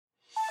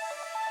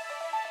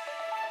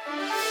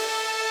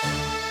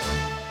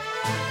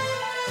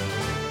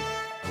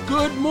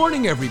Good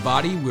morning,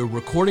 everybody. We're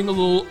recording a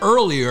little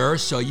earlier,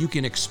 so you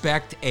can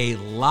expect a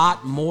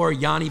lot more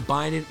Yanni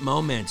Bynent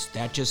moments.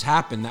 That just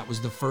happened. That was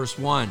the first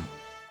one.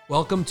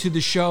 Welcome to the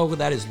show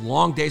that is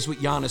Long Days with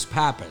Yannis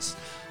Pappas.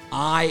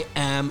 I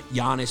am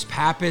Yannis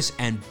Pappas,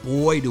 and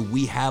boy, do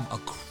we have a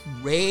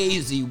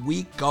crazy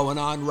week going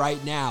on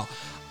right now.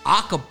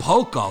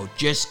 Acapulco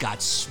just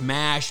got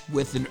smashed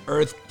with an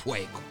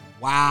earthquake.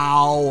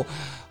 Wow.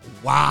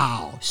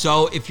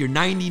 So if you're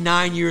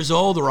 99 years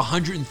old or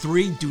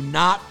 103, do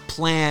not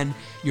plan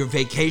your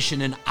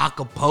vacation in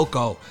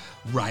Acapulco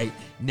right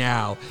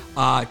now.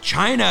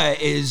 China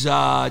is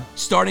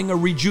starting a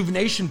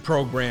rejuvenation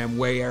program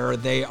where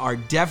they are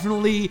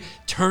definitely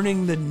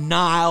turning the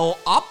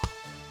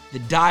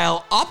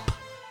dial up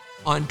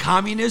on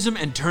communism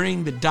and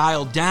turning the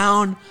dial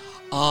down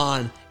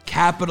on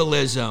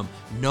capitalism.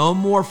 No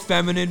more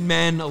feminine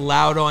men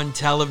allowed on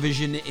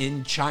television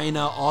in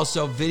China.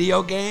 Also,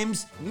 video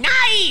games,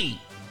 nay!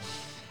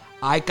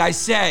 Like I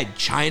said,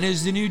 China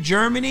is the new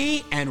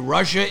Germany and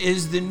Russia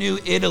is the new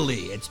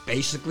Italy. It's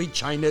basically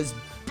China's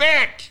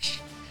bitch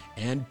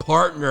and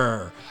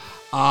partner.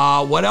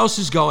 What else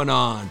is going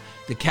on?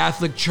 The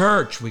Catholic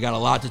Church. We got a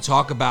lot to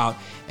talk about.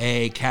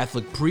 A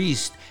Catholic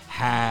priest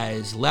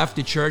has left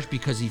the church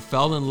because he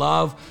fell in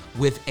love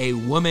with a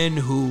woman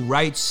who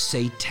writes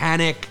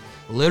satanic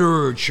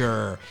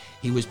literature.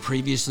 He was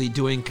previously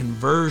doing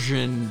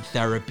conversion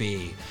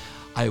therapy.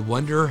 I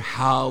wonder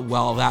how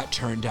well that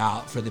turned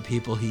out for the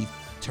people he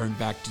turned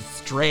back to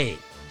straight.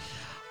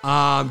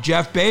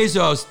 Jeff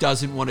Bezos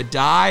doesn't want to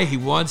die. He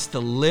wants to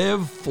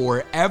live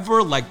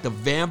forever like the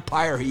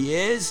vampire he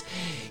is.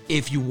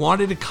 If you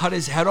wanted to cut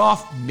his head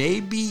off,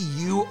 maybe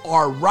you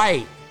are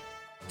right.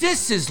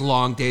 This is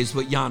Long Days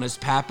with Yannis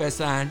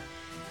Pappas and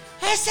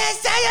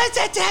Yannis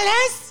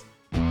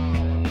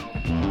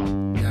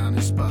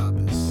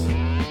Pappas.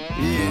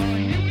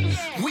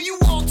 Yeah. When you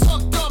all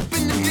tucked up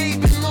in the day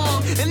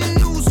long, and the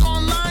news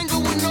online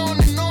going on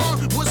and on,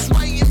 what's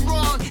right and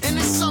wrong, and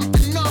there's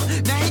something up.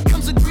 Now here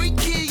comes a great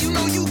kid you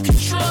know you can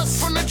trust.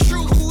 From the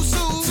true who's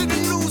who to the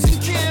news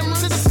and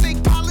cameras to the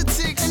fake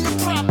politics and the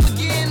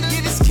propaganda.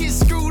 Yeah, this kid's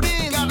screwed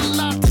in, got a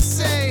lot to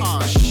say.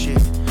 Oh shit,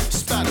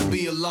 it's about to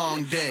be a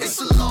long day. It's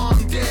a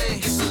long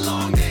day. It's a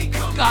long day.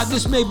 God,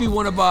 this may be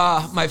one of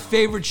my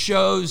favorite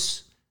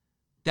shows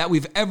that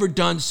we've ever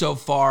done so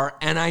far,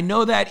 and I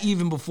know that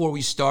even before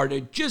we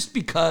started, just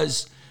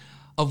because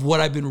of what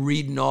I've been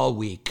reading all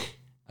week,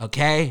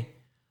 okay?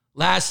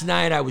 Last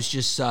night, I was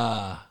just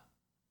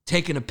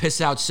taking a piss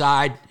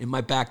outside in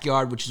my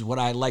backyard, which is what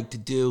I like to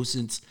do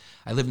since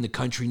I live in the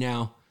country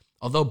now.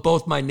 Although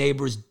both my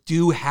neighbors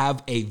do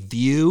have a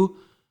view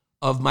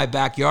of my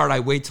backyard, I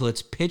wait till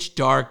it's pitch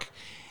dark,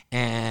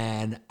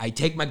 and I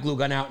take my glue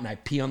gun out and I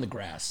pee on the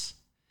grass.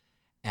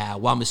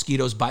 While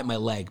mosquitoes bite my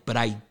leg. But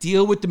I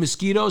deal with the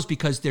mosquitoes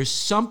because there's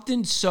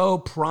something so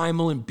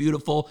primal and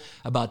beautiful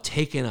about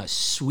taking a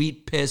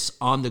sweet piss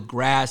on the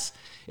grass.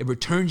 It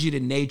returns you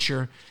to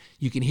nature.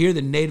 You can hear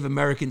the Native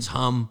Americans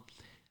hum.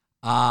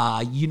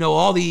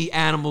 All the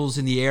animals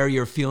in the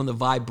area are feeling the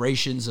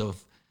vibrations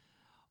of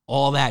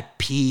all that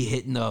pee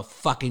hitting the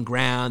fucking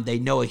ground. They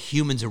know a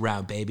human's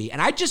around, baby.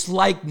 And I just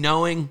like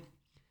knowing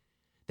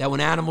that when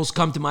animals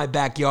come to my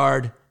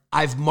backyard,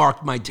 I've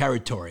marked my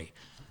territory.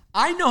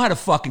 I know how to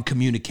fucking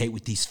communicate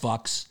with these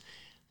fucks.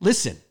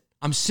 Listen,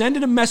 I'm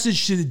sending a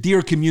message to the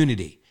deer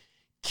community.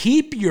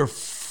 Keep your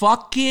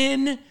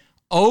fucking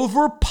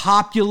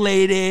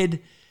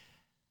overpopulated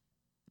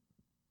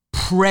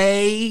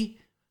prey,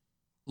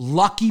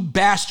 lucky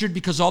bastard,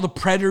 because all the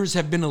predators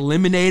have been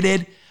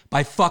eliminated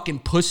by fucking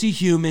pussy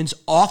humans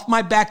off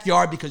my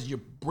backyard because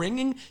you're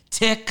bringing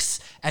ticks,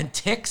 and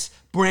ticks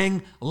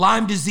bring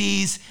Lyme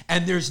disease,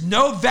 and there's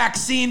no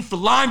vaccine for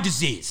Lyme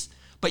disease.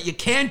 But you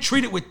can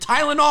treat it with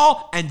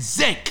Tylenol and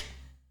zinc.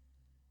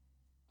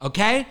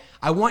 Okay?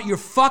 I want your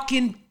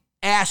fucking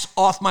ass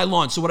off my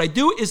lawn. So what I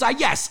do is I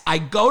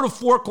go to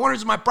four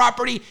corners of my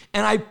property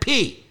and I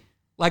pee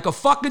like a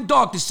fucking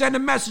dog to send a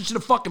message to the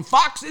fucking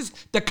foxes,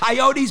 the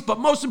coyotes, but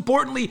most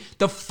importantly,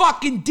 the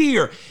fucking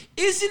deer.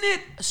 Isn't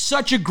it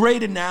such a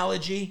great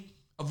analogy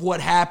of what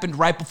happened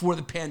right before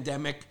the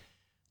pandemic?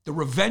 The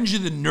Revenge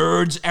of the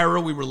Nerds era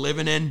we were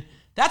living in?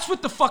 That's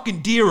what the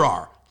fucking deer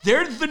are.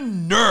 They're the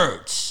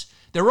nerds.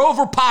 They're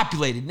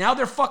overpopulated. Now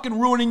they're fucking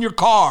ruining your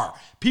car.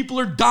 People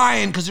are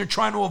dying because they're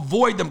trying to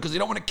avoid them because they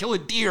don't want to kill a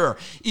deer.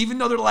 Even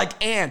though they're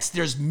like ants,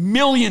 there's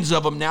millions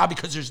of them now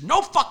because there's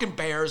no fucking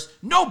bears,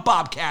 no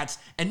bobcats,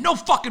 and no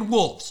fucking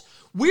wolves.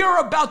 We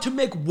are about to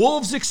make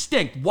wolves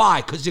extinct.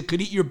 Why? Because it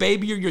could eat your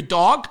baby or your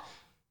dog?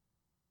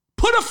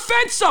 Put a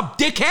fence up,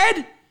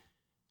 dickhead.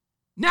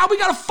 Now we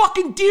got a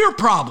fucking deer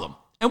problem.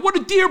 And what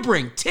do deer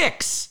bring?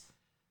 Ticks.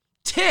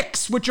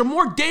 Ticks, which are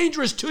more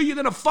dangerous to you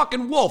than a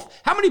fucking wolf.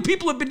 How many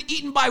people have been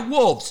eaten by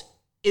wolves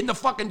in the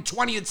fucking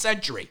 20th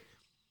century?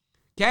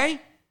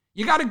 Okay?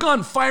 You got a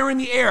gun, fire in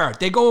the air.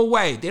 They go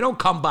away. They don't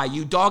come by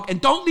you, dog.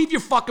 And don't leave your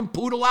fucking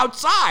poodle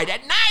outside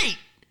at night.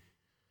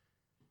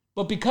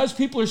 But because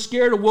people are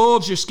scared of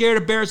wolves, you're scared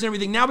of bears and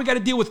everything, now we got to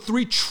deal with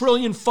 3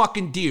 trillion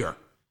fucking deer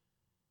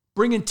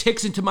bringing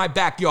ticks into my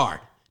backyard.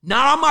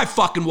 Not on my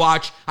fucking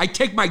watch. I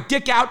take my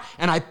dick out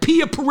and I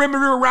pee a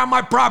perimeter around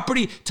my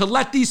property to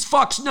let these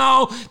fucks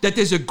know that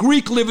there's a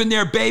Greek living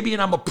there, baby,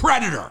 and I'm a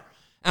predator.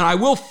 And I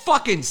will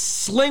fucking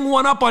sling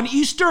one up on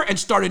Easter and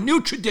start a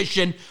new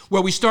tradition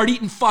where we start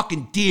eating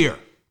fucking deer.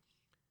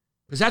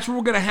 Because that's what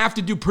we're going to have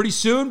to do pretty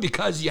soon,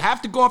 because you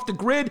have to go off the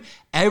grid.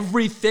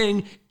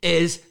 Everything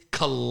is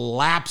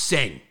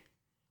collapsing.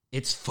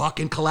 It's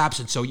fucking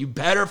collapsing. So you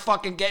better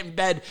fucking get in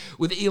bed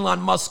with Elon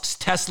Musk's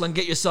Tesla and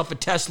get yourself a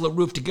Tesla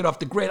roof to get off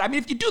the grid. I mean,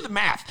 if you do the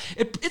math,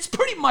 it's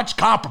pretty much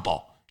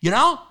comparable, you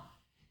know?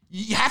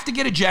 You have to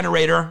get a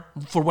generator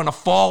for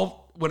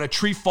when a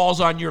tree falls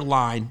on your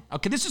line.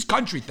 Okay, this is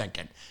country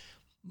thinking.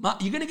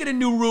 You're going to get a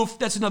new roof.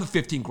 That's another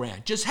 15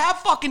 grand. Just have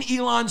fucking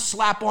Elon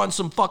slap on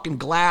some fucking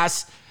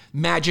glass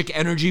magic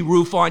energy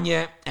roof on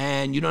you,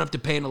 and you don't have to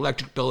pay an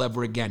electric bill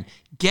ever again.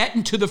 Get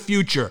into the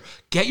future.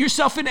 Get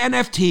yourself an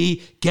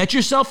NFT, get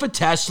yourself a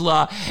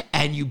Tesla,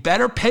 and you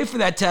better pay for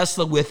that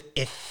Tesla with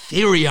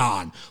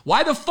Ethereum.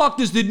 Why the fuck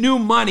does the new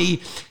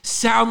money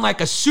sound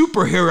like a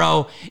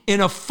superhero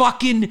in a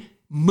fucking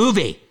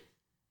movie?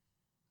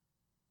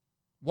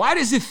 Why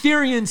does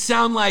Ethereum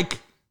sound like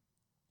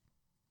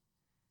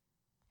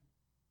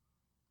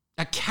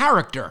a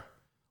character?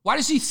 Why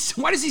does he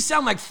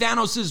sound like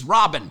Thanos'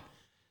 Robin?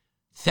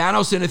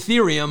 Thanos and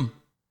Ethereum.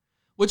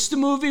 What's the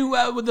movie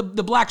with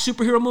the black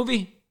superhero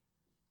movie?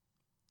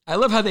 I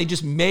love how they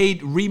just they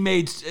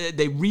urbanized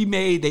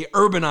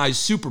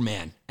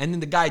Superman. And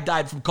then the guy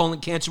died from colon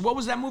cancer. What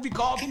was that movie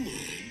called?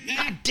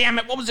 God damn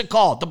it, what was it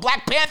called? The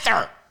Black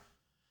Panther.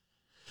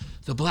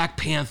 The Black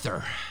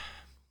Panther.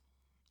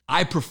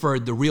 I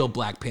preferred the real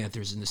Black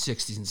Panthers in the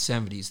 60s and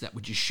 70s that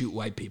would just shoot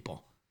white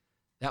people.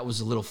 That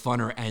was a little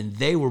funner, and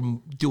they were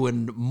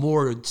doing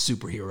more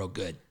superhero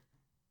good.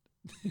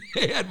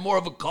 They had more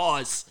of a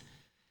cause.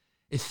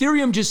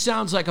 Ethereum just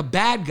sounds like a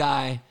bad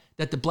guy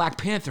that the Black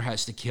Panther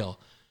has to kill.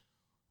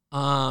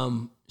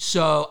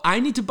 So I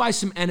need to buy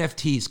some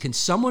NFTs. Can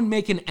someone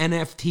make an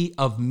NFT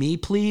of me,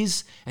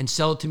 please, and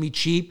sell it to me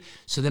cheap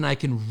so then I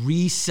can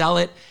resell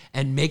it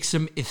and make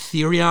some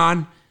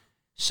Ethereum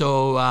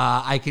so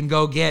I can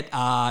go get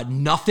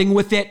nothing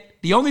with it?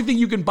 The only thing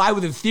you can buy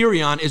with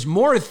Ethereum is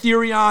more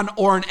Ethereum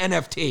or an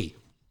NFT,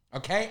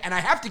 okay? And I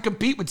have to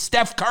compete with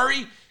Steph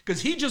Curry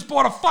because he just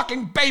bought a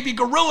fucking baby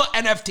gorilla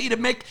NFT to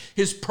make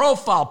his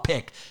profile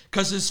pic.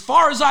 Because as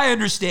far as I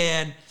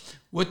understand,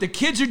 what the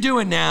kids are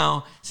doing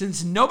now,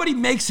 since nobody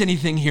makes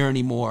anything here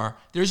anymore,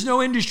 there's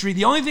no industry,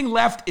 the only thing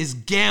left is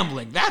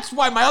gambling. That's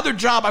why my other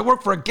job, I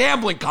work for a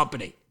gambling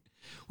company.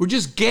 We're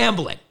just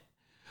gambling.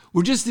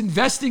 We're just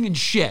investing in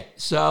shit.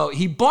 So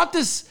he bought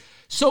this.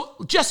 So,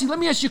 Jesse, let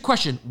me ask you a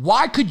question.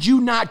 Why could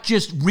you not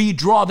just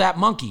redraw that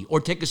monkey or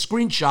take a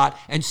screenshot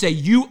and say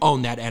you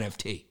own that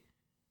NFT?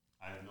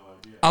 I have no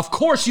idea. Of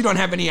course you don't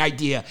have any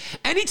idea.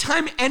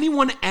 Anytime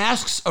anyone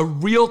asks a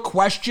real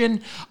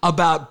question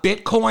about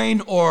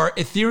Bitcoin or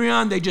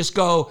Ethereum, they just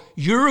go,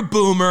 you're a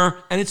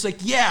boomer. And it's like,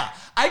 yeah,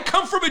 I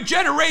come from a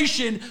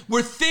generation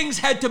where things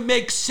had to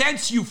make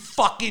sense, you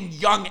fucking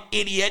young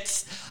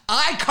idiots.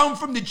 I come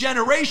from the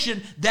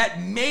generation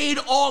that made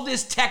all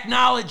this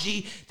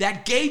technology,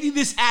 that gave you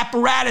this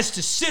apparatus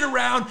to sit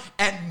around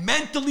and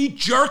mentally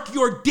jerk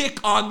your dick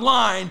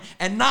online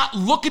and not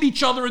look at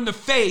each other in the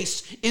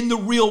face in the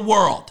real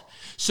world.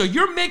 So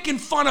you're making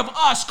fun of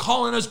us,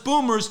 calling us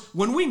boomers,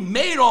 when we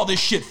made all this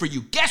shit for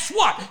you. Guess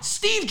what?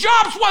 Steve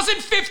Jobs wasn't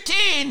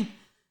 15.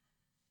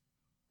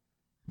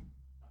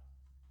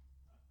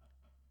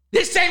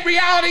 This ain't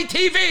reality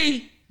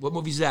TV. What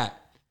movie's that?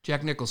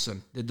 Jack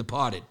Nicholson, The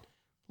Departed.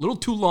 A little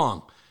too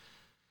long.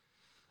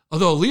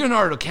 Although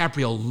Leonardo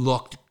DiCaprio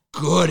looked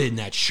good in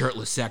that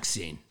shirtless sex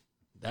scene.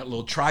 That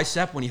little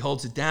tricep when he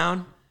holds it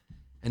down.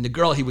 And the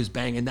girl he was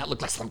banging, that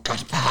looked like some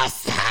good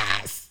puss.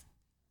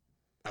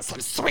 Some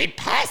sweet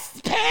puss.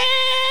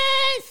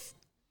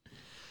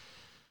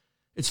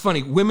 It's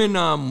funny.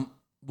 Women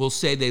will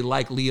say they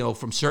like Leo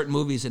from certain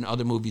movies and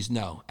other movies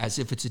no, as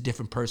if it's a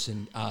different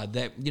person.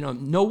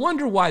 No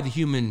wonder why the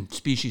human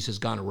species has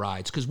gone awry.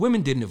 It's because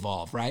women didn't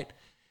evolve, right?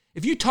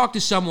 If you talk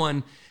to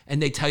someone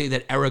and they tell you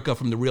that Erica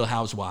from The Real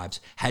Housewives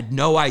had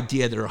no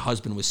idea that her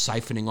husband was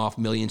siphoning off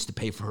millions to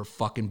pay for her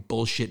fucking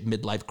bullshit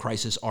midlife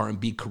crisis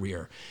R&B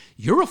career,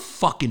 you're a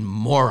fucking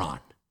moron.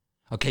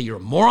 Okay, you're a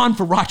moron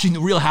for watching The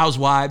Real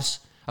Housewives,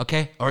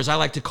 okay? Or as I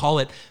like to call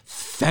it,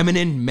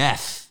 feminine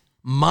meth,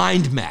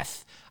 mind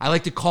meth. I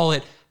like to call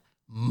it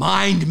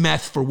mind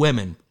meth for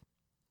women.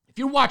 If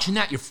you're watching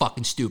that, you're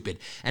fucking stupid.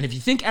 And if you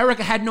think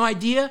Erica had no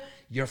idea,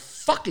 you're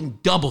fucking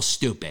double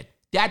stupid.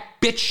 That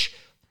bitch,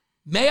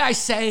 may I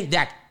say,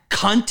 that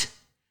cunt,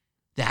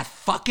 that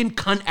fucking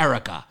cunt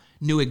Erica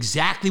knew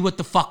exactly what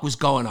the fuck was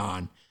going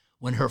on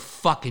when her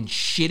fucking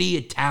shitty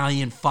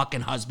Italian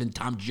fucking husband,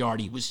 Tom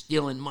Giardi, was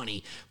stealing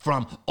money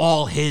from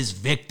all his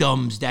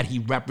victims that he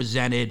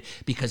represented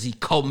because he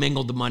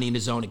commingled the money in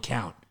his own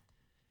account.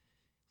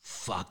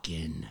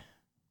 Fucking,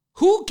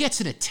 who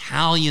gets an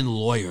Italian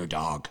lawyer,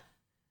 dog?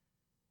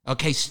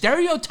 Okay,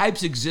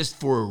 stereotypes exist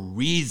for a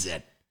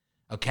reason.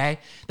 Okay?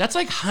 That's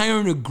like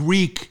hiring a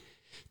Greek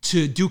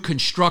to do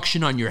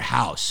construction on your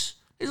house.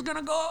 He's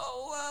gonna go,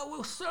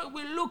 well, sir,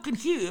 we're looking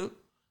here.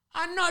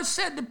 I not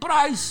said the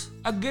price.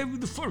 I gave you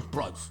the first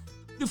price.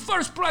 The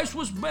first price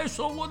was based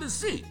on what I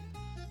see.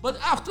 But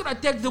after I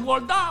take the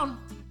wall down,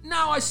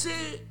 now I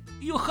see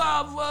you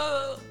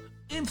have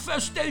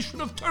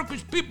infestation of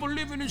Turkish people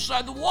living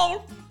inside the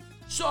wall.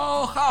 So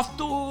I have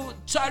to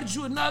charge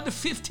you another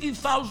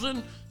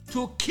 15,000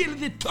 to kill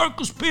the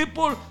Turkish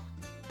people,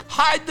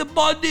 hide the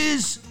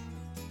bodies,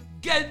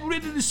 get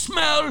rid of the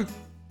smell,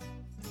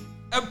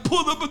 and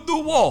put up a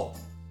new wall.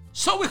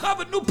 So we have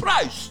a new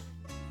price.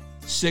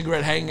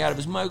 Cigarette hanging out of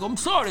his mouth. I'm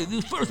sorry,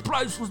 the first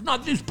price was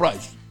not this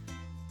price.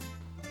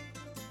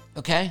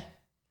 Okay?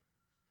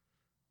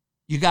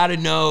 You got to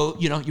know,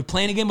 you're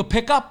playing a game of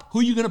pickup. Who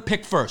are you going to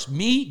pick first?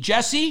 Me,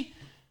 Jesse,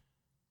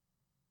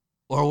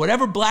 or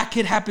whatever black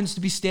kid happens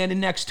to be standing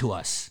next to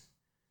us?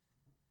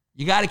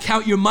 You got to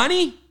count your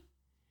money.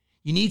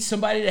 You need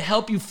somebody to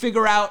help you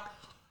figure out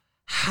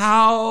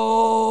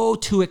how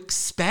to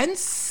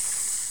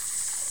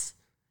expense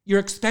your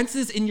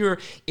expenses in your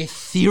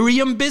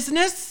Ethereum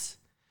business.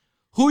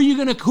 Who are you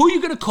gonna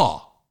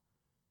call?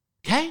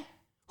 Okay?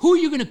 Who are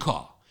you gonna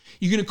call?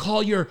 You're gonna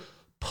call your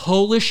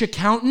Polish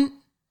accountant?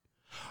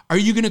 Are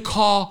you gonna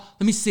call,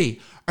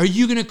 are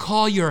you gonna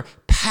call your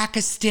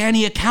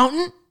Pakistani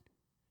accountant?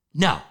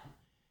 No.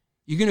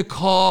 You're gonna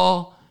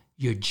call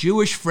your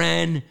Jewish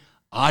friend,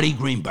 Adi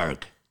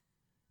Greenberg,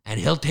 and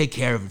he'll take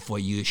care of it for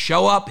you. You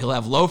show up, he'll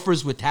have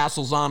loafers with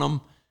tassels on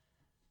them,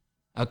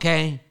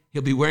 okay?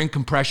 He'll be wearing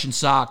compression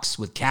socks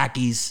with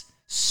khakis,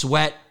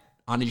 sweat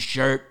on his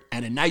shirt,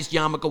 and a nice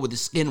yarmulke with a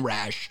skin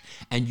rash,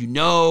 and you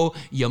know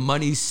your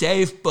money's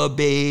safe,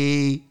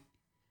 bubby.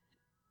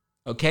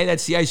 Okay,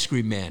 that's the ice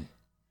cream man.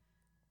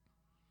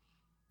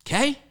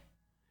 Okay?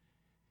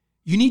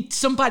 You need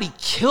somebody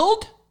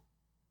killed?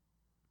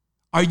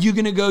 Are you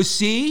going to go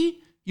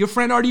see your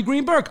friend Artie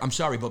Greenberg? I'm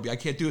sorry, Bubby, I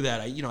can't do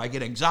that. I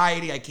get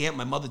anxiety. I can't.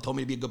 My mother told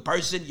me to be a good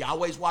person.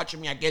 Yahweh's watching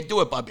me. I can't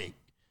do it, Bubby.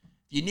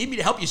 If you need me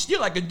to help you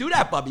steal, I can do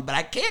that, Bubby, but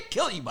I can't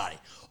kill anybody.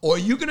 Or are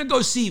you going to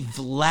go see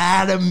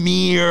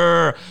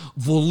Vladimir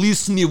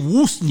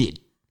Volisny-Wusnid?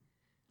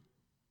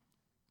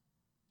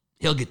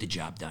 He'll get the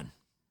job done.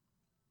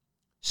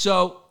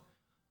 So,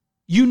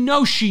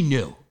 she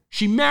knew.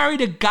 She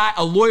married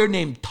a lawyer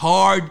named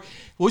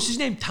what's his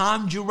name?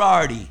 Tom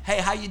Girardi.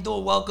 Hey, how you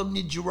doing? Welcome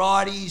to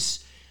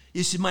Girardi's.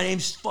 My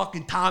name's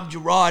fucking Tom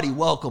Girardi.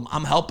 Welcome.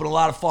 I'm helping a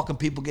lot of fucking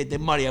people get their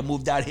money. I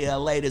moved out here to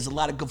LA. There's a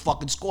lot of good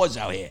fucking scores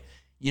out here.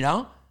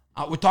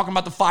 We're talking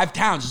about the 5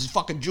 towns. This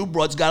fucking Jew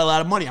broad's got a lot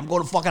of money. I'm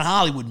going to fucking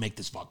Hollywood to make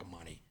this fucking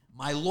money.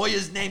 My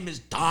lawyer's name is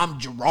Tom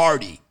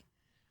Girardi.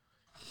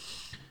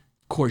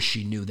 Of course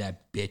she knew,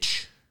 that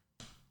bitch.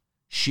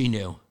 She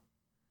knew.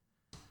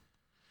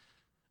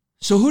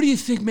 So who do you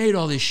think made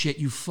all this shit,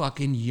 you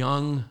fucking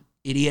young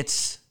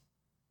idiots?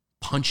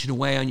 Punching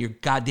away on your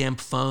goddamn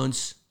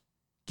phones,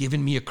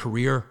 giving me a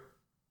career.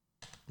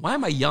 Why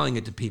am I yelling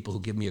at the people who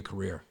give me a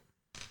career?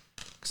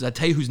 Because I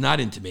tell you who's not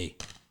into me.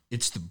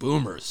 It's the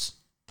boomers.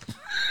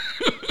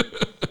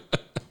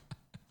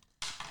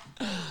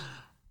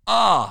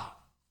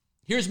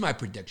 Here's my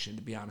prediction,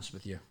 to be honest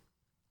with you.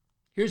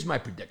 Here's my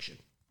prediction.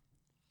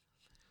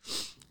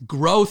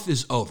 Growth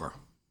is over.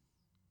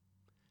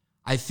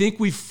 I think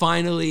we've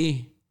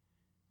finally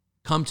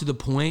come to the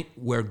point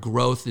where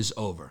growth is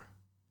over.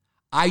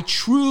 I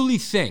truly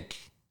think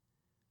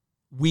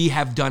we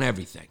have done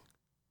everything.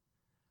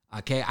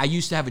 Okay, I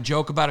used to have a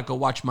joke about it. Go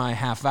watch my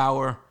half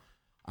hour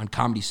on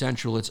Comedy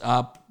Central. It's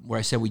up, where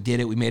I said we did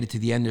it. We made it to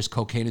the end. There's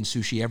cocaine and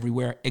sushi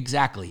everywhere.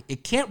 Exactly.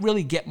 It can't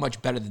really get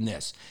much better than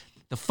this.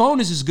 The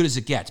phone is as good as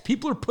it gets.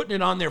 People are putting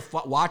it on their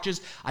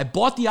watches. I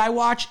bought the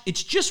iWatch.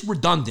 It's just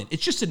redundant.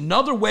 It's just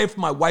another way for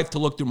my wife to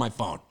look through my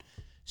phone.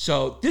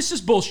 So this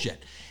is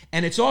bullshit.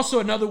 And it's also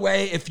another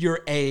way, if you're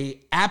a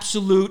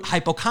absolute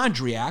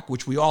hypochondriac,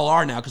 which we all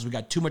are now because we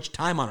got too much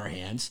time on our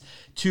hands,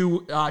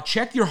 to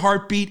check your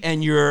heartbeat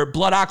and your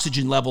blood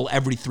oxygen level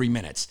every 3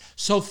 minutes.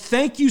 So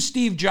thank you,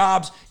 Steve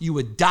Jobs, you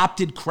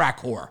adopted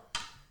crack whore.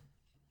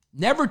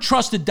 Never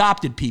trust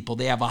adopted people.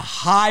 They have a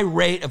high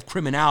rate of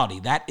criminality.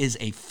 That is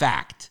a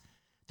fact.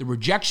 The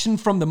rejection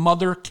from the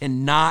mother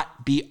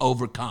cannot be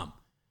overcome.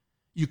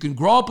 You can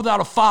grow up without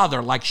a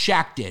father like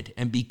Shaq did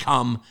and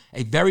become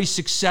a very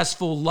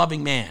successful,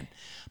 loving man.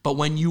 But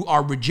when you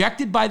are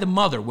rejected by the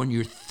mother, when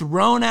you're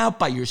thrown out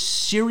by your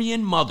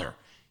Syrian mother,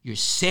 your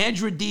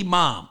Sandra D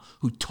mom,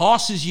 who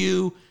tosses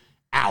you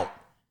out,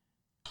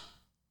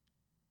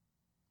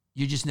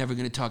 you're just never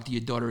going to talk to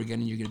your daughter again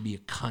and you're going to be a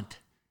cunt.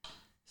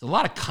 There's a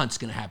lot of cunts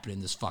going to happen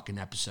in this fucking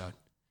episode.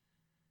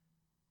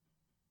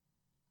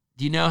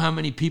 Do you know how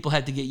many people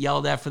had to get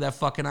yelled at for that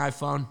fucking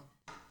iPhone?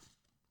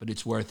 But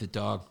it's worth it,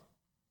 dog.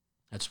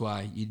 That's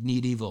why you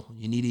need evil.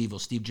 You need evil.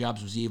 Steve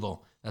Jobs was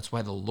evil. That's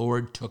why the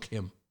Lord took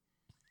him.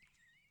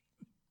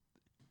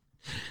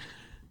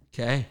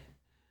 Okay?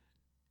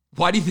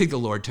 Why do you think the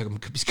Lord took him?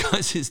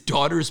 Because his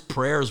daughter's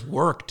prayers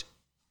worked.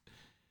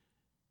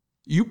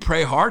 You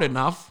pray hard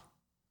enough,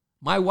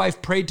 My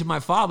wife prayed to my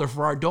father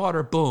for our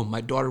daughter. Boom,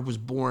 my daughter was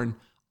born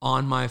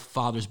on my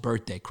father's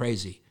birthday.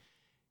 Crazy.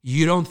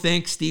 You don't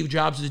think Steve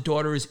Jobs'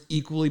 daughter is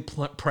equally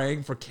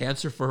praying for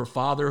cancer for her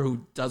father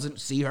who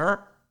doesn't see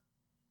her?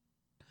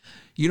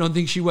 You don't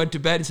think she went to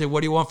bed and said,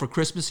 what do you want for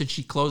Christmas? And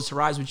she closed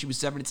her eyes when she was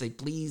 7 and say,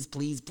 please,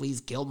 please, please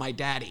kill my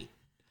daddy.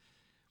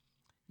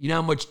 You know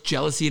how much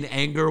jealousy and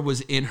anger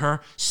was in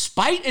her?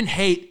 Spite and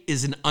hate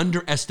is an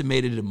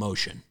underestimated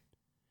emotion.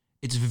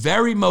 It's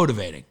very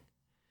motivating.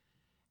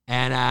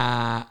 And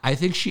I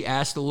think she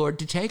asked the Lord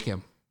to take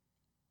him.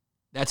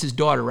 That's his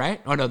daughter,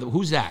 right? Oh, no,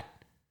 who's that?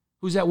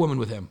 Who's that woman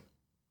with him?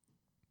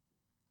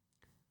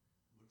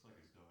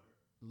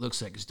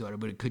 Looks like his daughter,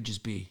 but it could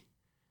just be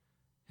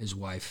his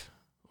wife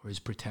or his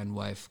pretend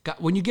wife. God,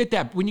 when you get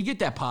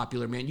that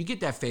popular, man, you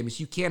get that famous,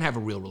 you can't have a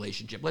real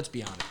relationship. Let's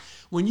be honest.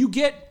 When you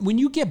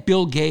get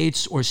Bill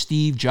Gates or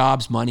Steve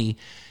Jobs money,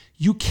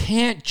 you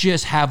can't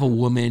just have a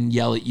woman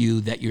yell at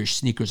you that your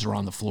sneakers are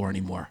on the floor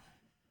anymore.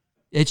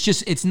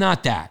 It's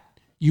not that.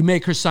 You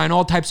make her sign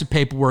all types of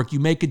paperwork. You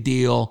make a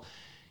deal.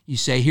 You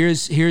say,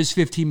 here's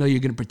 $15 million.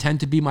 You're going to pretend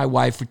to be my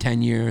wife for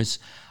 10 years.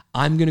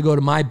 I'm going to go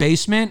to my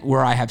basement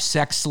where I have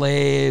sex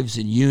slaves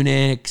and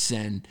eunuchs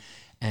and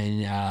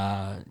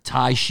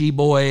Thai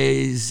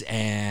she-boys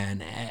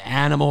and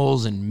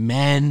animals and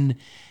men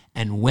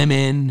and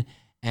women.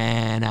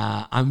 And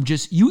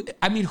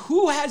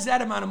who has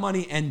that amount of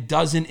money and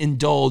doesn't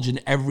indulge in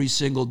every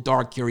single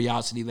dark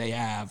curiosity they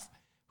have?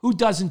 Who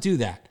doesn't do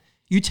that?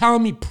 You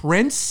telling me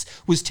Prince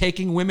was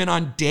taking women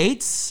on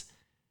dates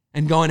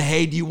and going,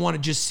 hey, do you want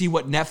to just see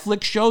what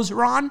Netflix shows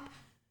are on?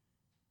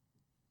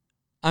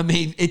 I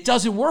mean, it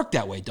doesn't work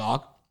that way,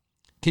 dog.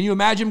 Can you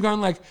imagine him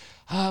going like,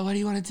 what do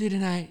you want to do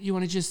tonight? You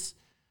want to just,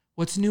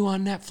 what's new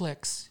on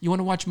Netflix? You want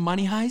to watch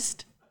Money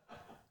Heist?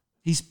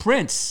 He's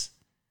Prince.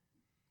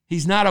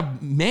 He's not a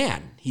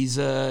man. He's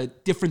a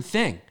different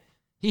thing.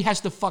 He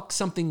has to fuck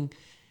something.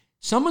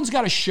 Someone's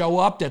got to show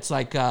up that's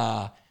like,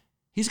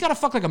 he's got to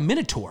fuck like a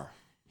minotaur.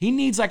 He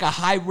needs like a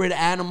hybrid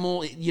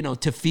animal,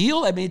 to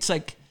feel. I mean, it's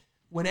like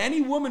when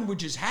any woman would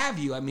just have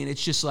you, I mean,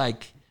 it's just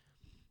like,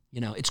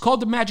 it's called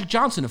the Magic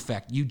Johnson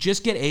effect. You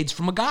just get AIDS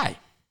from a guy.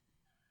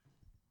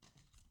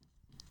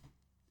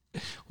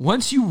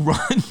 Once you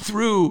run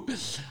through,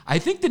 I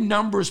think the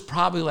number is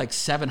probably like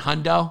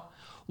 700.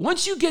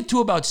 Once you get to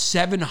about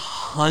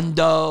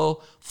 700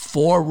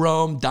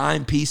 four-roam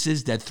dime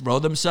pieces that throw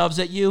themselves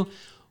at you,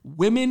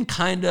 women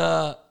kind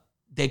of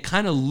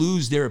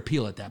lose their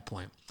appeal at that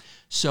point.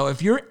 So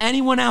if you're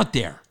anyone out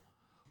there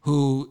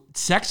who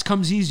sex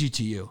comes easy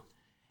to you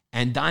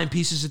and dime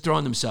pieces are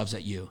throwing themselves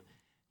at you,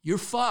 you're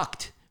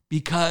fucked,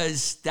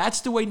 because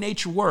that's the way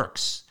nature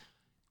works.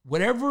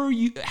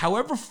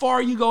 However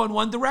far you go in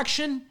one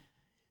direction,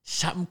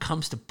 something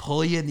comes to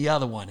pull you in the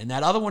other one. And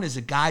that other one is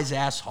a guy's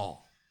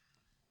asshole.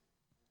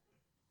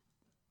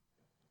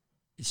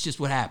 It's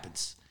just what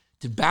happens.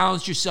 To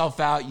balance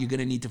yourself out, you're going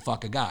to need to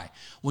fuck a guy.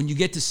 When you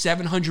get to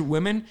 700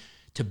 women,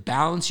 to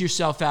balance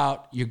yourself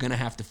out, you're going to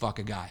have to fuck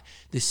a guy.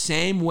 The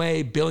same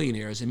way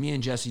billionaires, and me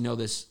and Jesse know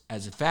this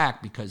as a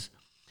fact because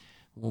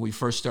when we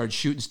first started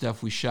shooting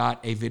stuff, we shot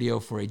a video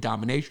for a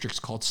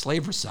dominatrix called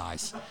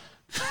Slaversize,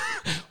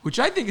 which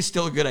I think is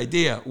still a good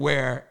idea,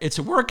 where it's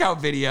a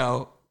workout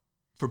video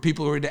for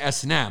people who are into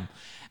S&M.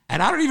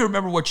 And I don't even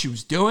remember what she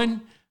was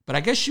doing, but I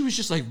guess she was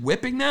just like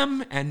whipping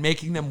them and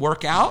making them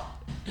work out,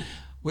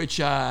 which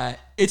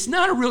it's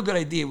not a real good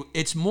idea.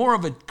 It's more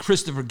of a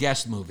Christopher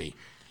Guest movie.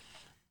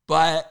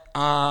 But,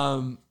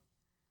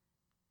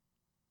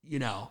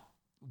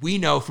 we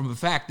know for a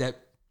fact that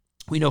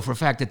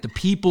the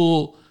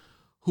people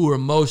who are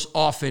most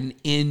often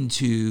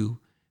into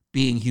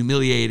being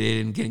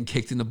humiliated and getting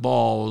kicked in the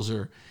balls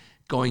or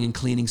going and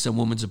cleaning some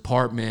woman's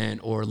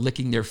apartment or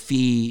licking their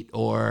feet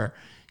or,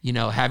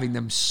 having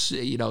them,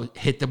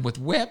 hit them with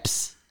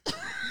whips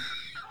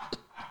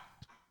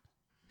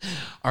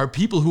are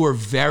people who are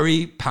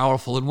very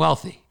powerful and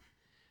wealthy,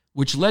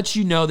 which lets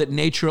you know that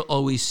nature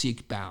always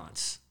seeks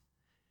balance.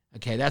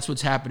 Okay, that's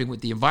what's happening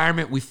with the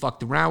environment. We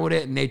fucked around with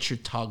it, and nature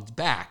tugged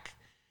back.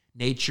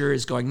 Nature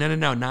is going, no,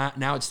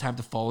 now it's time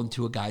to fall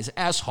into a guy's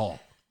asshole.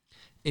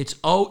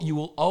 You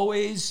will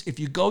always, if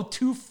you go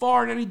too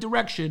far in any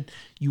direction,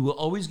 you will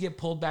always get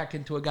pulled back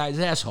into a guy's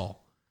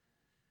asshole.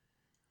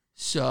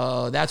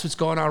 So that's what's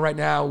going on right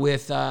now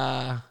with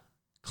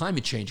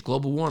climate change,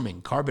 global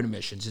warming, carbon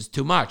emissions. It's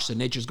too much. So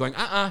nature's going,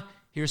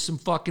 here's some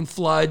fucking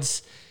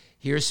floods.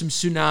 Here's some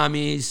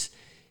tsunamis.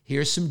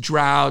 Here's some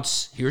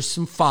droughts. Here's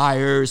some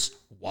fires.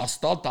 What's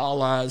the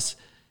dollars?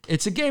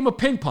 It's a game of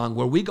ping pong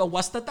where we go,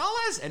 what's the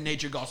dollars? And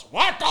nature goes,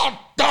 what the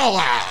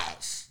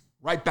dollars?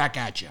 Right back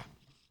at you.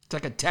 It's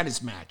like a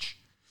tennis match.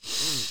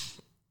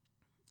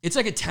 It's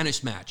like a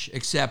tennis match,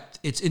 except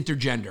it's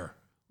intergender.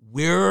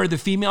 We're the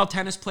female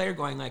tennis player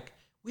going like,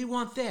 we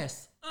want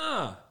this.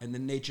 And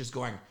then nature's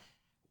going,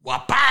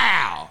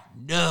 wapow.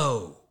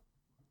 No.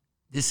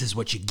 This is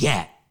what you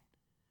get.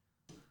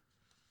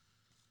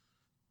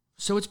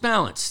 So it's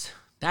balanced.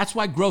 That's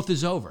why growth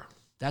is over.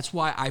 That's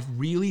why I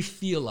really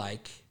feel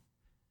like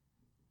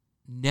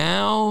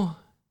now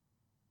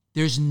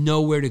There's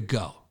nowhere to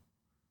go.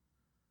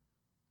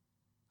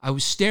 I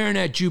was staring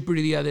at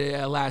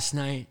Jupiter last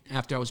night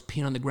after I was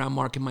peeing on the ground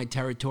marking my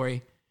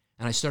territory,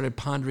 and I started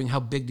pondering how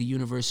big the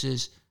universe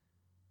is.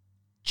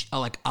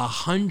 Like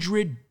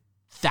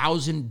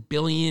 100,000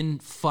 billion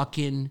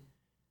fucking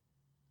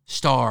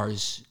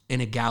stars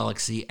in a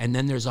galaxy, and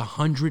then there's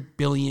 100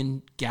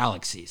 billion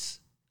galaxies.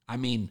 I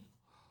mean,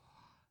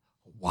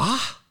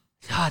 what?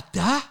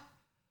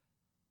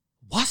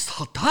 What's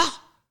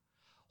that?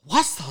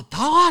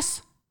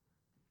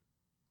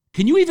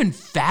 Can you even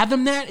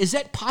fathom that? Is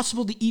that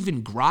possible to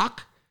even grok?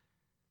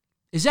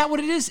 Is that what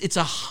it is? It's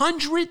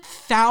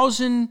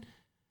 100,000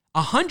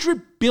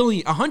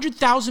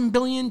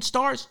 billion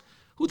stars?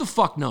 Who the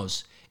fuck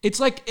knows? It's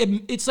like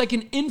an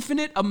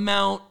infinite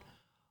amount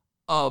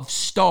of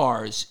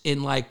stars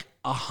in like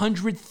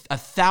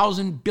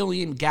 1,000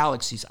 billion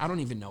galaxies. I don't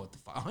even know what the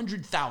fuck.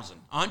 100,000,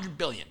 100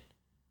 billion.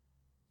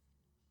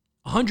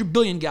 100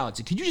 billion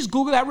galaxies. Can you just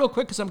Google that real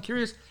quick? Because I'm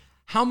curious,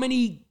 how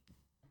many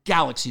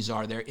galaxies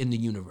are there in the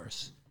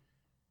universe?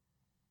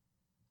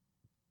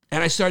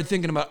 And I started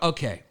thinking about,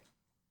 okay,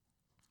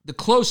 the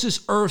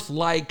closest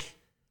Earth-like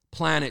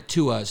planet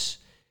to us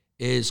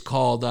is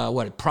called,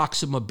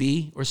 Proxima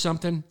b or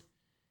something?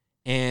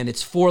 And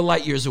it's 4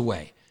 light years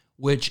away,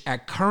 which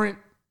at current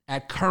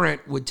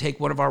would take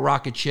one of our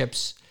rocket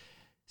ships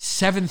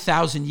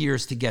 7,000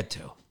 years to get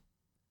to.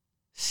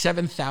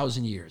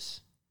 7,000 years.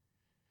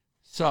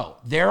 So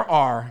there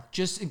are,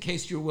 just in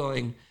case you're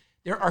willing,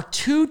 there are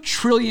 2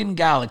 trillion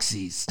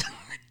galaxies.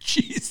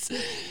 Jeez.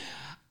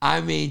 I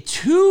mean,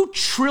 2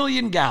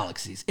 trillion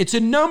galaxies. It's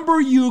a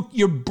number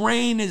your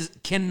brain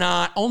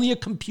cannot, only a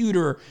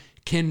computer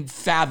can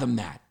fathom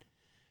that.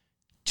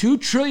 2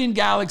 trillion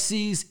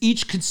galaxies,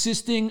 each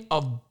consisting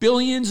of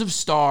billions of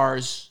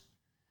stars.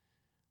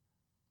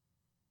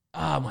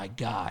 Oh my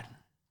God.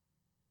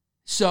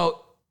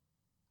 So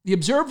the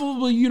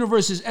observable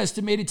universe is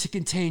estimated to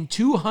contain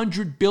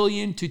 200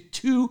 billion to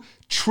 2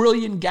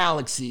 trillion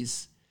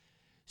galaxies.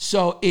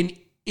 So in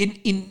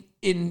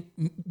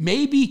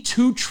maybe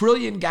 2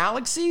 trillion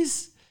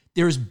galaxies,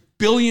 there's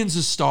billions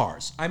of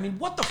stars. I mean,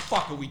 what the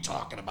fuck are we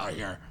talking about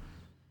here?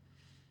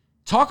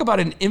 Talk about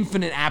an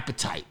infinite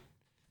appetite.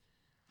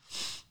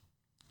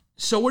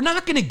 So we're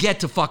not going to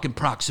get to fucking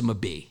Proxima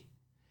b.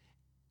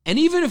 And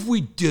even if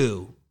we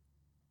do,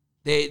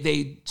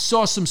 they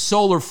saw some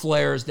solar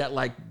flares that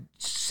like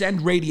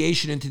send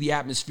radiation into the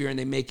atmosphere and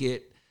they make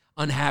it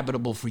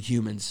uninhabitable for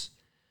humans.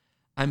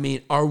 I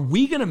mean, are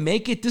we going to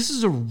make it? This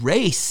is a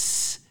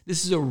race.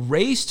 This is a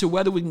race to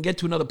whether we can get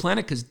to another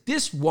planet, because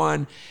this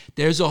one,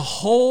 there's a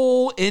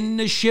hole in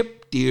the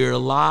ship, dear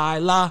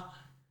Lila.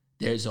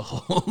 There's a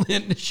hole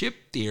in the ship,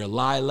 dear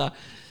Lila.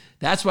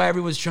 That's why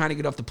everyone's trying to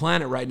get off the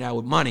planet right now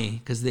with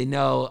money, because they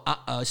know,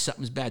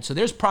 something's bad. So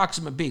there's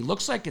Proxima b.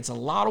 Looks like it's a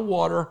lot of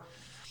water.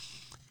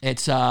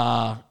 It's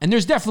and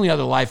there's definitely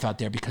other life out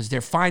there, because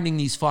they're finding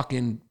these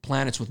fucking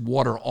planets with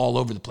water all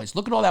over the place.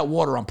 Look at all that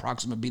water on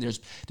Proxima b.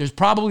 There's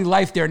probably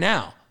life there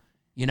now,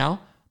 you know?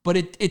 But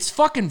it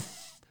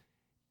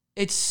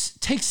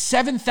takes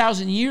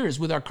 7,000 years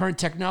with our current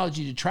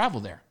technology to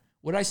travel there.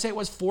 What did I say it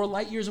was, 4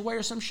 light years away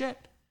or some shit?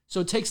 So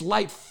it takes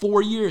light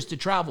 4 years to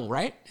travel,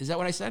 right? Is that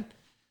what I said?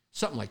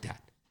 Something like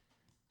that.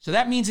 So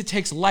that means it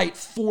takes light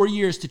 4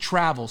 years to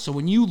travel. So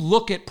when you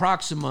look at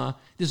Proxima,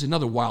 this is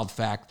another wild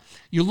fact,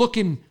 you're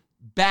looking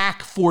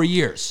back 4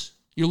 years.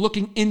 You're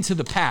looking into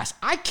the past.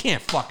 I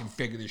can't fucking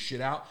figure this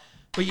shit out.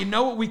 But you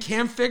know what we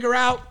can figure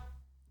out?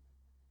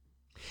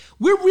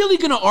 We're really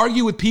going to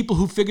argue with people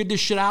who figured this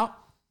shit out?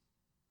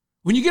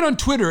 When you get on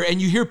Twitter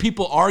and you hear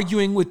people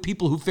arguing with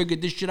people who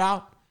figured this shit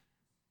out,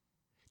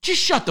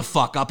 just shut the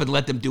fuck up and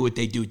let them do what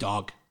they do,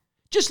 dog.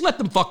 Just let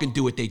them fucking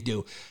do what they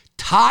do.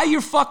 Tie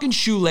your fucking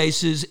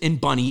shoelaces in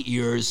bunny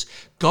ears,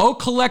 go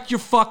collect your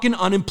fucking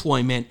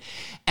unemployment,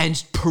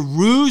 and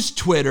peruse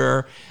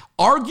Twitter,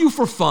 argue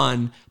for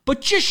fun,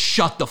 but just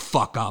shut the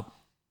fuck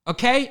up,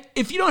 okay?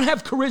 If you don't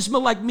have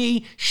charisma like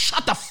me,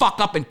 shut the fuck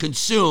up and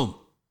consume.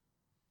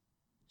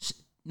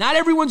 Not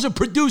everyone's a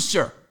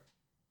producer.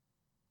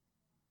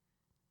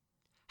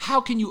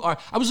 How can you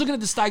argue? I was looking at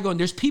this guy going,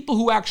 there's people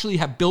who actually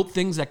have built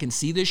things that can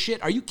see this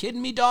shit. Are you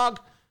kidding me, dog?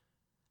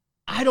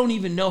 I don't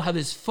even know how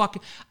this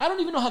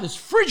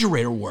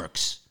refrigerator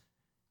works.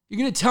 You're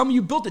going to tell me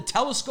you built a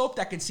telescope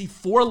that can see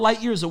 4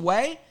 light years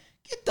away?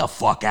 Get the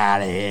fuck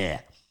out of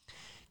here.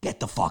 Get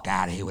the fuck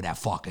out of here with that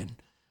fucking,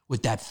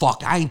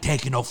 I ain't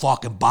taking no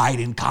fucking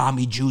Biden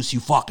commie juice, you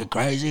fucking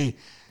crazy.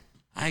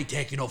 I ain't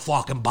taking no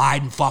fucking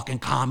Biden fucking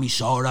commie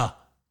soda.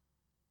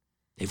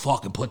 They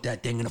fucking put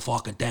that thing in the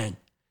fucking thing.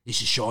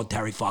 This is Sean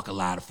Terry fucking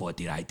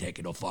Ladderfoot. I ain't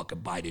taking no fucking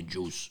Biden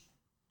juice.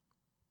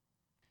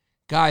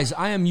 Guys,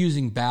 I am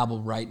using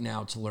Babbel right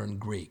now to learn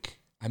Greek.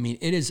 I mean,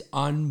 it is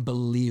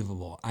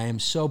unbelievable. I am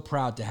so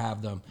proud to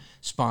have them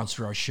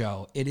sponsor our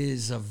show. It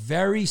is a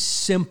very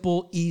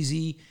simple,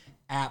 easy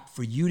app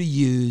for you to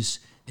use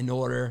in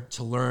order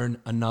to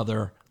learn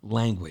another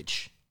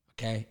language,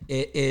 okay?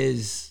 It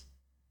is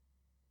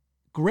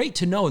great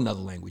to know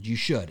another language. You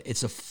should.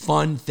 It's a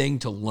fun thing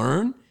to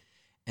learn,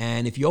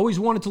 And if you always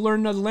wanted to learn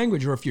another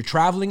language, or if you're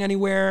traveling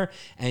anywhere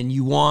and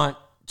you want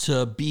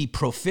to be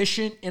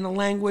proficient in a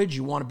language,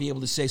 you want to be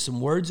able to say some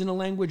words in a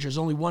language, there's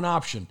only one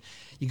option.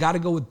 You got to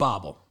go with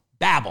Babbel.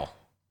 Babbel.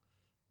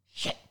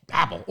 Shit,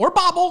 Babbel. Or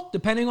Bobble,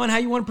 depending on how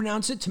you want to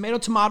pronounce it. Tomato,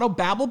 tomato,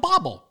 Babbel,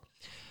 Bobble.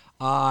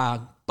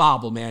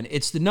 Babbel, man.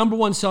 It's the number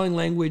one selling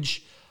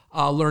language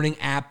learning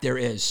app there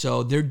is.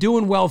 So they're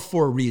doing well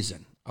for a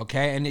reason,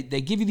 okay? And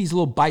they give you these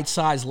little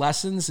bite-sized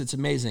lessons. It's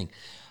amazing.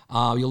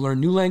 You'll learn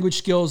new language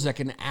skills that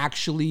can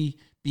actually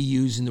be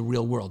used in the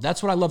real world.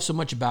 That's what I love so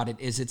much about it,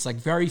 is it's like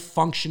very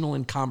functional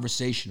and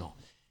conversational.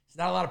 It's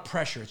not a lot of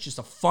pressure. It's just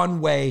a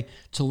fun way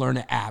to learn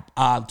an app,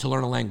 to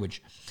learn a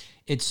language.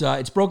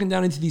 It's broken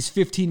down into these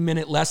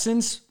 15-minute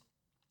lessons,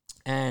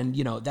 and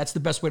that's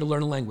the best way to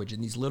learn a language, in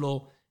these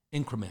little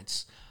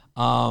increments.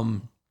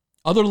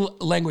 Other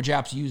language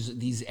apps use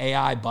these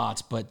AI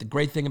bots, but the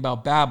great thing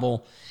about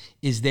Babbel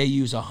is they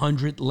use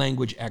 100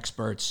 language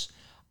experts,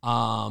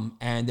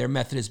 and their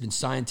method has been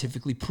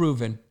scientifically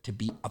proven to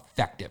be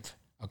effective.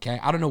 Okay,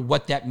 I don't know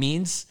what that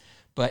means,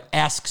 but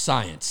ask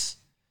science.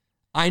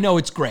 I know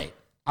it's great.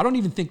 I don't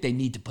even think they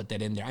need to put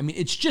that in there. I mean,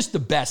 it's just the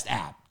best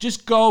app.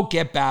 Just go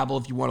get Babbel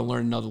if you want to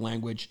learn another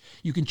language.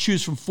 You can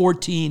choose from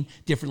 14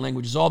 different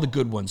languages, all the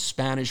good ones: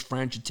 Spanish,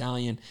 French,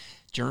 Italian,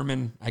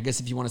 German. I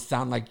guess if you want to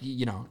sound like,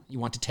 you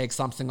want to take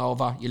something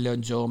over, you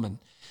learn German.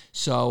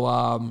 So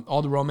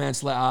all the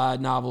romance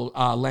novel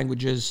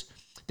languages,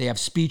 they have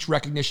speech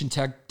recognition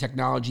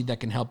technology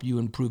that can help you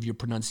improve your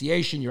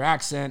pronunciation, your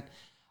accent.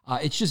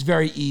 It's just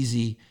very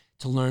easy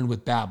to learn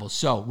with Babbel.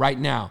 So right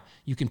now,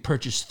 you can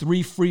purchase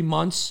 3 free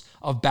months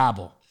of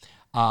Babbel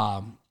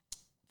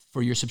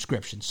for your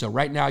subscription. So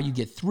right now, you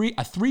get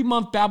a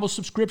 3-month Babbel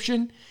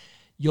subscription.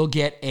 You'll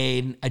get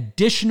an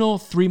additional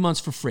 3 months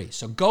for free.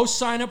 So go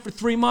sign up for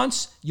 3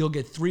 months. You'll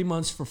get 3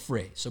 months for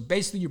free. So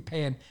basically, you're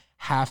paying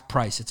half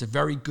price. It's a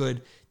very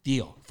good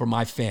deal for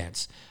my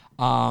fans.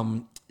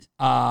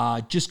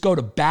 Just go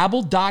to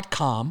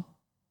Babbel.com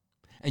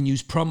and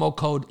use promo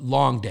code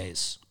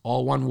LONGDAYS,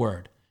 all one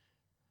word.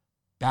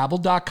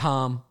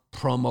 Babbel.com,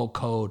 promo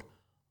code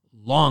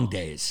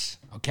LONGDAYS,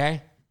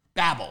 okay?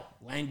 Babbel,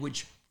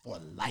 language for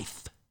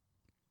life.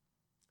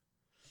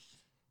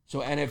 So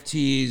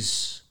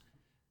NFTs,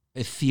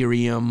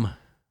 Ethereum,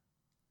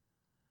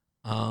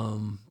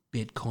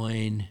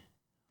 Bitcoin,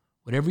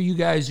 whatever you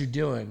guys are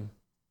doing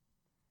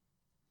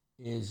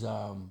is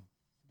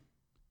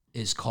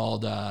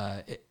called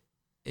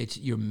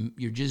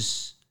you're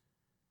just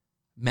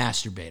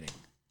masturbating.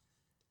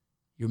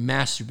 You're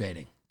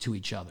masturbating to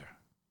each other.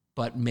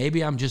 But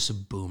maybe I'm just a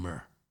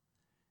boomer.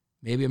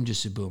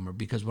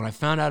 Because when I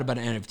found out about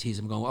NFTs,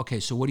 I'm going, okay,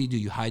 so what do?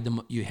 You hide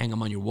them, you hang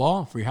them on your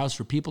wall for your house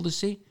for people to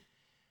see?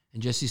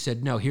 And Jesse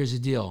said, no, here's the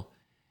deal.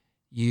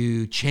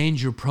 You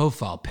change your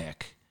profile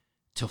pic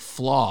to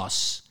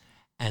floss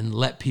and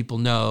let people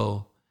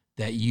know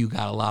that you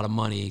got a lot of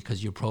money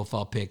because your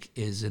profile pic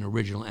is an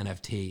original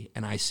NFT.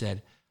 And I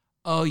said,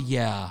 oh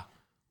yeah,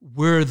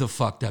 we're the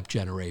fucked up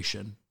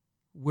generation.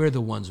 We're the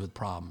ones with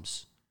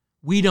problems.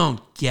 We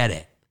don't get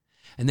it.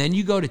 And then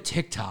you go to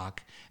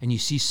TikTok and you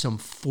see some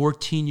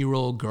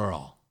 14-year-old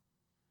girl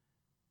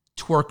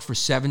twerk for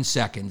 7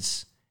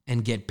 seconds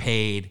and get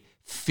paid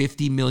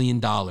 $50 million.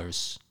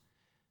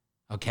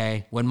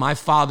 Okay? When my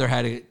father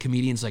had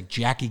comedians like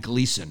Jackie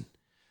Gleason,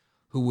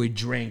 who would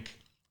drink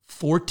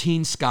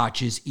 14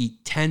 scotches,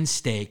 eat 10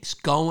 steaks,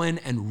 go in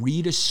and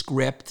read a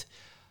script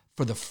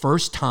for the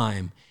first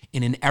time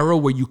in an era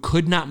where you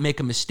could not make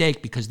a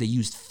mistake because they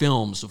used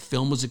film, so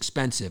film was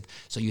expensive.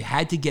 So you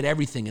had to get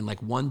everything in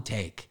like one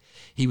take.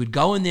 He would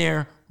go in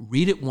there,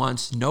 read it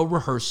once, no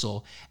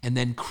rehearsal, and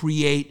then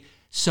create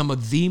some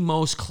of the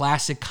most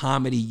classic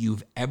comedy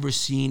you've ever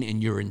seen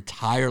in your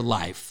entire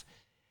life.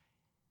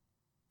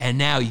 And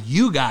now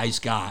you guys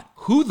got,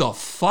 who the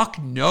fuck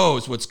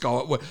knows what's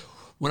going on?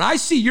 When I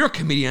see your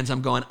comedians,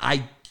 I'm going,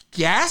 I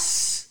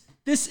guess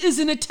this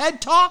isn't a TED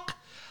Talk.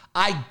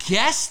 I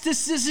guess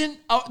this isn't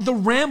the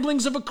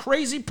ramblings of a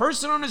crazy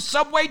person on a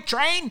subway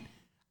train.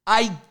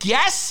 I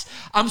guess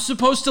I'm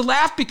supposed to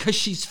laugh because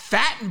she's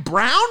fat and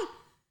brown.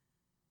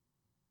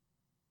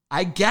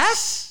 I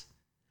guess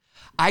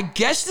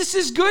this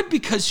is good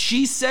because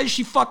she says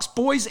she fucks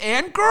boys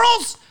and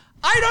girls.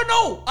 I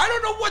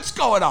don't know what's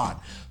going on.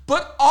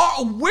 But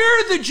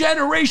we're the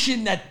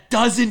generation that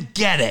doesn't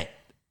get it.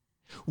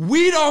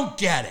 We don't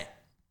get it.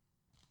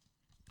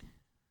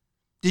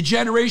 The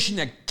generation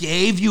that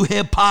gave you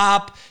hip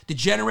hop, the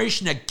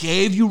generation that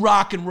gave you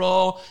rock and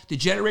roll, the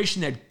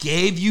generation that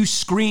gave you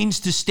screens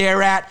to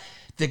stare at,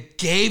 that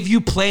gave you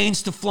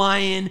planes to fly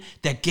in,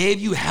 that gave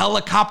you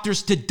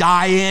helicopters to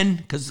die in.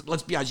 Because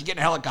let's be honest, you get in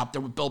a helicopter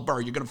with Bill Burr,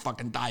 you're going to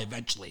fucking die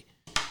eventually.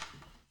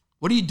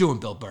 What are you doing,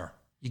 Bill Burr?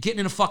 You're getting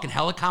in a fucking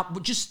helicopter?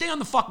 Just stay on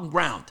the fucking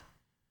ground.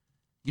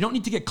 You don't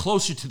need to get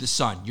closer to the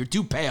sun. You're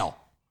too pale.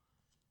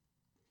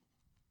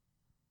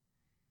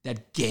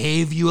 That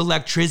gave you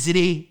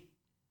electricity.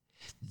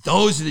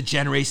 Those are the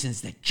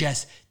generations that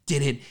just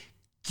didn't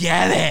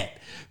get it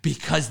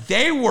because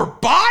they were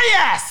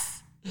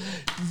biased.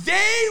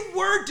 They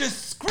were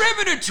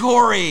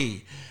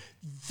discriminatory.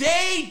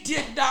 They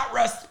did not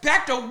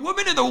respect a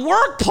woman in the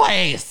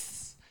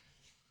workplace.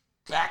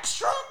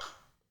 Backstroke,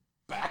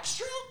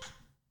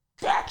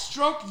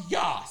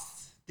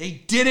 yes. They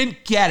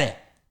didn't get it.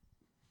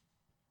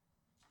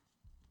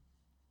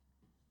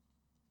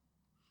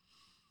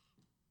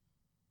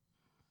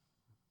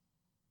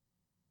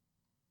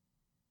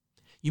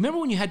 You remember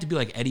when you had to be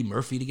like Eddie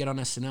Murphy to get on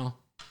SNL?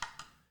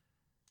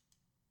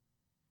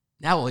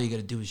 Now all you got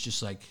to do is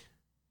just like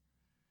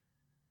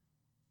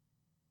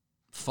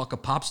fuck a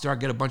pop star,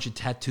 get a bunch of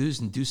tattoos,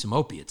 and do some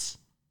opiates.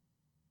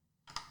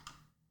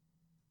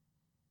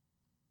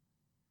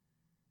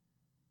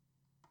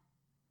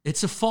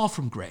 It's a fall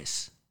from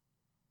grace.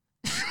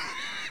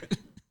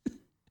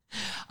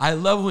 I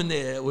love when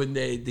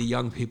the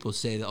young people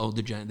say, the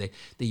older gen,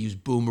 they use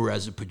boomer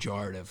as a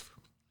pejorative.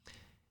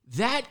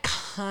 That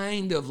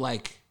kind of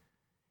like,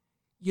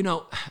 you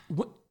know,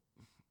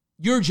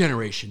 your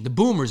generation, the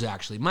boomers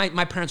actually,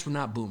 my parents were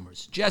not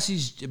boomers.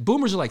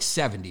 Boomers are like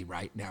 70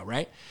 right now,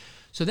 right?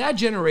 So that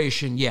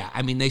generation, yeah,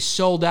 I mean, they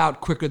sold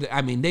out quicker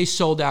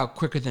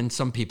than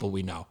some people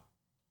we know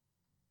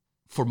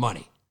for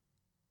money.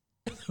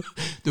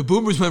 The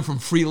boomers went from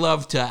free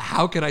love to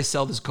how can I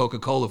sell this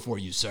Coca-Cola for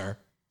you, sir?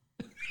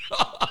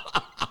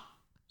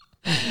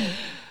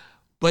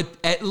 But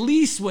at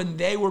least when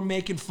they were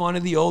making fun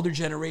of the older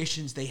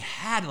generations, they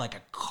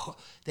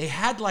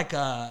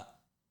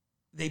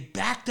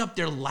backed up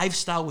their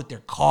lifestyle with their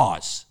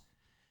cause.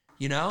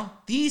 You know,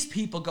 these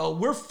people go,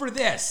 we're for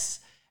this.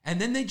 And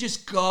then they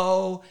just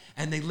go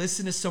and they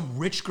listen to some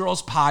rich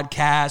girl's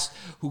podcast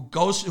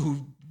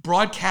who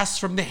broadcasts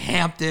from the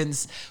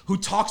Hamptons, who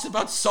talks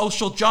about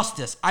social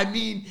justice. I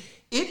mean,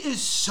 it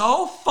is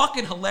so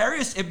fucking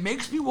hilarious. It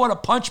makes me want to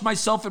punch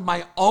myself in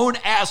my own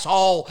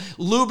asshole,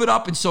 lube it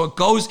up, and so it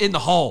goes in the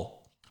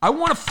hole. I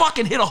want to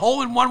fucking hit a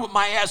hole in one with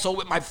my asshole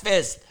with my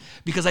fist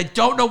because I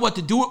don't know what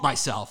to do with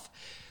myself.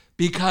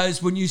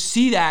 Because when you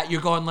see that,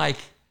 you're going like,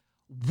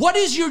 what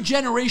is your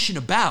generation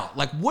about?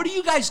 Like, what do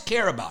you guys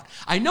care about?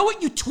 I know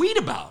what you tweet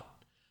about,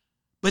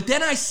 but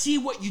then I see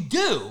what you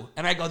do,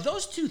 and I go,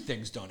 those two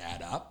things don't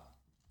add up.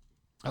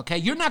 Okay,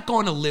 you're not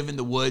going to live in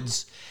the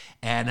woods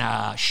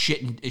and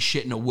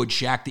shit in a wood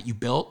shack that you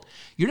built.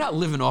 You're not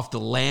living off the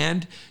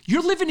land.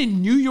 You're living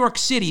in New York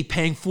City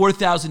paying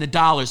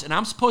 $4,000, and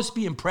I'm supposed to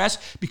be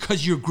impressed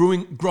because you're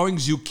growing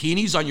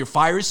zucchinis on your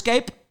fire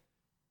escape?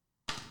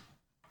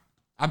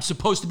 I'm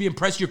supposed to be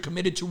impressed you're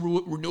committed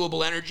to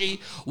renewable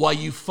energy while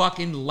you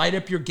fucking light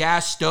up your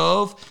gas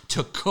stove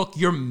to cook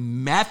your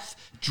meth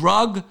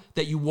drug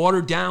that you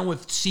water down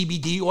with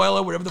CBD oil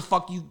or whatever the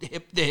fuck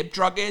the hip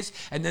drug is,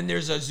 and then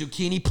there's a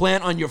zucchini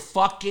plant on your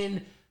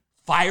fucking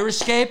fire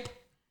escape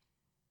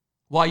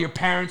while your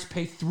parents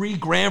pay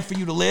 $3,000 for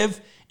you to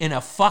live in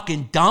a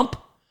fucking dump?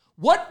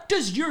 What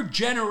does your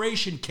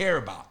generation care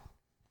about?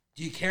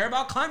 Do you care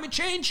about climate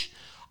change?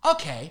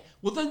 Okay,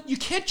 well then you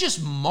can't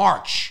just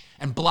march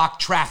and block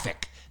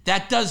traffic.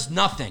 That does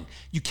nothing.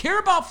 You care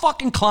about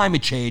fucking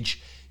climate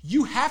change,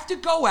 you have to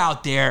go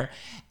out there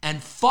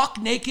and fuck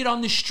naked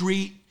on the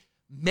street,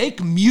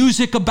 make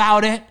music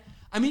about it.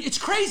 I mean, it's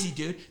crazy,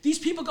 dude. These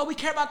people go, we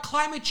care about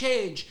climate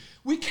change.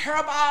 We care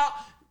about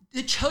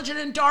the children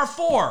in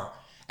Darfur.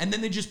 And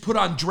then they just put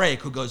on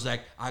Drake, who goes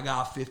like, I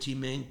got 15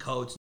 million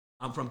coats.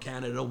 I'm from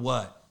Canada,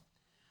 what?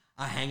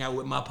 I hang out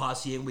with my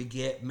posse and we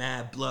get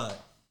mad blood.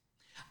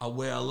 I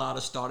wear a lot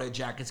of starter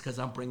jackets because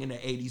I'm bringing the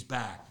 80s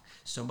back.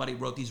 Somebody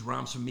wrote these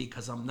rhymes for me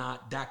because I'm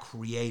not that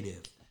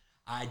creative.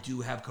 I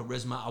do have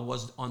charisma. I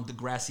was on the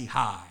grassy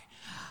high.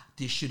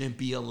 This shouldn't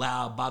be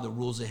allowed by the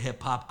rules of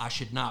hip-hop. I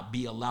should not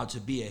be allowed to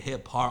be a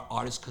hip-hop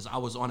artist because I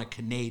was on a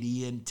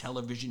Canadian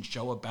television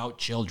show about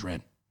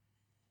children.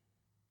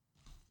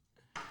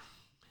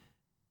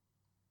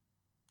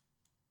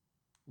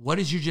 What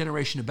is your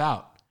generation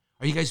about?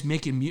 Are you guys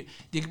making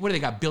music? What do they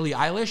got? Billie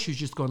Eilish who's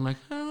just going like,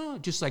 oh,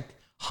 just like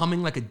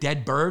humming like a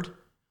dead bird?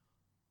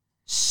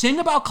 Sing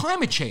about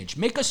climate change.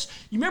 Make us,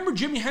 you remember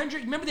Jimi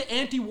Hendrix? Remember the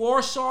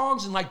anti-war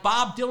songs and like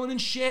Bob Dylan and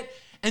shit?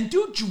 And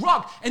do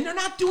drugs. And they're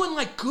not doing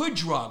like good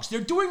drugs. They're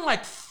doing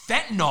like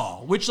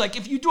fentanyl, which like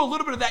if you do a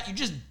little bit of that, you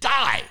just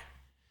die.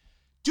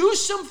 Do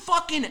some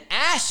fucking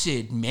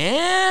acid,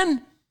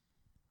 man.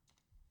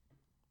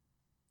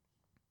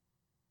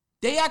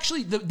 They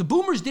actually, the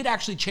boomers did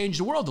actually change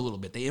the world a little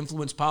bit. They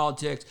influenced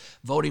politics,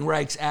 Voting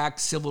Rights Act,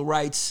 civil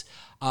rights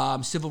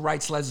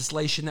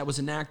legislation that was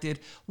enacted.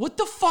 What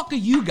the fuck are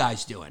you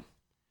guys doing?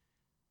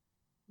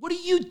 What are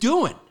you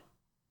doing?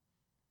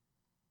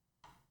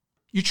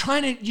 You're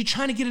trying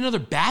to get another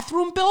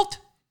bathroom built?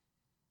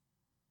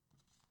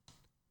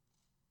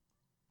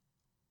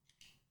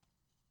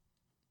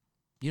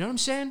 You know what I'm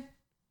saying?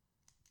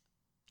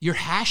 You're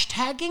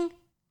hashtagging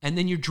and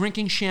then you're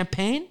drinking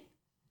champagne?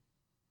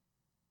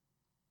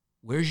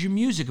 Where's your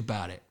music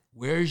about it?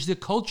 Where's the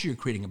culture you're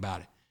creating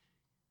about it?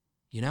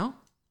 You know?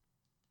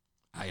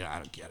 I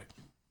don't get it.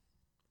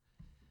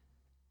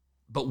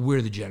 But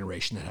we're the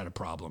generation that had a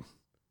problem.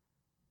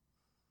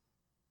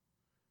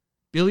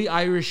 Billie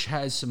Eilish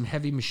has some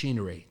heavy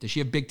machinery. Does she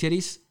have big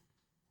titties?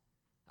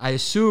 I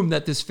assume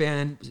that this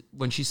fan,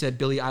 when she said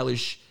Billie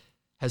Eilish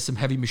has some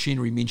heavy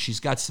machinery means she's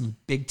got some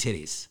big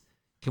titties.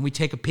 Can we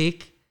take a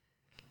peek?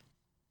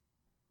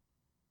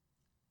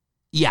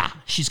 Yeah,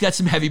 she's got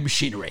some heavy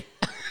machinery.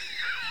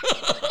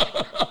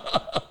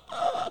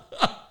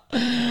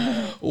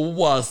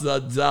 What's the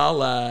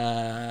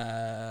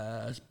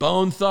dollars?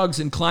 Bone Thugs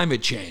and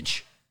Climate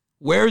Change.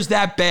 Where's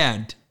that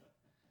band?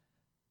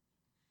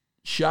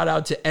 Shout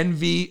out to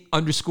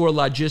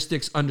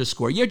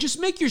envy_logistics_. Yeah, just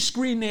make your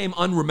screen name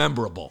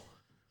unrememberable.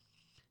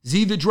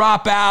 Z the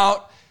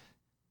Dropout.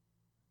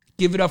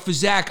 Give it up for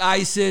Zach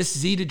Isis.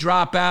 Z the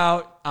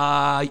Dropout.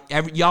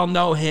 Y'all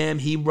know him.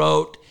 He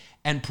wrote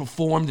and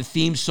performed the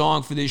theme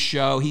song for this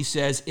show. He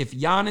says, if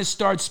Giannis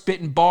starts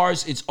spitting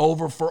bars, it's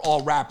over for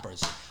all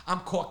rappers. I'm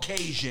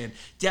Caucasian,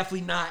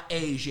 definitely not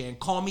Asian.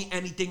 Call me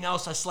anything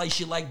else, I slice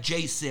you like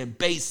Jason,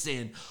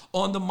 Basin,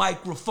 on the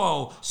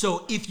microphone.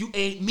 So if you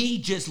ain't me,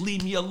 just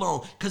leave me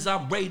alone, because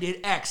I'm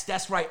rated X.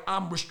 That's right,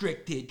 I'm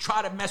restricted.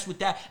 Try to mess with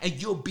that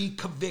and you'll be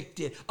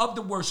convicted of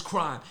the worst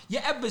crime you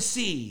ever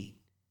see.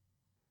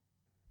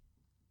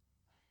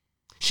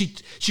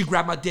 She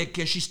grabbed my dick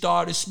and she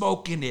started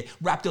smoking it.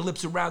 Wrapped her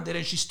lips around it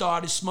and she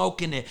started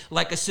smoking it.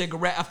 Like a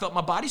cigarette, I felt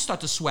my body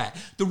start to sweat.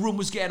 The room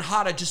was getting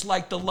hotter just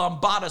like the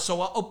lambada. So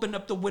I opened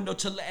up the window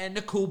to let in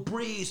the cool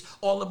breeze.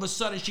 All of a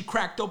sudden she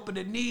cracked open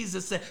her knees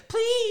and said,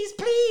 please,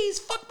 please,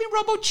 fuck me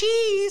Robo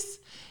Cheese.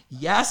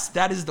 Yes,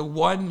 that is the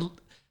one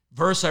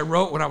verse I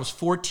wrote when I was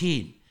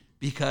 14.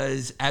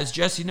 Because as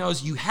Jesse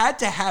knows, you had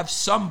to have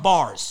some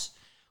bars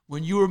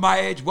when you were my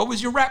age. What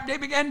was your rap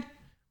name again?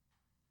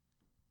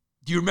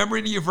 Do you remember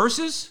any of your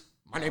verses?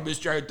 My name is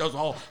Jerry Does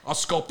All. I'll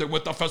sculpt it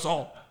with the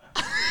fizzle.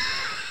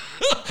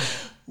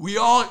 We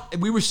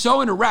were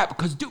so into rap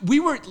because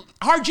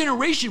our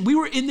generation, we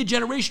were in the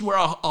generation where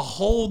a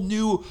whole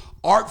new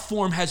art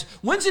form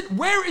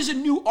where is a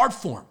new art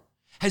form?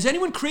 Has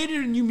anyone created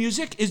a new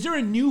music? Is there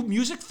a new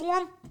music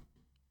form?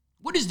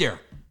 What is there?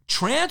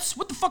 Trance?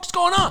 What the fuck's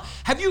going on?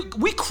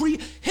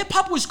 Hip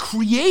hop was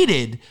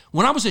created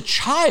when I was a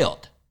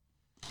child.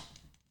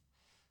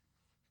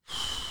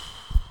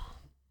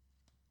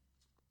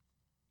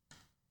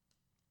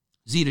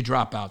 Z to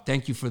Dropout.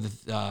 Thank you for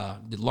the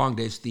Long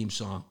Days theme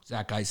song.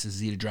 Zach Ice says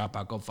Z to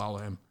Dropout. Go follow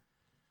him.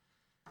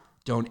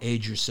 Don't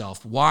age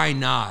yourself. Why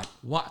not?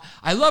 Why?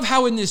 I love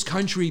how in this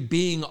country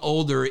being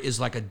older is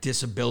like a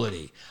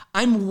disability.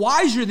 I'm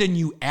wiser than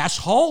you,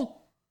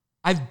 asshole.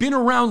 I've been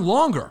around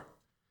longer.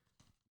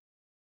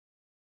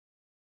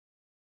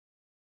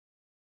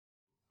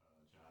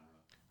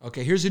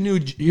 Okay, here's a new,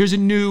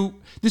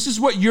 this is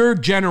what your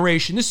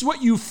generation, this is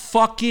what you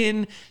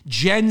fucking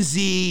Gen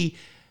Z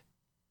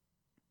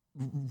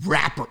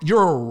rapper.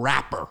 You're a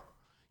rapper.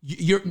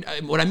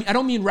 I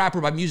don't mean rapper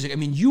by music. I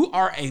mean, you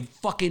are a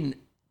fucking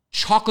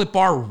chocolate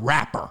bar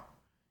rapper.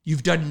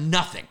 You've done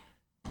nothing.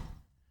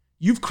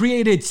 You've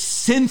created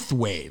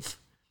synthwave.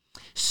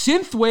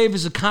 Synthwave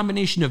is a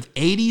combination of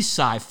 80s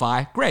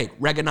sci-fi. Great.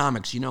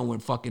 Reaganomics. You know, when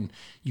fucking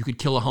you could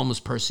kill a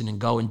homeless person and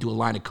go and do a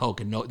line of coke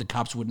and the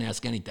cops wouldn't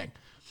ask anything.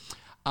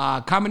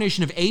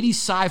 Combination of 80s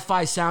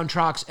sci-fi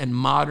soundtracks and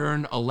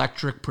modern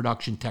electric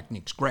production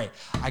techniques. Great.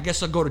 I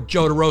guess I'll go to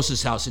Joe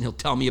DeRosa's house and he'll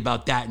tell me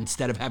about that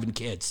instead of having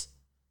kids.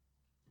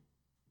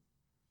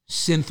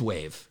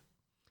 Synthwave.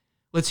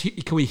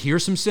 Can we hear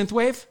some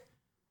synthwave?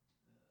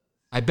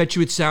 I bet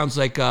you it sounds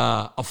like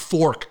a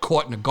fork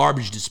caught in a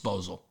garbage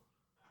disposal.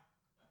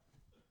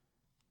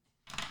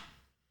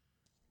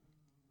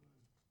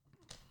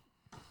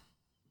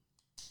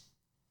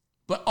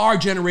 But our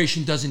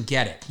generation doesn't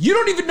get it. You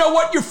don't even know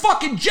what your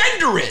fucking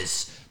gender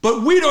is,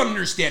 but we don't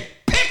understand.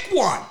 Pick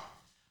one.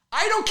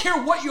 I don't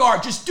care what you are.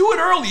 Just do it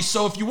early,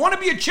 so if you want to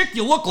be a chick,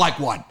 you look like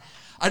one.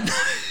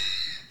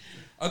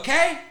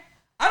 Okay?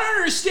 I don't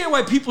understand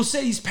why people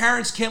say these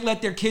parents can't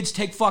let their kids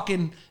take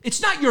fucking... It's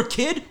not your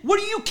kid. What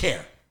do you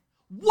care?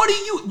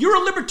 You're a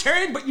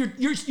libertarian, but you're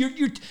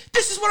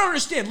this is what I don't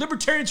understand.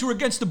 Libertarians who are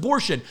against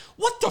abortion.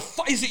 What the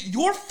fuck? Is it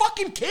your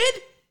fucking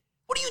kid?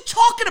 What are you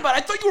talking about? I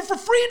thought you were for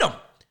freedom.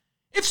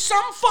 If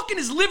some fucking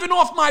is living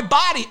off my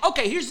body,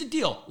 okay, here's the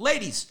deal.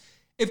 Ladies,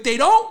 if they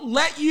don't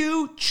let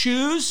you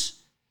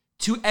choose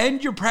to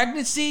end your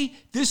pregnancy,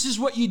 this is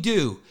what you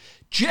do.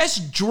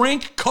 Just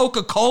drink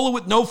Coca-Cola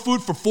with no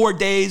food for 4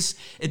 days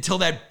until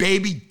that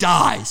baby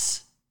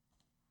dies.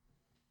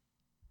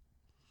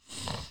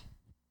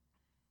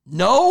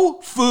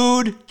 No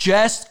food,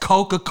 just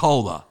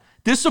Coca-Cola.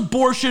 This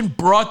abortion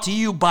brought to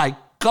you by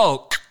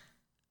Coke.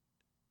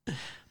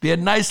 Be a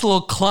nice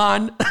little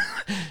clon.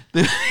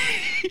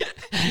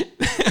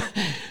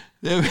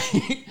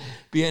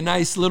 Be a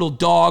nice little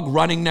dog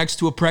running next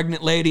to a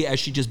pregnant lady as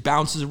she just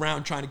bounces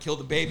around trying to kill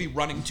the baby,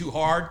 running too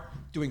hard,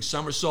 doing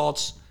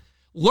somersaults.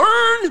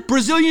 Learn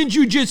Brazilian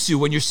Jiu-Jitsu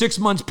when you're 6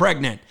 months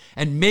pregnant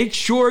and make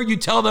sure you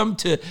tell them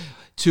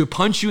to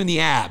punch you in the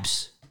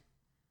abs.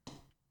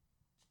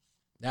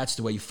 That's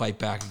the way you fight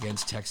back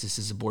against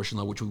Texas's abortion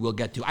law, which we will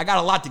get to. I got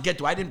a lot to get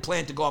to. I didn't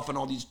plan to go off on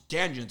all these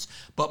tangents,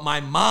 but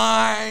my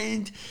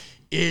mind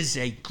is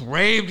a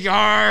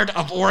graveyard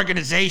of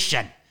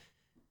organization.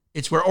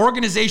 It's where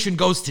organization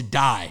goes to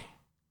die.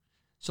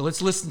 So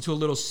let's listen to a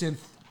little synth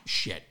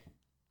shit.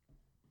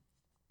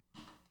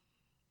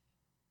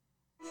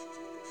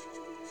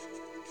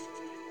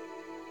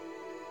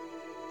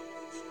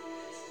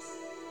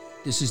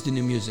 This is the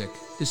new music.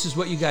 This is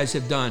what you guys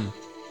have done.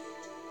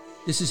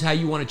 This is how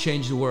you want to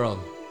change the world.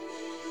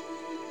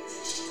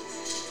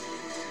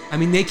 I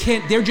mean,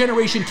 their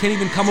generation can't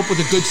even come up with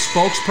a good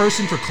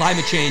spokesperson for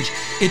climate change.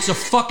 It's a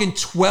fucking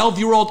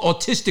 12-year-old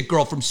autistic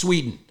girl from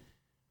Sweden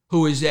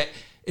who is their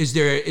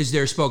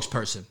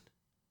spokesperson.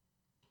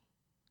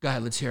 Go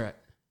ahead, let's hear it.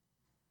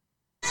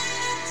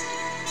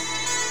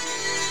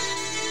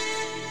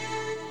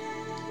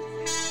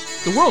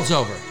 The world's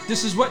over.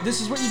 This is what you're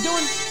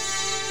doing?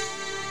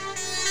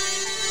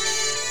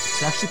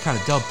 It's actually kind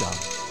of dope, though.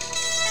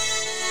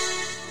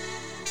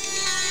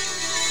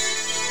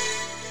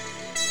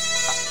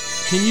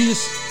 Can you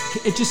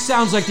it just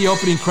sounds like the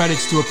opening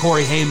credits to a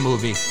Corey Haim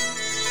movie.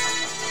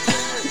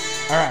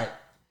 All right.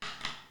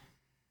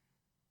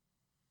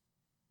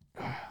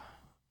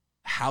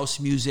 House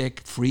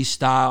music,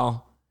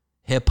 freestyle,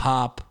 hip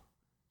hop,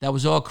 that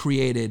was all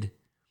created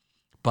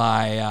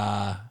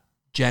by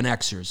Gen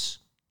Xers.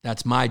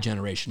 That's my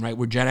generation, right?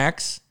 We're Gen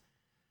X.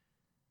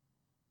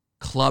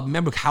 Club,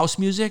 remember house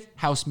music?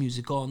 House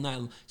music all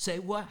night. Say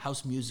what?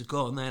 House music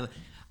all night.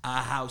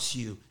 I house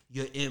you.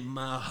 You're in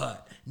my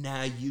hut.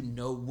 Now you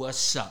know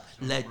what's up.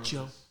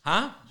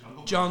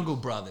 Jungle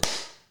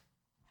Brothers.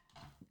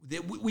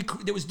 There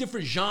was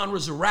different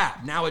genres of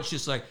rap. Now it's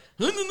just like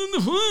there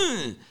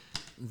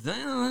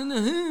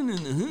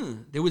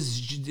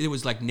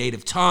was like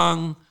native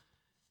tongue.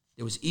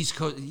 There was East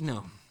Coast. You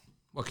know,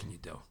 what can you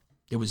do?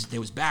 There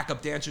was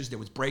backup dancers. There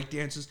was break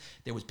dancers.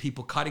 There was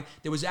people cutting.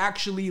 There was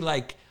actually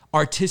like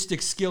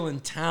artistic skill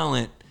and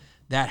talent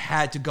that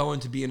had to go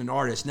into being an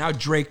artist. Now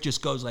Drake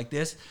just goes like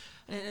this.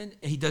 And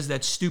he does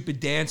that stupid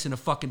dance in a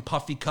fucking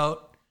puffy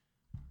coat.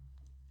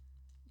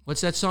 What's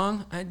that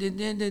song?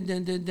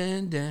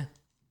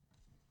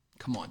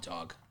 Come on,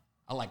 dog.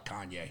 I like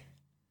Kanye.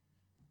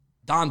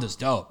 Donda's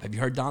dope. Have you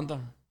heard Donda?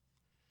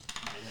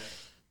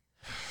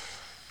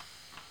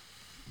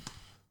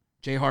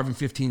 J. Harvin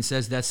 15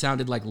 says that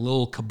sounded like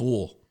Lil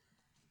Kabul.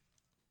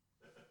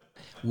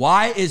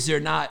 Why is there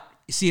not...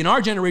 See, in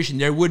our generation,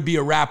 there would be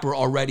a rapper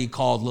already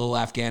called Lil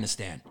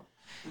Afghanistan.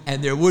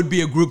 And there would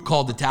be a group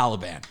called the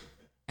Taliban.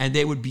 And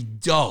they would be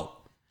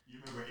dope. You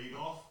remember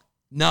Adolf?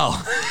 No.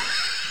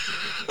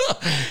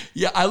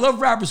 Yeah, I love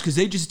rappers because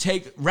they just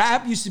take...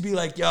 Rap used to be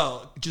like,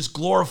 yo, just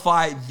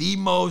glorify the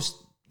most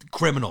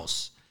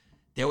criminals.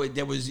 There's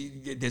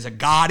a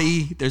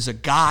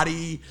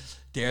Gotti.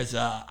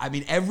 I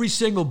mean, every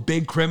single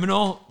big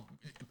criminal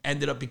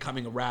ended up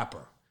becoming a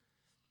rapper.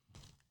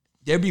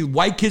 There'd be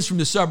white kids from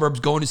the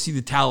suburbs going to see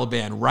the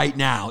Taliban right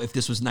now if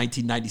this was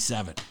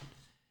 1997.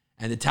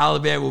 And the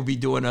Taliban will be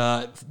doing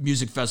a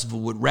music festival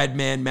with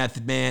Redman,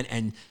 Method Man,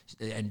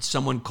 and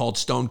someone called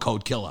Stone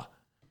Cold Killer.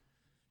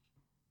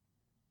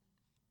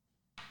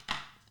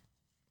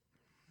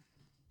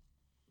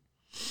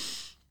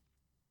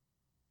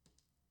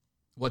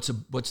 What's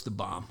the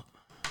bomb?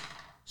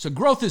 So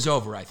growth is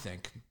over, I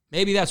think.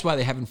 Maybe that's why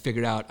they haven't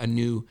figured out a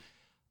new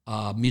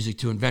music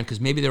to invent,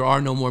 because maybe there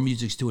are no more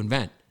musics to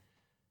invent.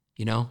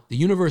 You know, the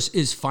universe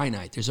is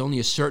finite. There's only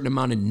a certain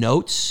amount of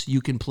notes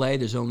you can play.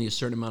 There's only a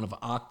certain amount of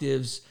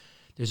octaves.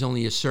 There's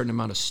only a certain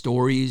amount of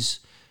stories.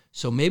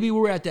 So maybe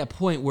we're at that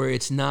point where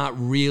it's not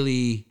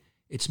really,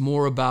 it's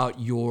more about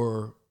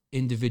your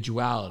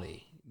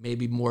individuality,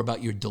 maybe more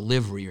about your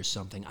delivery or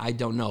something. I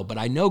don't know. But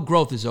I know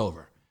growth is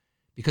over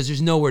because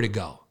there's nowhere to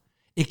go.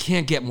 It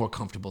can't get more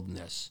comfortable than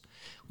this.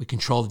 We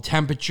control the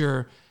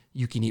temperature.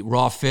 You can eat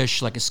raw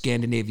fish like a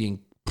Scandinavian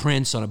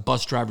prince on a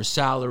bus driver's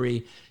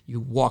salary. You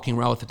walking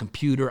around with a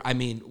computer. I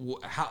mean,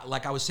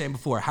 like I was saying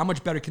before, how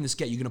much better can this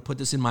get? You're going to put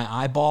this in my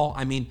eyeball?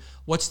 I mean,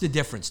 what's the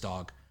difference,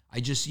 dog? I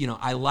just,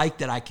 I like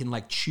that I can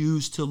like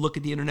choose to look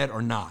at the internet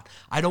or not.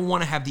 I don't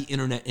want to have the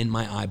internet in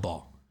my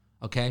eyeball,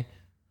 okay?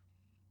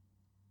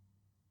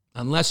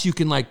 Unless you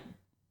can like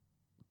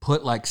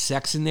put like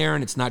sex in there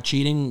and it's not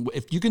cheating.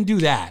 If you can do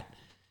that.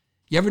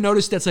 You ever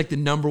notice that's like the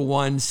number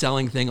one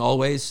selling thing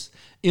always?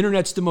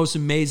 Internet's the most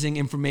amazing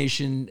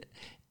information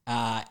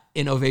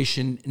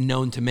innovation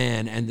known to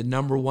man, and the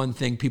number one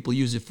thing people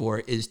use it for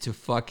is to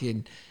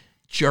fucking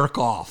jerk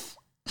off.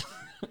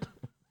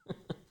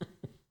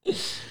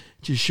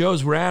 Just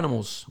shows we're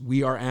animals.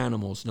 We are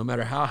animals. No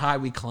matter how high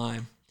we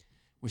climb,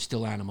 we're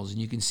still animals, and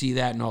you can see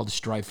that in all the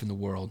strife in the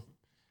world.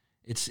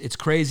 It's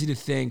crazy to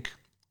think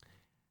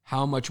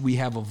how much we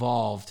have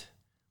evolved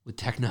with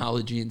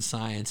technology and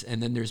science,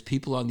 and then there's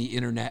people on the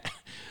internet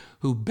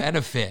who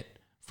benefit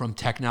from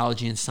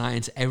technology and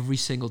science every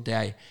single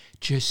day,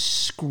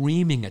 just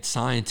screaming at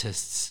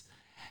scientists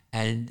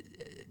and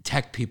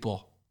tech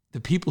people. The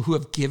people who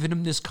have given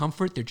them this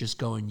comfort, they're just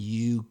going,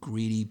 you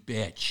greedy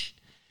bitch.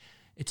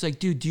 It's like,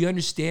 dude, do you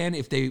understand?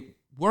 If they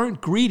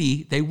weren't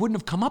greedy, they wouldn't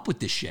have come up with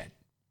this shit.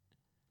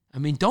 I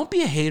mean, don't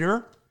be a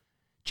hater.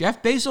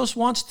 Jeff Bezos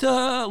wants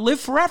to live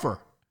forever.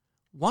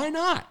 Why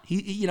not?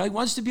 He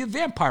wants to be a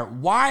vampire.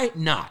 Why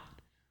not?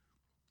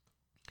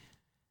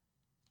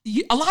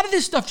 A lot of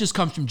this stuff just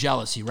comes from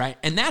jealousy, right?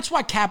 And that's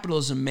why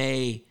capitalism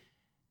may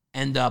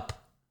end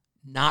up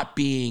not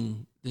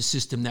being the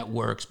system that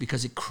works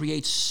because it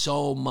creates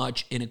so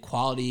much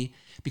inequality.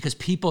 Because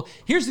people,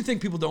 here's the thing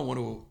people don't want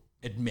to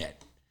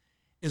admit,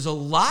 is a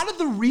lot of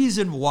the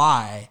reason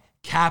why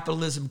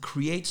capitalism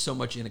creates so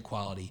much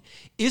inequality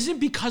isn't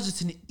because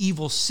it's an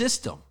evil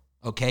system,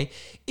 okay?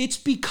 It's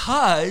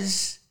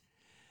because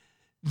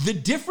the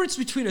difference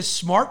between a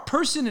smart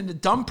person and a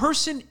dumb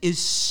person is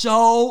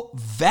so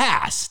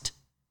vast.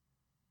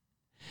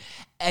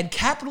 And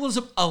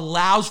capitalism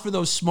allows for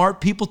those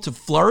smart people to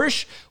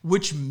flourish,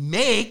 which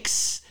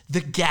makes the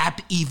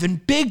gap even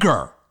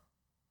bigger.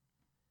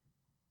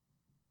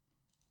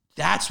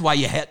 That's why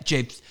you hate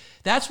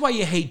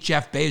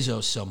Jeff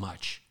Bezos so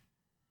much.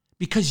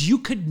 Because you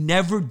could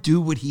never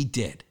do what he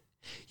did.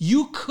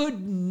 You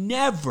could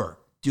never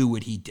do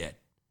what he did.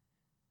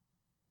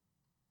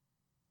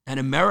 And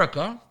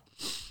America,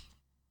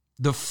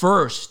 the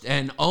first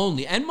and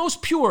only and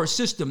most pure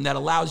system that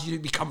allows you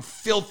to become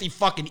filthy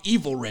fucking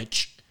evil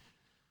rich,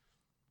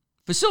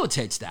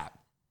 facilitates that.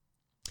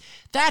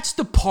 That's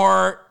the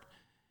part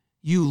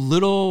you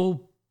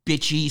little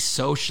bitchy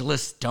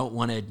socialists don't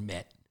want to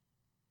admit,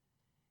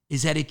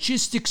 is that it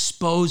just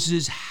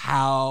exposes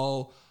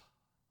how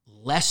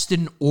less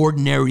than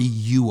ordinary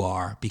you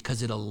are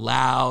because it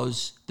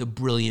allows the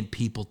brilliant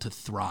people to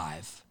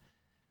thrive.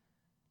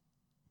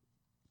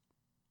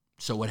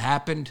 So what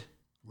happened?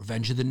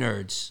 Revenge of the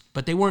nerds.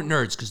 But they weren't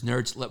nerds because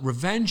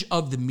revenge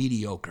of the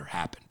mediocre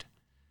happened,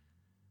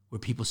 where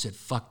people said,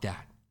 fuck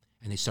that.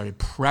 And they started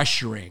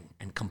pressuring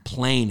and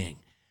complaining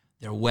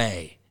their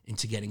way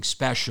into getting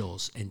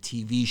specials and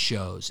TV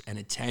shows and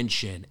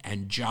attention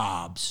and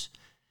jobs.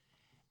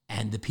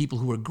 And the people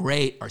who are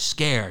great are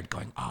scared,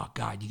 going, oh,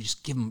 God, you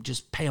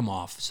just pay them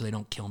off so they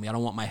don't kill me. I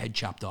don't want my head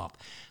chopped off.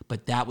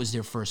 But that was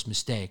their first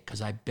mistake,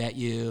 because I bet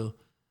you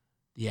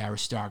the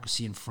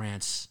aristocracy in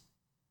France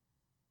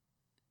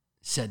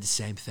said the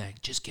same thing.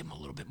 Just give them a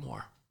little bit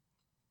more.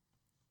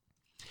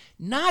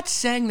 Not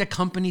saying the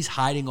companies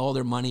hiding all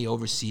their money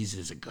overseas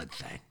is a good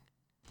thing.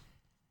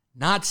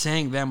 Not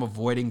saying them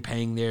avoiding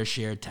paying their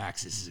share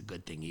taxes is a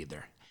good thing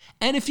either.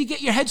 And if you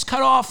get your heads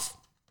cut off,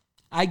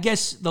 I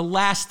guess the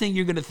last thing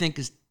you're going to think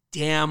is,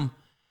 damn,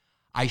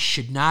 I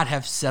should not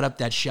have set up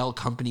that shell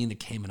company in the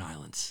Cayman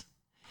Islands.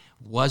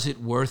 Was it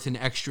worth an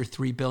extra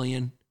 $3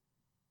 billion?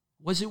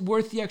 Was it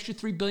worth the extra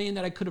 $3 billion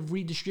that I could have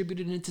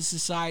redistributed into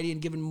society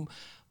and given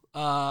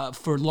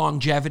for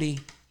longevity?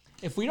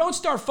 If we don't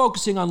start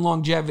focusing on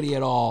longevity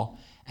at all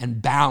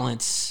and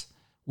balance,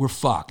 we're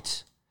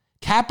fucked.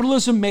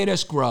 Capitalism made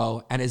us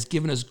grow and has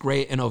given us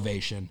great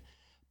innovation.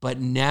 But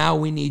now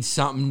we need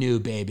something new,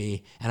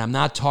 baby. And I'm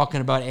not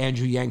talking about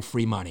Andrew Yang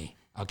free money,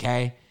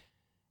 okay?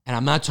 And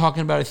I'm not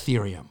talking about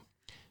Ethereum.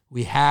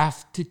 We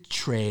have to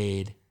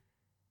trade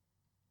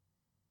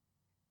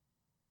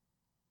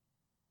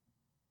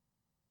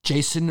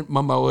Jason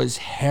Momoa's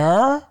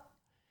hair.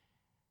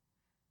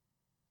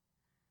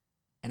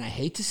 And I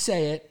hate to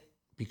say it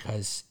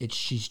because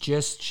she's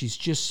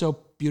just so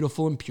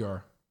beautiful and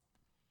pure.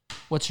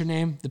 What's her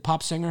name? The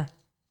pop singer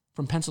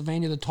from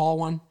Pennsylvania, the tall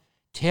one?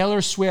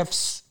 Taylor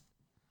Swift's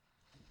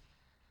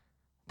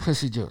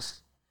pussy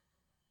juice.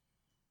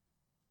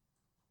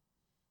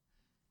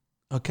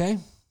 Okay?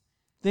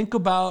 Think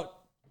about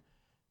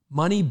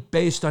money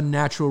based on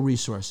natural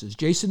resources.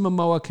 Jason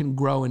Momoa can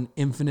grow an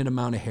infinite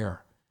amount of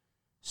hair.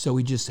 So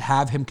we just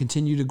have him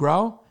continue to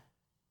grow.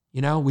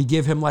 You know, we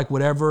give him like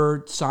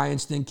whatever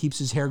science thing keeps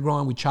his hair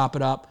growing. We chop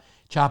it up.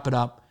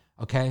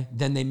 Okay?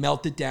 Then they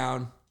melt it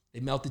down.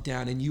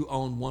 And you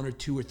own 1 or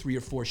 2 or 3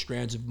 or 4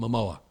 strands of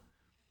Momoa.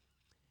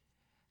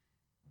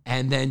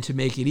 And then to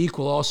make it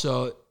equal,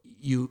 also,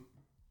 you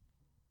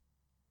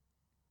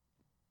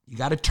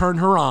got to turn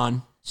her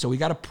on. So we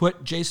got to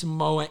put Jason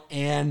Momoa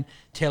and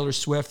Taylor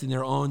Swift in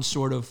their own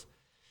sort of,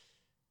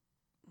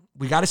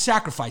 we got to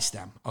sacrifice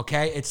them,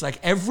 okay? It's like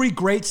every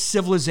great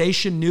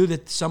civilization knew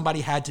that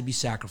somebody had to be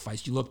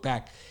sacrificed. You look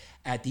back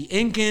at the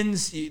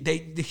Incans,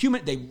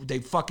 they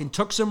fucking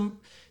took some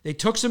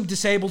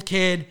disabled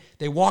kid,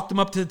 they walked him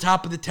up to the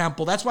top of the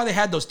temple. That's why they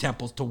had those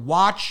temples, to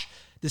watch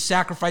the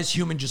sacrificed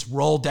human just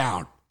roll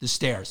down the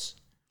stairs.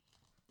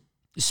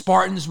 The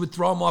Spartans would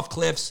throw him off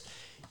cliffs.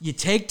 You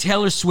take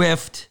Taylor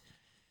Swift,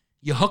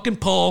 you hook and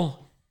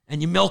pull,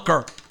 and you milk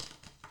her.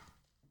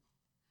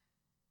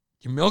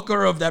 You milk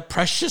her of that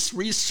precious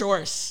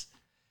resource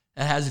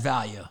that has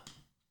value.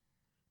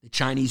 The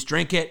Chinese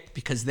drink it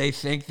because they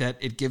think that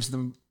it gives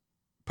them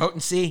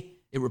potency.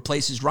 It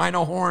replaces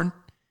rhino horn,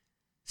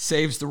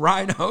 saves the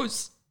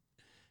rhinos.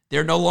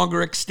 They're no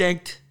longer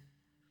extinct.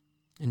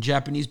 And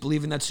Japanese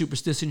believe in that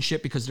superstition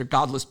shit because they're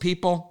godless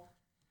people.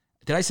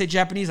 Did I say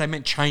Japanese? I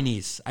meant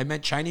Chinese. I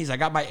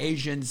got my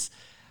Asians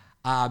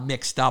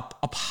mixed up.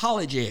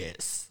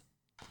 Apologies.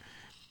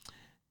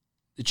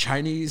 The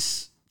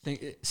Chinese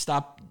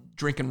stop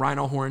drinking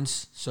rhino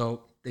horns,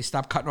 so they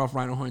stop cutting off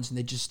rhino horns and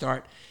they just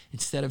start,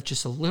 instead of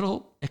just a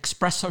little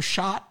espresso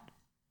shot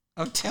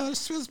of Taylor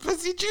Swift's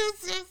pussy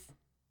juices.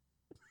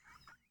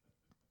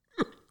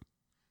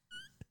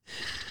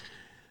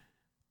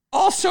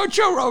 Also,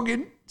 Joe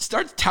Rogan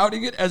starts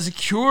touting it as a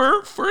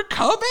cure for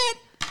COVID.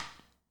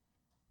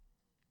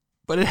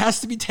 but it has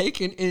to be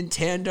taken in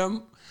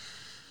tandem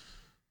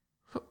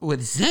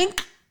with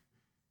zinc.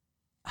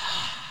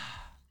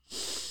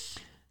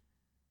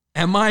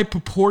 Am I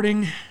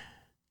purporting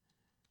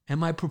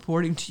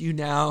to you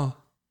now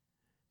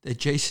that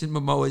Jason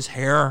Momoa's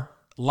hair,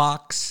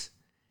 locks,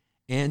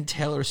 and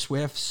Taylor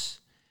Swift's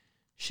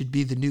should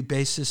be the new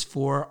basis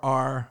for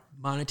our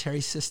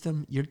monetary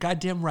system? You're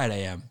goddamn right I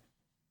am.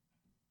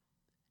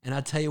 And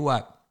I'll tell you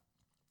what,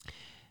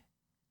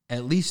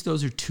 at least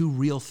those are two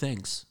real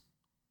things.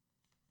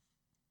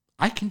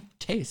 I can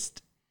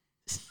taste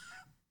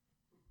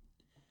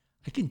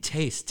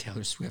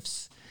Taylor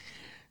Swift's.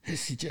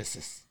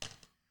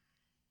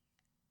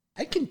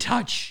 I can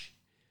touch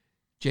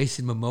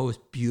Jason Momoa's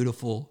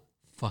beautiful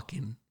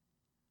fucking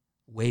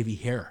wavy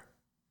hair.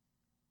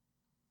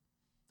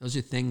 Those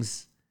are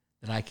things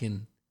that I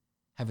can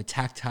have a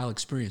tactile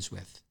experience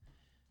with.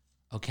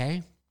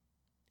 Okay?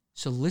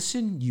 So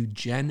listen, you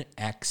Gen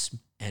X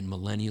and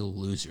millennial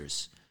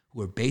losers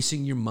who are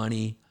basing your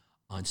money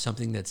on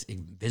something that's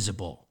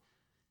invisible,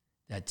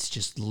 that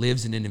just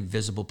lives in an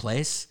invisible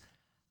place.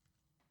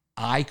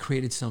 I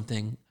created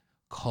something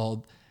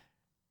called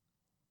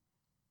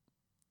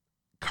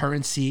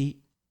currency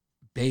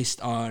based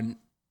on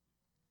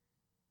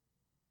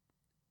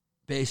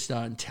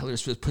Taylor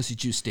Swift's Pussy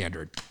Juice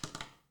standard.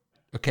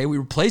 Okay, we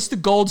replaced the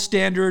gold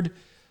standard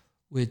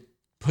with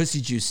Pussy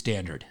Juice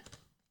standard.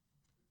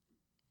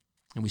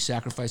 And we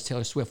sacrificed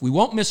Taylor Swift. We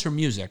won't miss her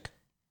music.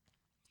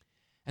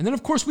 And then,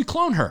 of course, we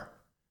clone her.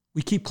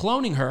 We keep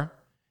cloning her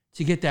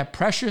to get that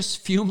precious,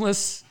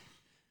 fumeless,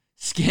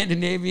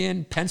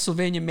 Scandinavian,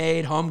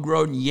 Pennsylvania-made,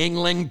 homegrown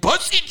Yingling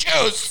pussy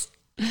juice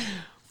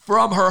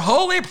from her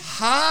holy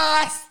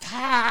pastas.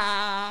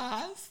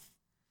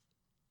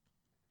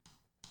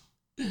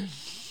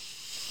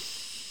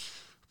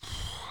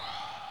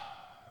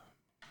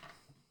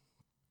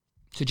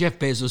 So Jeff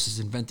Bezos is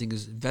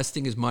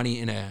investing his money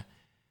in a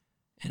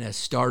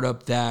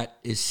startup that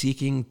is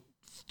seeking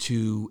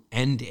to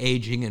end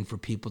aging and for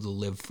people to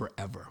live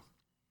forever.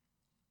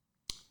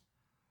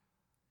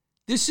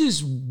 This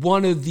is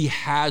one of the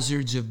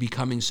hazards of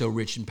becoming so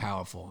rich and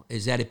powerful,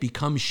 is that it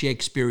becomes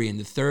Shakespearean.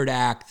 The third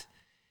act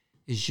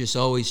is just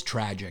always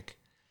tragic.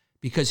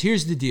 Because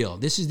here's the deal.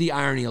 This is the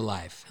irony of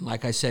life. And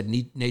like I said,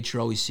 nature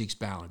always seeks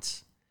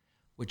balance.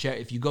 Which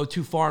if you go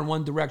too far in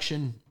one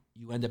direction,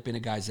 you end up in a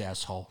guy's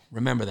asshole.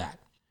 Remember that.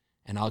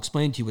 And I'll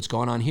explain to you what's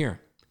going on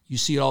here. You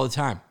see it all the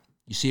time.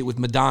 You see it with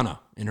Madonna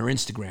and her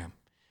Instagram.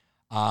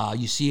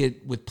 You see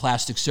it with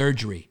plastic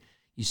surgery.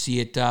 You see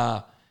it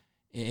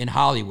in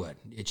Hollywood.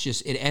 It's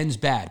just, it ends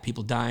bad.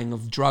 People dying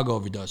of drug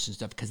overdose and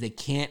stuff because they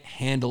can't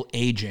handle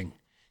aging.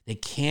 They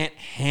can't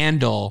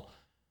handle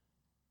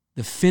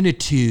the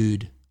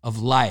finitude of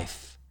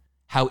life,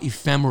 how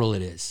ephemeral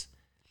it is,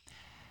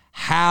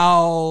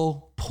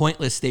 how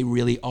pointless they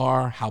really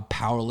are, how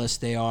powerless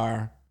they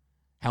are,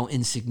 how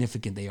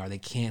insignificant they are. They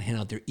can't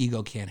handle it. Their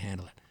ego can't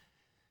handle it.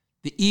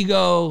 The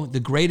ego, the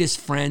greatest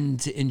friend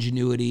to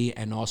ingenuity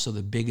and also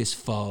the biggest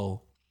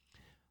foe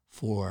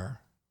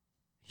for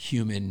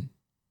human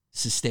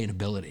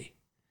sustainability.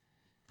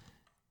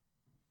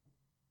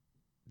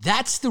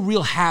 That's the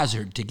real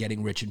hazard to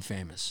getting rich and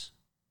famous.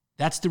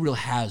 That's the real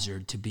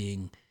hazard to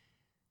being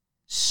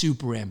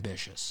super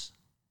ambitious,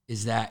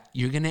 is that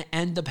you're going to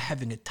end up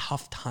having a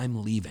tough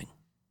time leaving.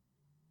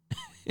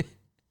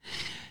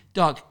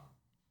 Dog,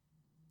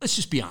 let's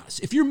just be honest.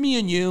 If you're me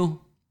and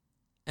you,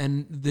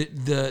 and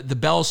the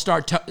bells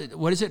start,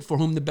 what is it? For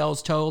whom the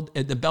bells tolled?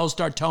 The bells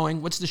start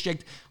tolling. What's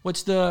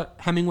the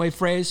Hemingway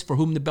phrase? For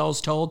whom the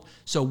bells tolled?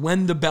 So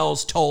when the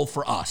bells toll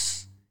for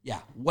us. Yeah.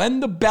 When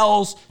the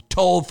bells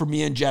toll for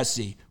me and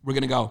Jesse, we're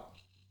going to go,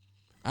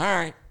 all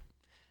right,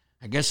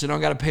 I guess I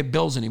don't got to pay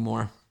bills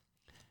anymore.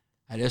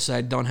 I guess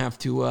I don't have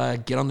to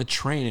get on the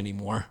train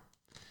anymore.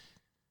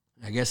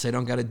 I guess I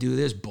don't got to do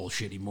this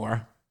bullshit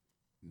anymore.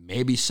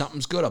 Maybe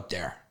something's good up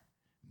there.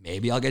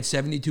 Maybe I'll get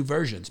 72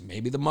 versions.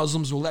 Maybe the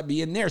Muslims will let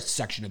me in their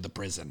section of the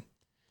prison.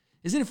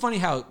 Isn't it funny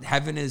how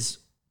heaven is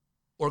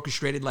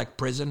orchestrated like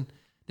prison?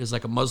 There's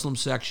like a Muslim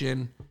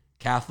section,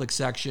 Catholic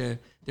section.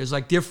 There's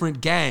like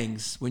different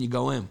gangs when you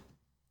go in.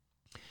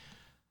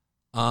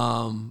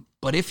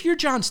 But if you're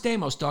John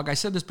Stamos, dog, I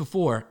said this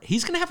before,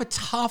 he's going to have a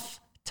tough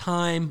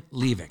time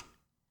leaving.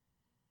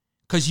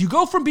 Because you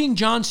go from being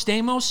John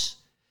Stamos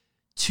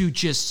to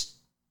just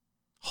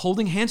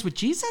holding hands with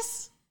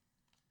Jesus.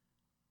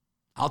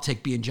 I'll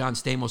take being John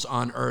Stamos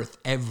on earth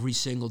every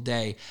single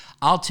day.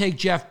 I'll take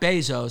Jeff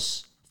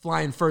Bezos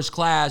flying first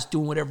class,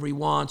 doing whatever he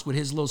wants with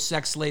his little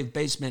sex slave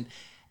basement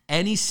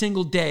any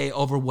single day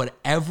over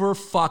whatever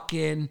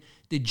fucking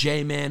the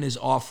J-Man is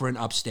offering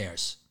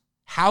upstairs.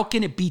 How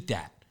can it beat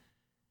that?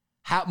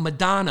 How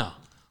Madonna,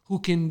 who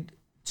can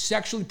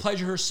sexually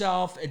pleasure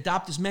herself,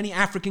 adopt as many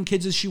African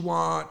kids as she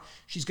wants.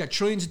 She's got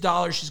trillions of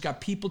dollars. She's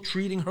got people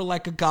treating her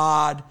like a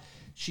god.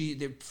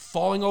 They're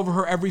falling over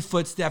her every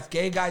footstep.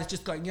 Gay guys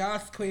just going,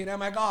 yes, queen, oh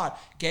my God.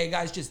 Gay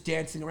guys just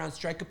dancing around,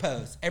 strike a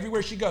pose.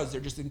 Everywhere she goes, they're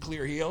just in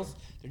clear heels.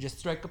 They're just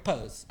strike a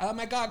pose. Oh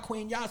my God,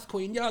 queen, yes,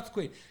 queen, yes,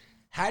 queen.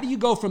 How do you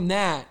go from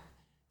that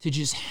to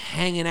just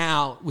hanging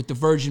out with the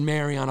Virgin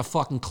Mary on a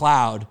fucking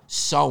cloud,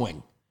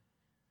 sewing,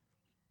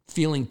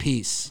 feeling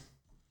peace.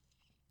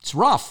 It's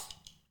rough.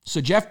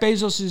 So Jeff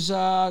Bezos is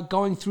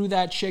going through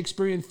that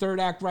Shakespearean third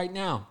act right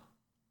now,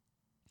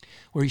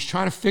 where he's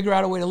trying to figure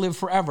out a way to live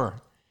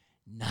forever.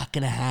 Not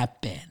going to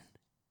happen.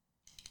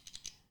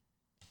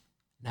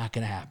 Not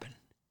going to happen.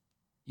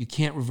 You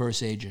can't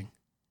reverse aging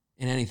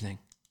in anything.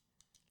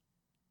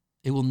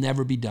 It will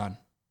never be done.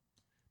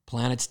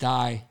 Planets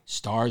die,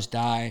 stars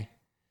die,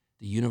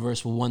 the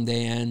universe will one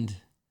day end.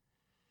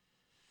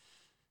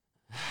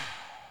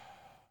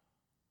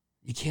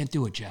 You can't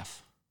do it,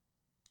 Jeff.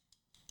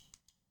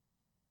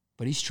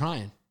 But he's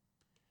trying.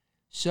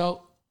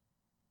 So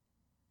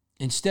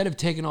instead of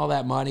taking all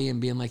that money and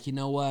being like, you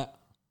know what?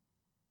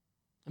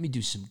 Let me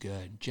do some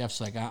good. Jeff's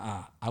like,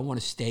 I want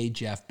to stay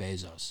Jeff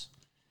Bezos.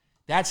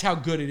 That's how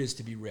good it is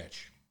to be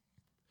rich.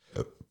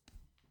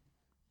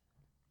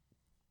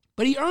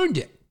 But he earned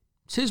it.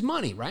 It's his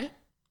money, right?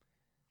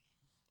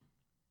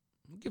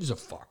 Who gives a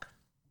fuck?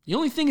 The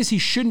only thing is he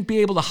shouldn't be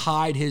able to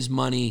hide his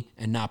money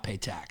and not pay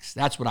tax.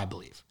 That's what I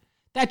believe.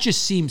 That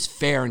just seems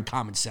fair and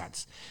common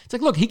sense. It's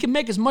like, look, he can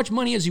make as much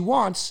money as he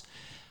wants,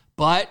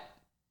 but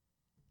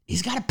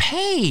he's got to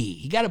pay.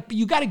 You got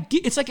to.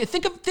 It's like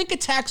think of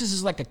taxes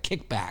as like a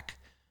kickback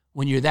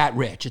when you're that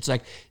rich. It's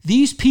like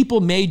these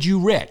people made you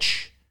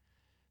rich,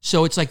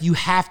 so it's like you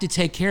have to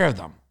take care of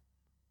them.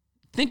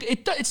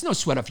 It's no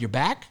sweat off your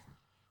back.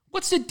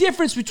 What's the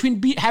difference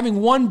between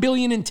having 1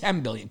 billion and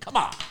 10 billion? Come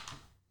on.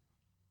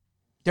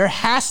 There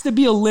has to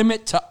be a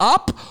limit to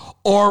up,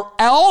 or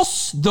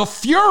else the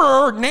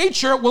Führer,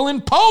 nature, will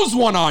impose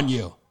one on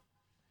you.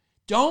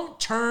 Don't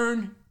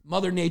turn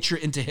Mother Nature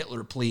into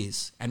Hitler,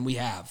 please. And we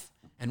have.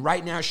 And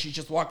right now she's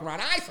just walking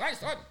around.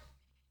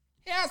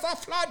 Here's a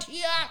flood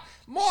here.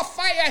 More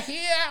fire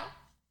here.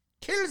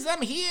 Kills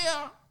them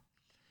here.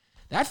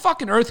 That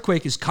fucking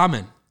earthquake is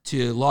coming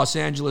to Los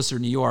Angeles or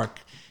New York.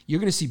 You're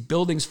going to see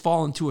buildings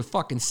fall into a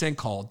fucking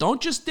sinkhole.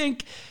 Don't just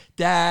think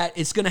that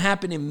it's going to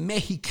happen in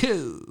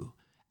Mexico.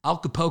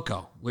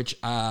 Acapulco, which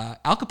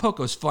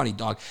Acapulco is funny,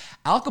 dog.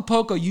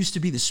 Acapulco used to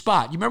be the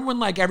spot. You remember when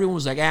like everyone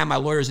was like, my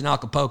lawyer's in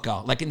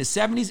Acapulco. Like in the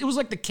 70s, it was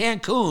like the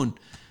Cancun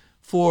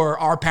for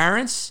our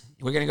parents.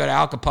 We're going to go to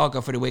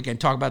Acapulco for the weekend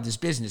and talk about this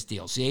business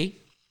deal, see?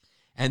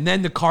 And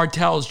then the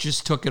cartels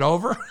just took it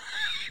over.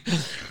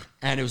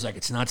 And it was like,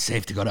 it's not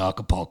safe to go to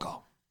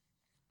Acapulco.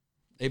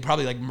 They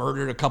probably like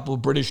murdered a couple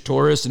of British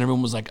tourists and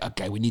everyone was like,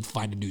 okay, we need to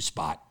find a new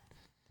spot.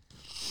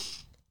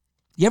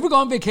 You ever go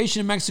on vacation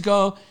in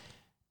Mexico?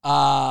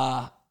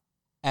 And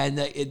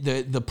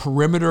the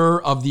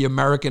perimeter of the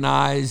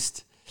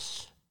Americanized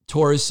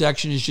tourist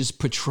section is just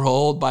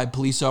patrolled by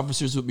police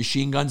officers with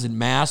machine guns and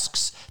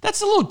masks.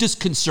 That's a little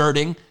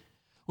disconcerting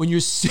when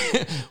you're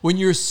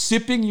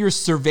sipping your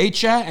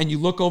cerveza and you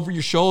look over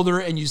your shoulder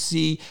and you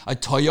see a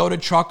Toyota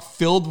truck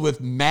filled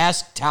with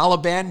masked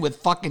Taliban with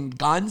fucking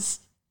guns.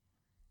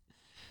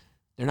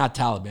 They're not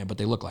Taliban, but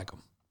they look like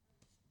them.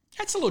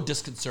 That's a little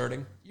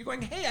disconcerting. You're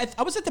going, hey,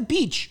 I was at the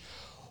beach.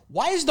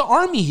 Why is the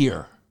army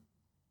here?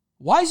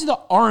 Why is the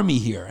army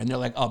here? And they're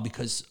like, oh,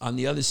 because on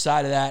the other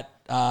side of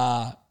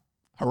that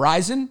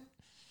horizon,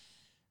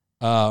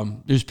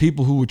 there's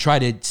people who would try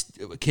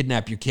to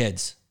kidnap your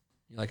kids.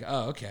 You're like,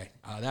 oh, okay,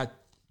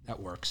 that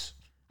works.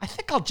 I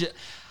think I'll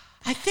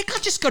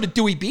just go to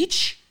Dewey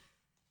Beach.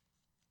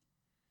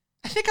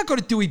 I think I'll go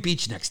to Dewey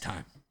Beach next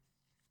time.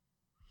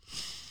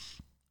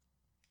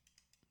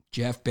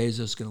 Jeff Bezos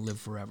is going to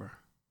live forever.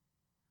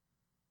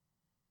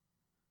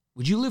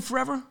 Would you live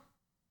forever?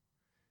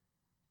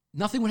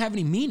 Nothing would have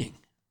any meaning.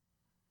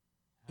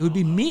 It would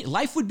be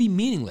life would be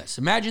meaningless.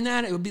 Imagine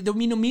that. There would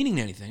be no meaning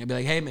to anything. I'd be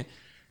like,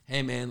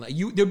 hey man, like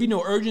there'd be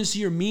no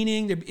urgency or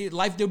meaning.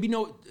 There'd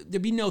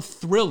be no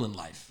thrill in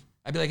life.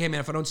 I'd be like, hey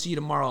man, if I don't see you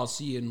tomorrow, I'll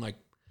see you in like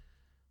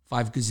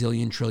 5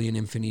 gazillion trillion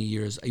infinite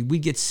years. We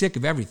get sick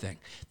of everything.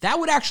 That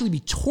would actually be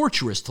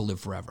torturous to live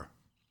forever.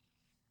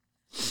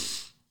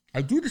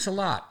 I do this a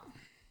lot.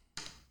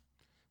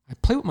 I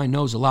play with my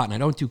nose a lot, and I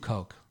don't do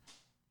coke.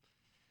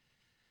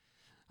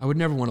 I would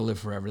never want to live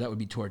forever. That would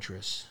be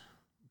torturous.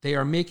 They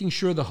are making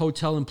sure the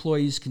hotel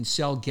employees can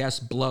sell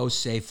guest blow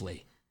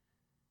safely.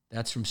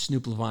 That's from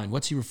Snoop Levine.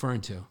 What's he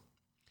referring to?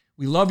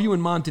 We love you in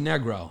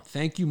Montenegro.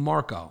 Thank you,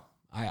 Marco.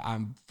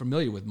 I'm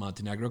familiar with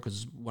Montenegro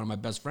because one of my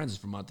best friends is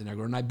from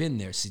Montenegro, and I've been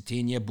there.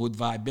 Cetinje,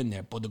 Budva, I've been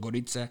there.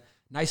 Podgorica.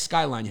 Nice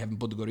skyline you have in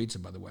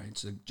Podgorica, by the way.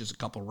 It's just a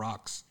couple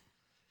rocks.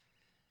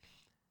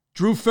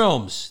 Drew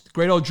Films. The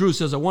great old Drew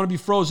says, I want to be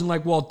frozen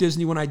like Walt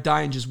Disney when I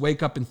die and just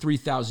wake up in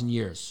 3,000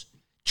 years.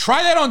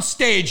 Try that on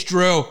stage,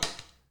 Drew.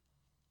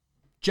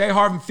 Jay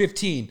Harvin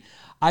 15.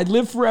 I'd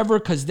live forever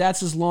because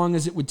that's as long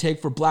as it would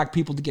take for black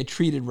people to get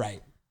treated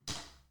right.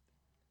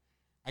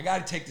 I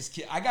got to take this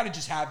kid. I got to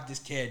just have this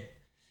kid.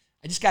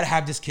 I just got to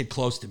have this kid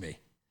close to me.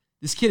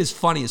 This kid is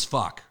funny as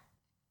fuck.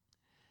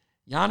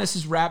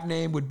 Giannis's rap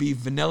name would be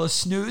Vanilla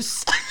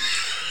Snooze.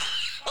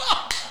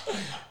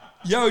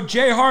 Yo,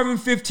 Jay Harvin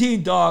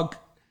 15, dog.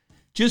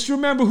 Just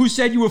remember who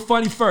said you were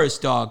funny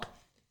first, dog.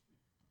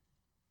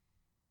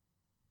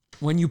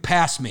 When you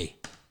pass me.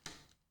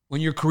 when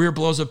your career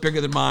blows up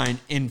bigger than mine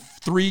in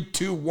 3,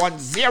 2, 1,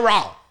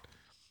 0.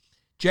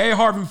 Jay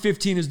Harvin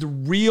 15 is the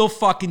real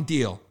fucking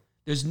deal.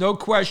 There's no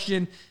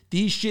question.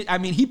 These shit, I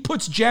mean, he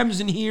puts gems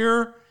in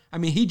here. I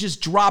mean, he just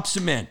drops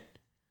them in.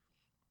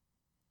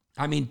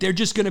 I mean, they're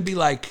just going to be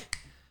like,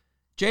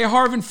 Jay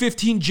Harvin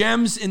 15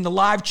 gems in the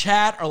live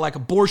chat are like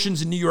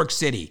abortions in New York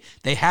City.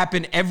 They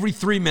happen every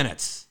 3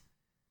 minutes.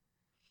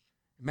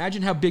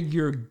 Imagine how big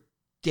your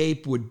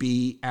gape would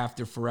be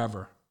after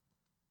forever.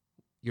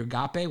 Your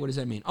gape? What does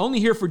that mean? Only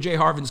here for Jay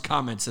Harvin's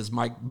comments, says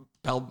Mike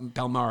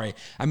Palmari.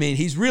 I mean,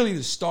 he's really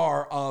the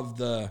star of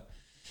the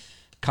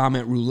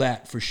comment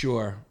roulette for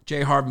sure.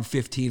 Jay Harvin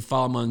 15,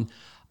 follow him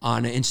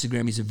on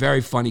Instagram. He's a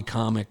very funny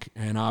comic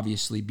and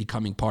obviously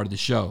becoming part of the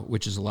show,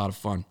 which is a lot of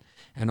fun.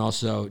 And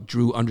also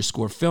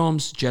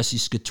Drew_Films, Jesse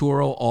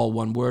Scaturo, all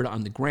one word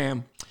on the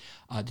gram.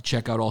 To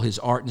check out all his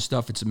art and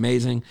stuff. It's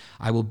amazing.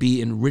 I will be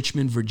in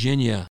Richmond,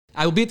 Virginia.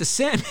 I will be at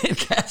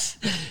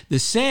the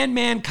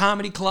Sandman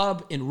Comedy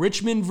Club in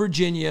Richmond,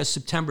 Virginia,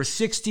 September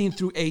 16th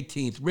through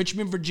 18th.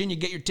 Richmond, Virginia,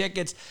 get your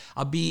tickets.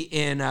 I'll be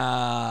in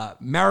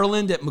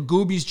Maryland at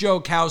Magooby's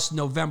Joke House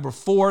November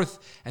 4th,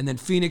 and then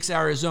Phoenix,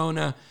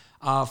 Arizona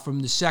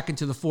from the 2nd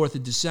to the 4th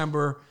of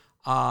December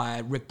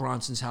at Rick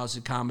Bronson's House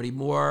of Comedy.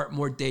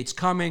 More dates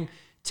coming.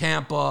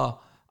 Tampa,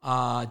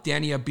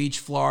 Dania Beach,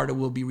 Florida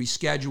will be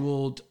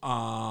rescheduled,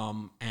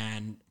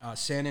 and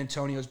San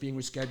Antonio is being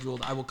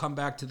rescheduled. I will come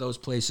back to those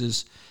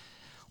places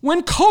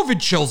when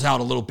COVID chills out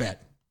a little bit.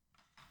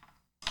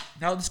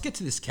 Now let's get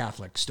to this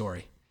Catholic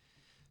story.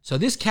 So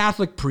this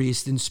Catholic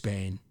priest in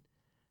Spain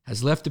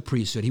has left the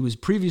priesthood. He was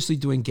previously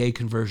doing gay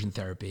conversion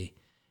therapy,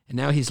 and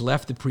now he's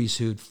left the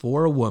priesthood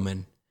for a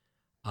woman,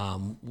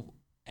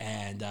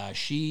 and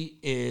she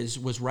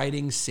was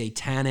writing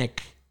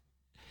satanic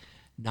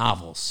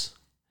novels.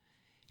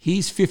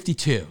 He's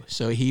 52,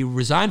 so he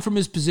resigned from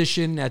his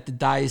position at the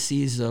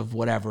Diocese of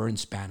whatever in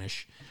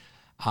Spanish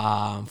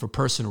for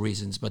personal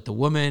reasons. But the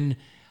woman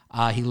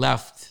he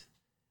left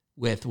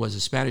with was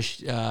a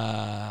Spanish,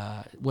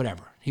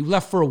 whatever. He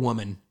left for a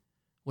woman,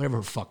 whatever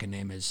her fucking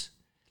name is,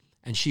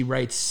 and she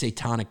writes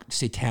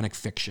satanic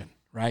fiction,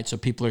 right? So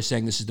people are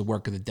saying this is the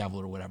work of the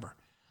devil or whatever.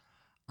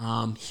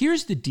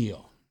 Here's the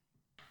deal.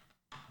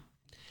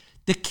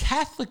 The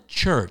Catholic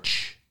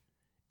Church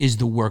is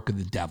the work of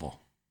the devil.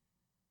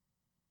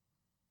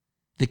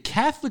 The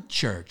Catholic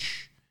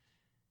Church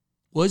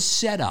was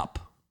set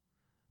up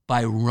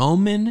by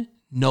Roman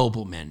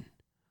noblemen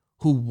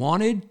who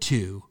wanted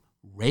to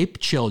rape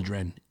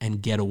children and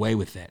get away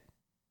with it.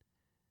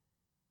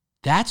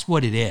 That's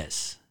what it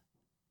is.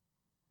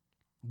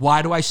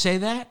 Why do I say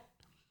that?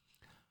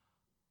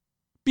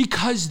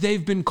 Because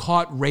they've been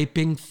caught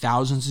raping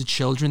thousands of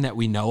children that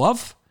we know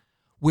of,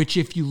 which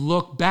if you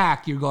look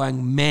back, you're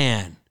going,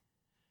 man,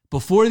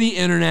 before the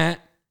internet,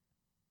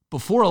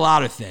 before a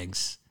lot of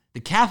things, the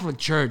Catholic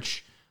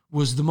Church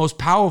was the most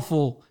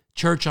powerful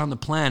church on the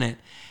planet,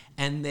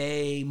 and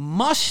they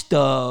must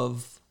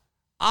have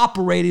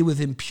operated with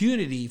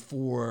impunity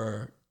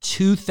for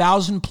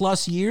 2,000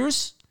 plus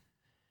years,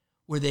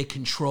 where they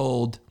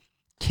controlled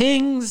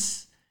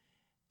kings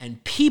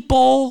and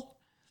people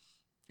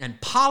and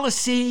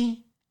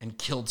policy and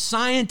killed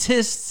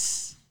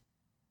scientists.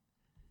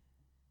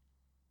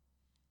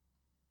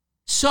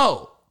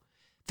 So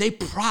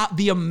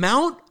the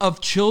amount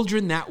of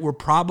children that were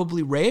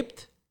probably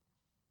raped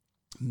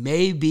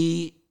may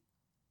be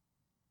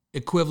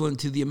equivalent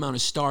to the amount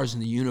of stars in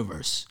the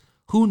universe.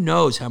 Who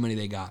knows how many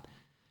they got?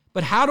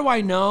 But how do I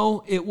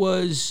know it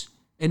was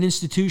an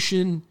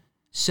institution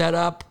set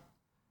up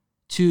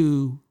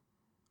to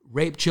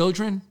rape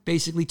children?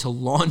 Basically to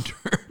launder.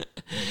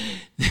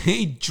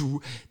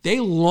 They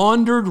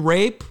laundered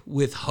rape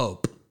with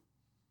hope.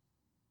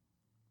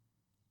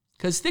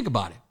 Because think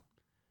about it.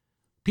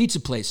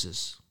 Pizza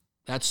places.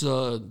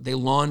 They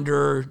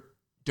launder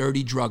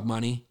dirty drug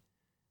money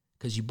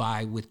because you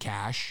buy with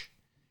cash.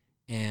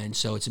 And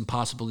so it's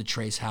impossible to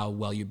trace how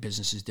well your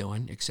business is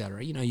doing, et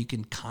cetera. You know, you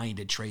can kind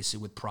of trace it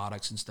with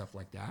products and stuff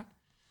like that.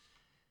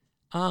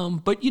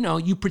 But, you know,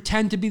 you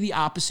pretend to be the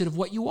opposite of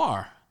what you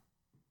are.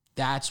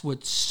 That's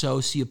what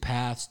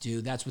sociopaths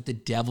do. That's what the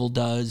devil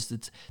does.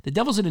 The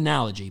devil's an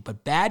analogy,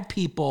 but bad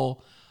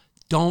people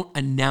don't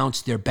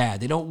announce they're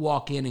bad. They don't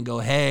walk in and go,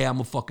 hey, I'm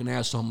a fucking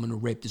asshole. I'm going to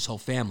rape this whole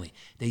family.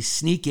 They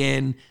sneak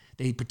in,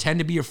 they pretend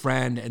to be your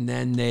friend, and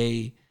then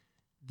they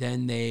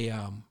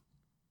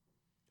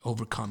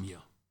overcome you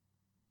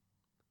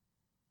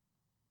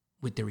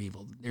with their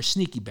evil. They're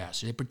sneaky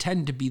bastards. They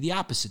pretend to be the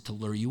opposite to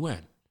lure you in.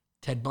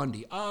 Ted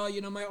Bundy, oh, you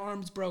know, my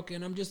arm's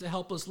broken. I'm just a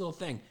helpless little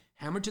thing.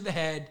 Hammer to the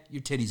head,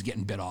 your titty's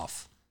getting bit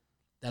off.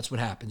 That's what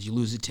happens. You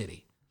lose a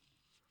titty.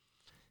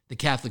 The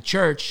Catholic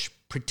Church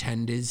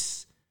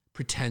pretends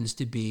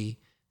to be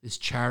this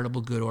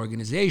charitable good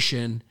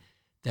organization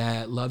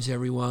that loves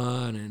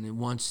everyone and it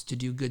wants to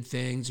do good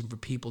things and for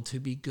people to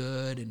be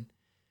good. And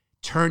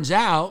turns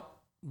out,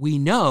 we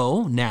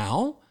know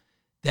now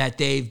that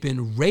they've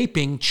been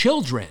raping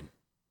children.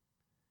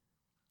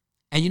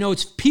 And you know,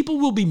 people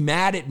will be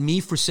mad at me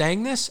for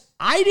saying this.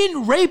 I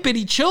didn't rape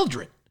any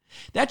children.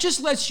 That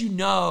just lets you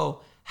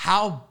know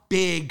how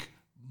big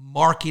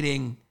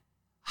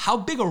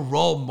a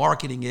role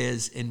marketing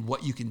is in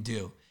what you can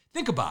do.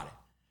 Think about it.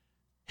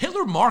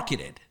 Hitler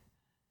marketed,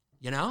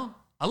 you know?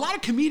 A lot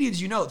of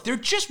comedians, they're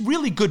just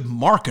really good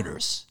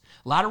marketers.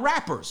 A lot of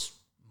rappers,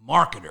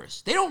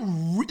 marketers. They're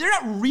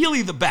not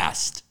really the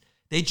best.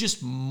 They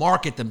just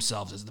market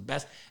themselves as the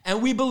best.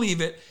 And we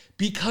believe it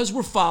because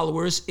we're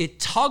followers. It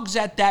tugs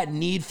at that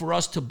need for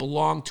us to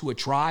belong to a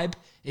tribe.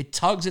 It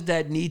tugs at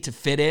that need to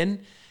fit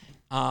in,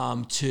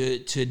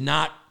 to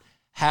not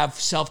have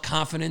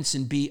self-confidence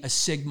and be a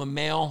Sigma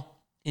male,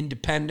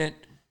 independent,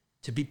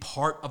 to be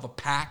part of a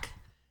pack.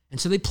 And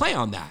so they play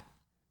on that.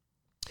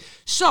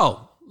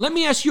 So let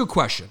me ask you a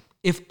question.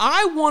 If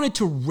I wanted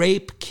to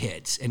rape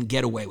kids and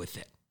get away with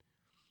it,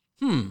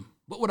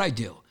 what would I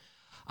do?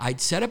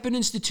 I'd set up an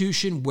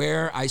institution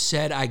where I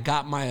said I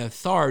got my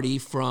authority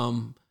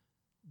from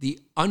the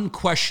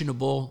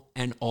unquestionable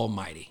and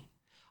almighty.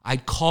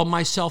 I'd call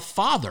myself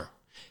father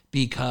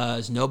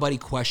because nobody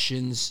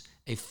questions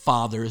a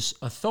father's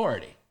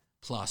authority.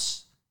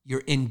 Plus,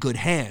 you're in good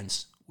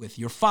hands with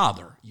your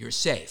father. You're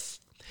safe.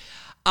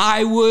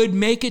 I would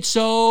make it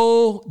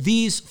so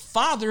these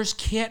fathers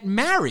can't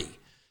marry.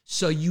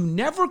 So you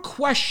never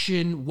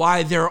question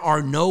why there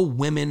are no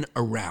women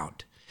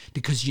around.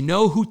 Because you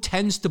know who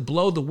tends to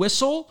blow the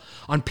whistle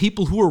on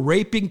people who are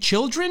raping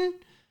children?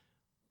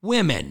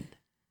 Women.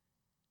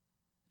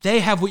 They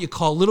have what you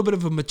call a little bit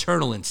of a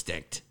maternal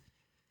instinct.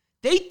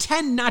 They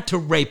tend not to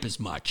rape as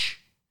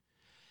much.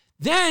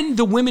 Then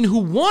the women who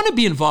want to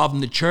be involved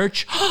in the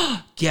church,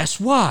 guess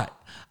what?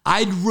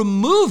 I'd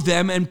remove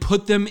them and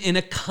put them in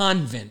a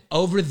convent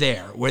over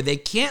there where they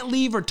can't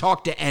leave or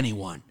talk to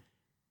anyone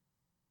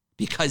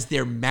because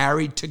they're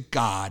married to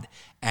God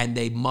and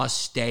they must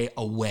stay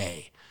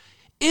away.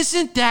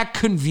 Isn't that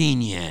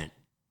convenient?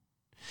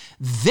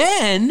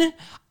 Then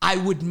I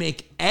would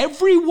make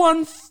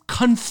everyone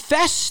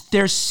confess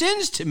their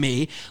sins to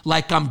me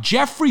like I'm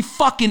Jeffrey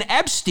fucking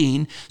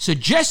Epstein. So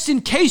just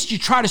in case you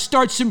try to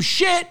start some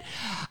shit,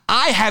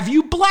 I have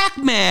you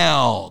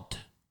blackmailed.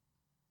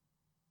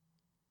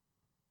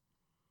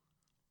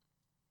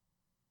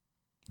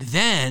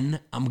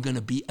 Then I'm going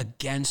to be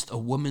against a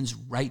woman's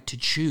right to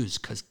choose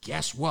because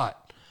guess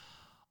what?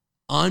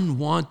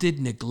 Unwanted,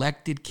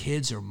 neglected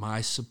kids are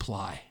my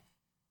supply.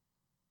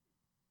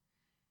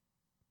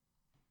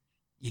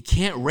 You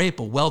can't rape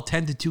a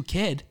well-tended to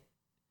kid.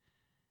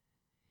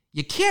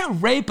 You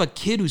can't rape a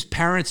kid whose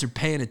parents are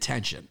paying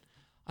attention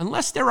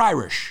unless they're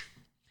Irish.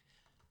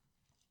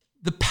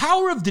 The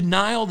power of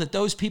denial that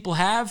those people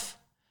have,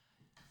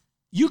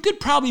 you could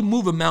probably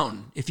move a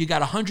mountain if you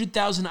got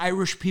 100,000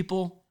 Irish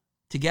people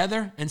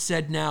together and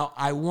said, now,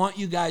 I want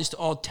you guys to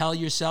all tell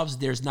yourselves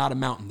there's not a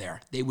mountain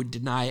there. They would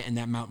deny it and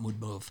that mountain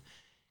would move.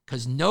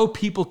 Because no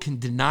people can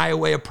deny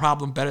away a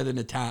problem better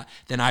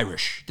than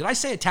Irish. Did I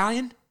say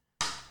Italian?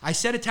 I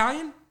said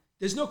Italian?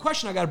 There's no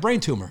question I got a brain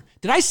tumor.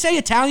 Did I say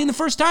Italian the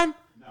first time?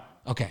 No.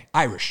 Okay,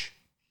 Irish.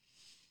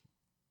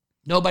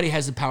 Nobody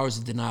has the powers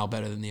of denial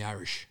better than the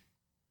Irish.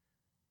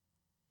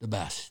 The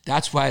best.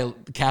 That's why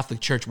the Catholic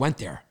Church went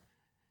there.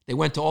 They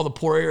went to all the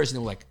poor areas and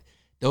they were like,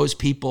 those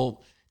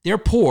people, they're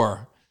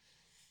poor,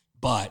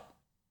 but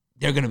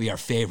they're going to be our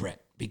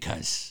favorite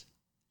because,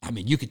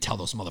 you could tell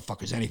those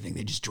motherfuckers anything.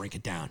 They just drink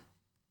it down.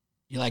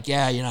 You're like,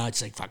 yeah,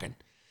 it's like fucking,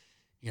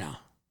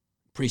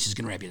 priest is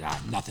going to rape you.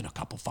 Nothing a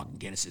couple fucking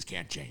Guinnesses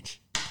can't change.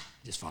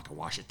 Just fucking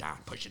wash it down,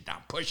 push it down,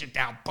 push it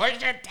down,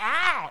 push it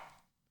down.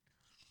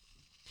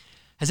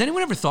 Has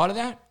anyone ever thought of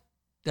that?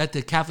 That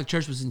the Catholic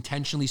Church was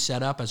intentionally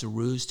set up as a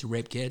ruse to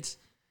rape kids?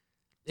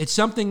 It's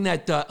something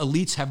that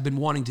elites have been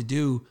wanting to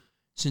do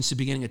since the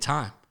beginning of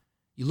time.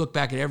 You look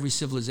back at every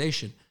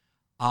civilization,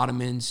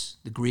 Ottomans,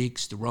 the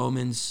Greeks, the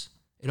Romans.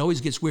 It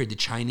always gets weird. The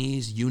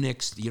Chinese,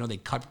 eunuchs, they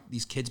cut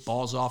these kids'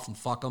 balls off and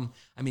fuck them.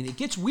 It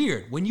gets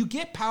weird. When you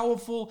get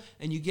powerful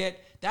and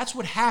that's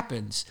what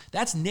happens.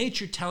 That's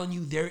nature telling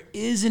you there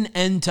is an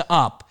end to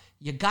up.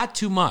 You got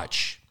too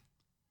much,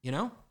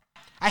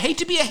 I hate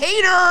to be a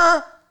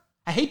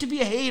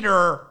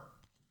hater.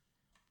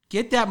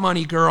 Get that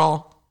money,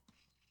 girl.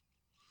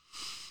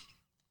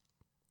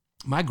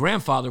 My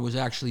grandfather was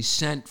actually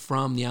sent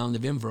from the island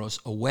of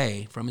Imbros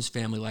away from his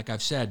family, like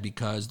I've said,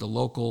 because the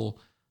local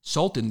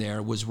sultan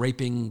there was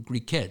raping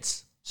Greek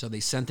kids. So they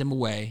sent him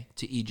away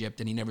to Egypt,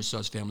 and he never saw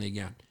his family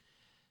again.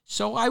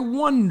 So I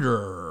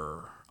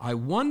wonder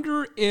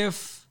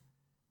if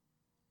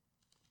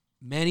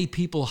many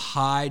people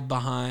hide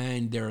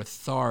behind their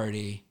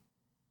authority,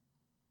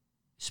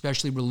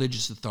 especially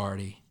religious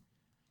authority,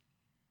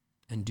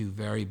 and do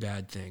very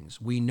bad things.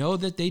 We know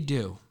that they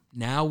do.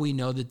 Now we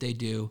know that they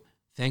do.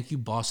 Thank you,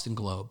 Boston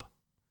Globe.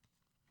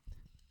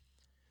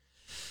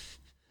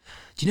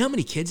 Do you know how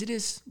many kids it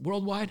is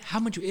worldwide? How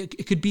much?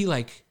 It could be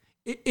like,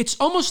 it's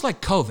almost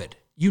like COVID.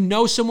 You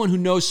know someone who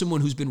knows someone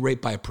who's been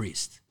raped by a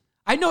priest.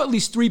 I know at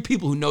least 3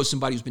 people who know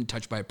somebody who's been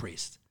touched by a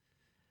priest.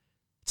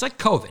 It's like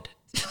COVID.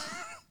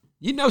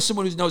 You know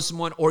someone who knows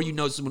someone, or you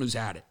know someone who's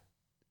had it.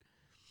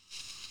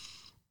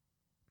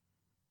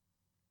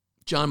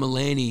 John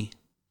Mulaney,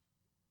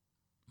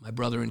 my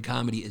brother in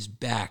comedy, is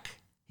back.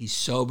 He's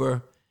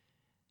sober,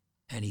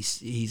 and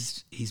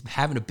he's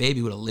having a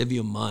baby with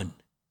Olivia Munn.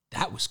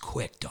 That was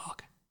quick,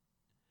 dog.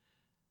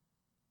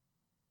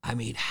 I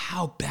mean,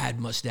 how bad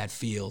must that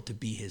feel to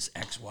be his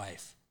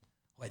ex-wife,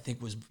 who I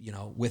think was,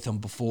 with him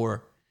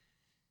before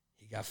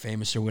he got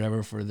famous or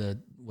whatever for the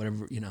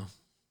whatever,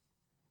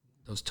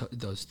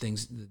 those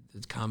things,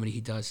 the comedy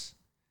he does.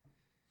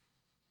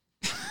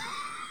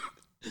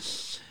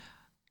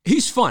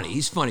 He's funny,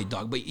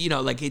 dog. But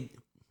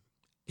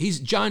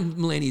John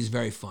Mulaney is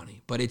very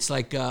funny. But it's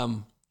like,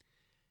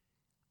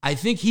 I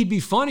think he'd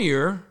be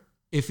funnier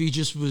if he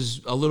just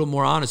was a little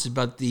more honest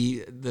about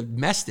the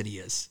mess that he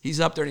is. He's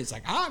up there and he's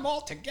like, I'm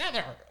all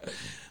together.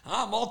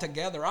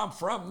 I'm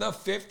from the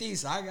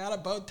 50s. I got a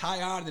bow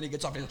tie on. And then he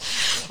gets up and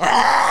he's like,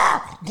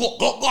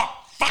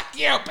 fuck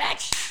you,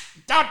 bitch.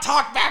 Don't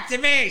talk back to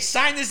me.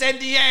 Sign this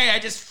NDA. I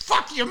just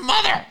fuck your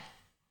mother.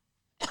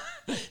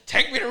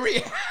 Take me to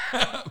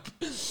rehab.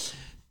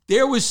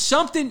 There was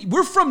something.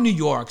 We're from New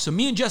York. So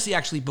me and Jesse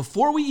actually,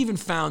 before we even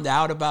found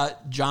out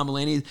about John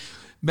Mulaney,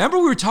 remember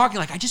we were talking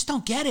like, I just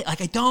don't get it.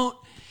 Like I don't.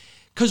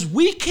 Because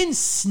we can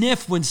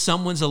sniff when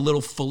someone's a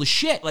little full of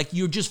shit. Like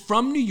you're just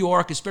from New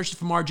York, especially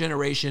from our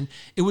generation.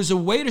 It was a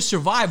way to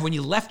survive when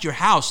you left your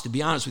house, to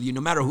be honest with you,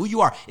 no matter who you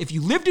are. If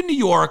you lived in New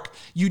York,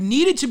 you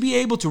needed to be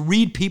able to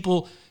read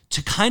people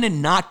to kind of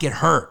not get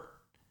hurt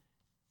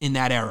in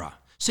that era.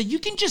 So you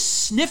can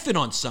just sniff it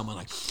on someone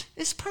like,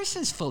 this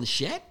person's full of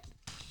shit.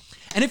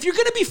 And if you're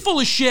going to be full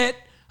of shit,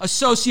 a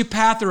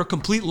sociopath or a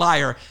complete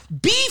liar,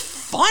 be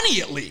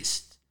funny at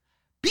least.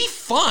 Be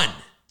fun.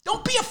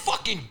 Don't be a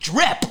fucking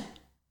drip.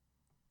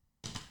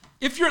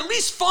 If you're at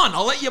least fun,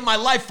 I'll let you in my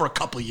life for a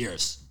couple of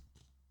years.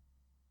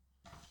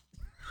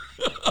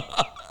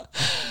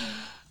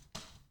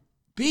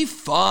 Be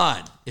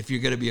fun if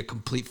you're going to be a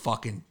complete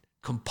fucking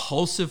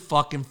compulsive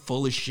fucking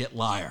full of shit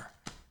liar.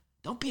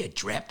 Don't be a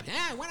drip.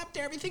 Yeah, I went up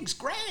there. Everything's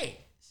great.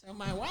 So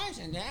my wife's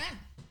in there.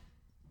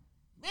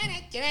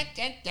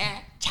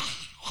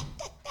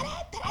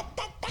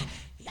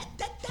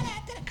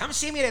 Come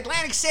see me in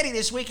Atlantic City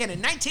this weekend in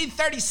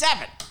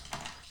 1937.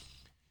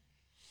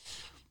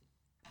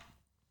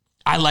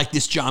 I like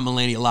this John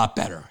Mulaney a lot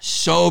better.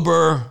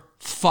 Sober,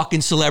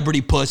 fucking celebrity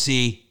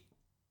pussy.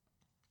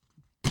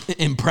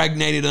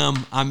 Impregnated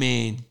him. I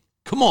mean,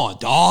 come on,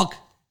 dog.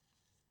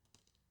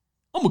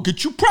 I'm gonna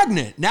get you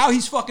pregnant. Now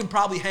he's fucking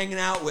probably hanging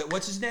out with,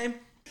 what's his name?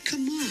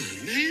 Come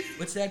on, man.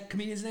 What's that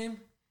comedian's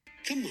name?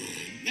 Come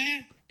on,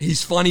 man.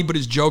 He's funny, but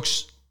his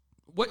jokes,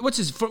 what's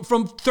his,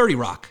 from 30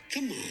 Rock?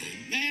 Come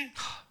on, man.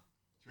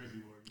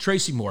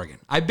 Tracy Morgan.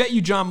 I bet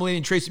you John Mulaney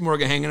and Tracy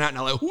Morgan hanging out and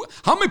I'm like,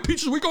 how many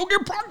bitches we gonna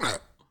get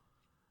pregnant?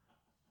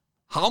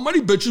 How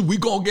many bitches we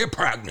gonna get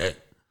pregnant?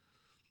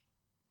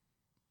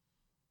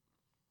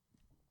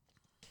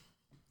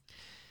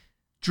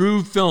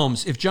 Drew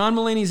Films. If John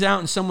Mulaney's out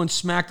and someone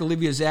smacked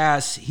Olivia's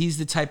ass, he's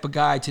the type of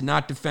guy to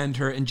not defend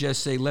her and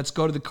just say, let's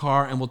go to the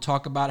car and we'll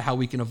talk about how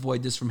we can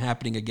avoid this from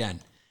happening again.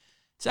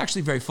 It's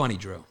actually very funny,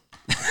 Drew.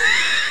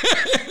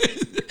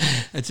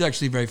 It's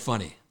actually very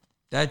funny.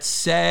 That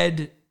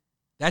said,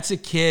 that's a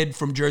kid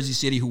from Jersey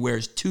City who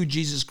wears 2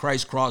 Jesus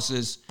Christ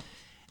crosses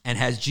and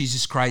has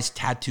Jesus Christ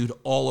tattooed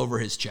all over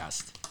his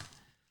chest.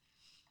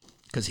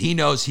 Because he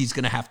knows he's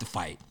going to have to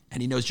fight.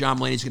 And he knows John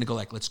Mulaney's going to go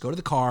like, let's go to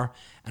the car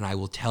and I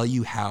will tell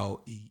you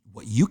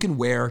what you can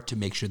wear to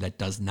make sure that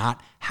does not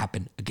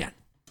happen again.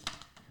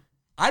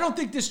 I don't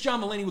think this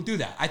John Mulaney will do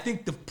that. I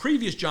think the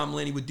previous John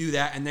Mulaney would do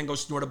that and then go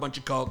snort a bunch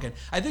of coke. And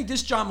I think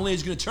this John Mulaney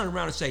is going to turn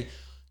around and say,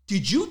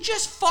 did you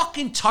just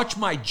fucking touch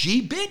my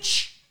G,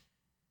 bitch?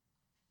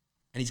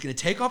 And he's going to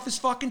take off his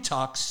fucking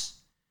tux.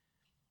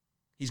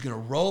 He's going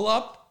to roll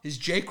up his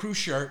J. Crew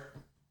shirt.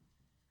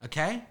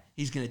 Okay?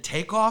 He's going to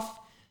take off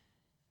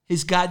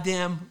his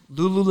goddamn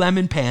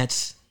Lululemon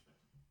pants.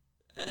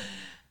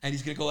 And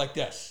he's going to go like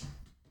this.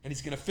 And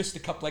he's going to fist the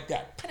cup like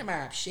that. Put him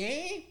up,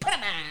 she. Put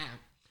him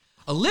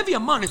up. Olivia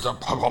Munn is a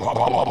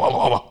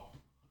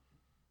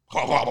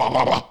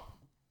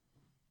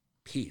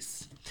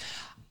peace.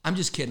 I'm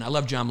just kidding. I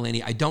love John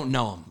Mulaney. I don't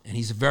know him. And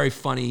he's a very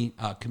funny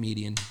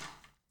comedian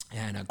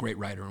and a great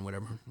writer and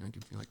whatever. I do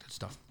feel like that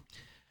stuff.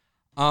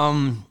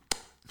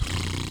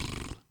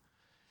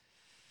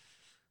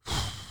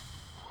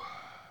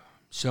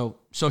 So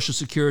Social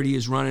Security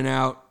is running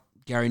out.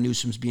 Gary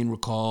Newsom's being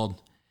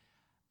recalled.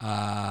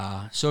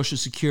 Social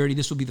Security,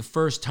 this will be the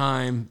first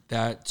time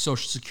that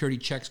Social Security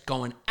checks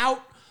going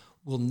out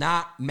will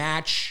not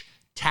match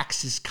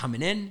taxes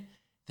coming in,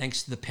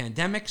 thanks to the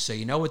pandemic. So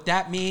you know what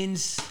that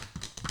means.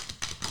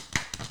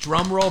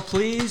 Drum roll,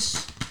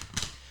 please.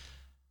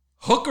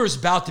 Hooker's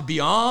about to be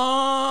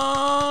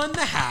on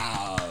the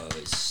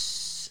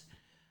house.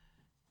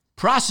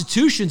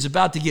 Prostitution's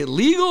about to get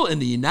legal in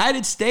the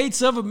United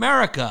States of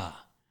America.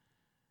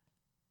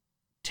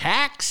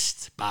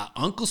 Taxed by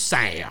Uncle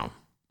Sam.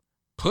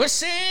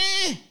 Pussy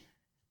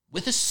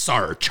with a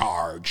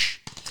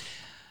surcharge.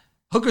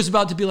 Hooker's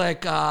about to be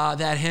like,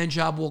 that hand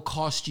job will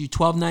cost you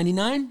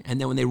 $12.99.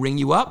 And then when they ring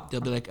you up,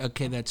 they'll be like,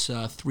 okay, that's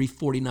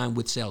 $3.49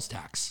 with sales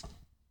tax.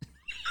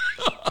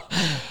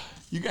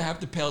 You're going to have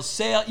to pay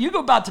you're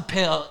about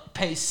to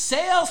pay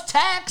sales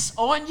tax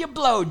on your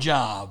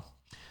blowjob.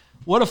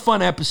 What a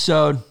fun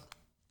episode.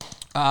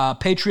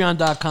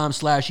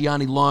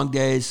 Patreon.com/Yanni Long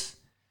Days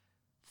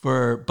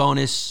for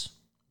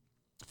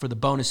the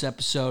bonus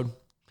episode,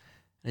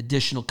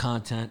 additional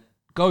content.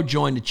 Go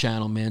join the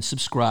channel, man.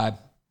 Subscribe.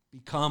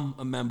 Become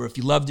a member. If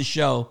you love the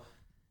show,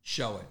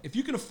 show it. If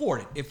you can afford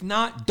it. If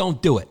not,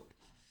 don't do it.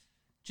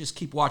 Just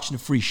keep watching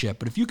the free shit.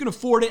 But if you can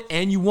afford it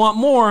and you want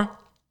more,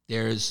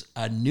 there's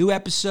a new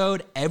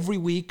episode every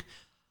week,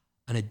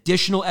 an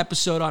additional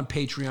episode on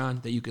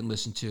Patreon that you can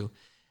listen to.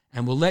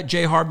 And we'll let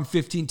J Harbin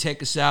 15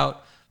 take us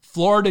out.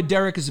 Florida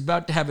Derek is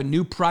about to have a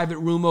new private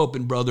room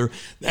open, brother.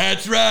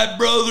 That's right,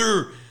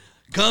 brother.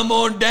 Come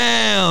on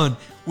down.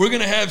 We're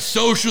going to have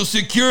Social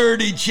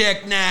Security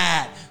check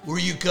night, where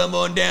you come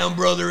on down,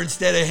 brother.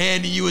 Instead of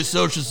handing you a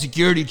Social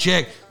Security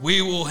check,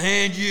 we will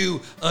hand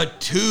you a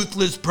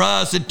toothless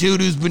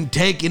prostitute who's been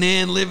taken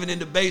in, living in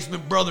the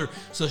basement, brother,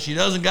 so she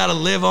doesn't got to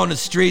live on the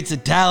streets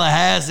of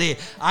Tallahassee.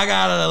 I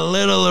got a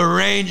little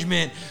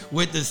arrangement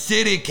with the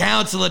city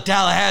council of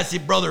Tallahassee,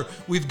 brother.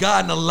 We've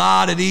gotten a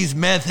lot of these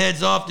meth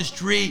heads off the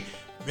street.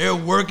 They're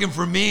working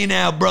for me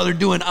now, brother,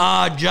 doing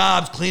odd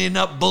jobs, cleaning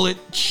up bullet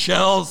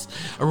shells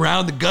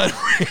around the gun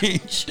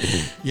range.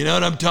 You know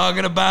what I'm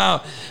talking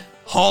about?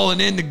 Hauling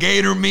in the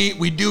gator meat.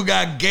 We do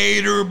got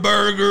gator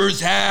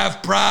burgers,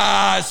 half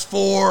price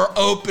for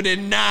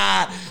opening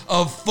night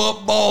of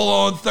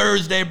football on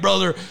Thursday,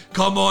 brother.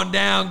 Come on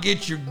down,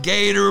 get your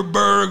gator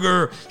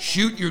burger,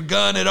 shoot your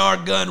gun at our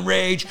gun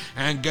range,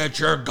 and get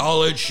your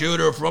gullet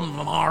shooter from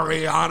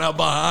Mariana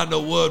behind the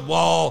wood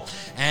wall.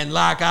 And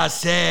like I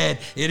said,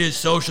 it is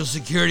Social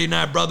Security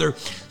night, brother.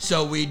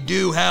 So we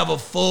do have a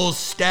full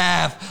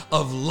staff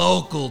of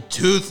local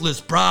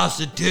toothless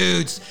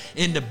prostitutes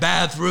in the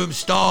bathroom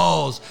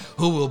stalls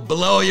who will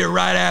blow you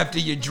right after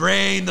you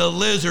drain the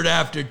lizard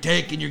after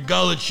taking your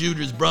gullet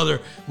shooters, brother.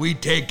 We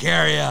take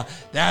care of you.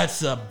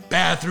 That's a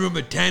bathroom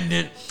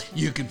attendant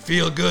you can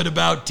feel good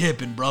about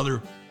tipping,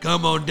 brother.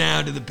 Come on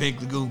down to the Pink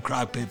Lagoon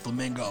Crockpit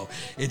Flamingo.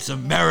 It's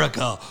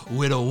America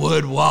with a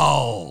wood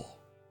wall.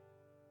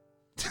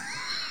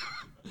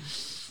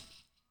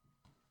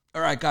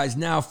 All right, guys,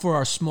 now for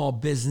our small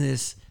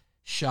business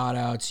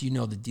shout-outs. You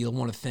know the deal. I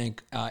want to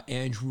thank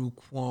Andrew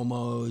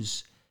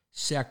Cuomo's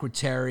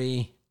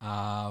secretary,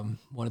 one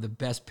of the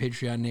best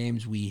Patreon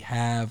names we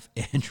have,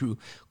 Andrew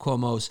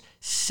Cuomo's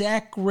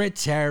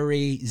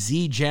secretary,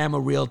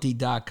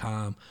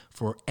 ZJammaRealty.com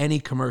for any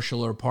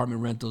commercial or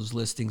apartment rentals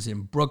listings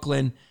in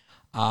Brooklyn.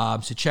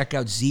 So check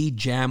out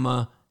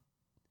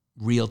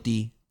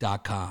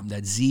ZJammaRealty.com.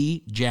 That's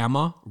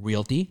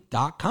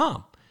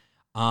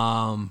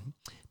ZJammaRealty.com.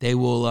 They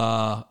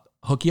will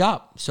hook you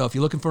up. So if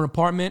you're looking for an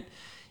apartment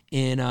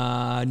in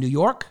New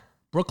York,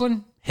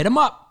 Brooklyn, hit them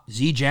up.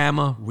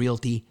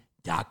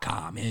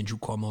 ZJammaRealty.com. Andrew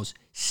Cuomo's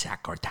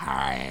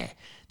secretary.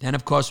 Then,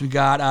 of course, we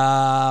got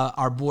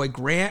our boy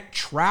Grant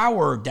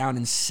Trower down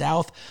in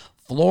South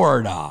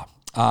Florida.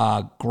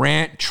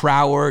 Grant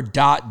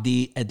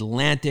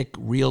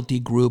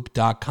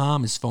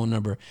Trower.theatlanticrealtygroup.com. His phone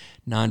number,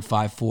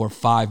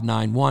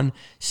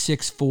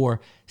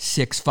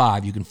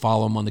 954-591-6465. You can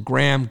follow him on the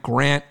gram,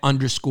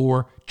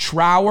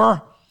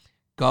 Grant_Trower.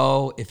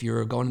 Go, if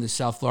you're going to the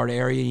South Florida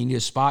area and you need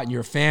a spot and you're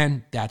a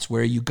fan, that's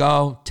where you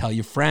go. Tell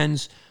your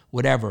friends,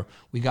 whatever.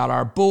 We got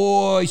our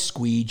boy,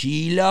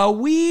 Squeegee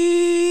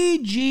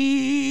Luigi.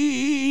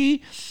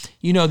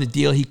 You know the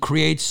deal. He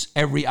creates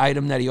every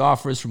item that he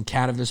offers, from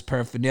cannabis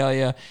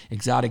paraphernalia,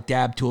 exotic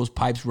dab tools,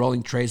 pipes,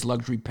 rolling trays,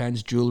 luxury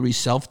pens, jewelry,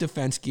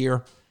 self-defense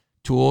gear,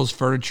 tools,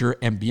 furniture,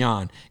 and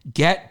beyond.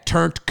 Get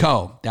Turned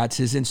Co. That's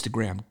his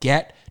Instagram.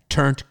 Get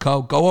Turned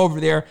Co. Go over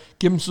there.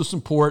 Give him some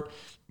support.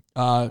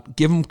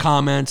 Give him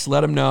comments.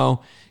 Let him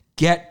know.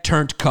 Get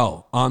Turned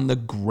Co. on the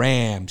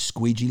gram.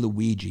 Squeegee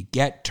Luigi.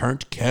 Get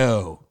Turned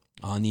Co.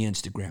 on the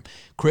Instagram.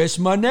 Chris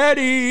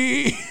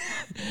Manetti.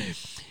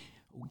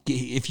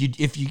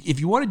 If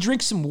you want to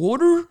drink some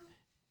water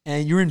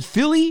and you're in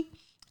Philly,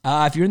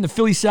 if you're in the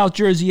Philly, South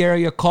Jersey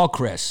area, call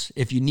Chris.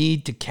 If you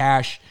need to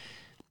cash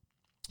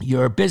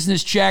your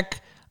business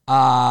check,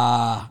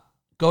 go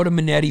to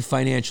Manetti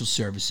Financial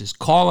Services.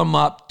 Call them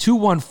up,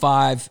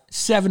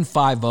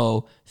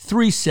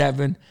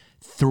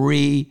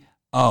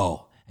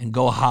 215-750-3730, and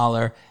go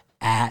holler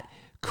at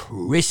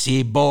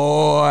Chrissy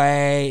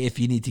Boy if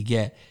you need to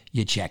get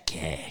your check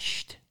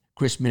cashed.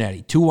 Chris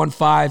Manetti,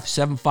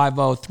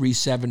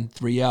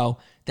 215-750-3730.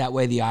 That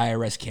way the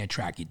IRS can't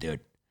track you,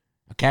 dude.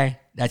 Okay?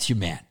 That's your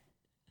man.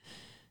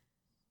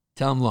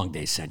 Tell him Long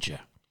Day sent you.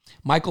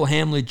 Michael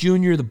Hamlet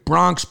Jr., The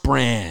Bronx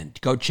Brand.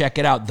 Go check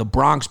it out,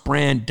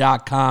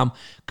 thebronxbrand.com.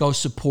 Go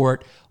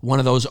support one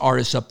of those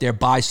artists up there.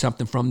 Buy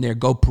something from there.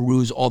 Go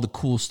peruse all the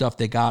cool stuff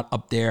they got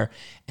up there.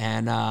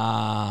 And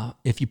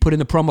if you put in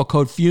the promo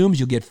code FUMES,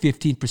 you'll get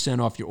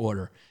 15% off your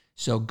order.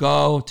 So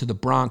go to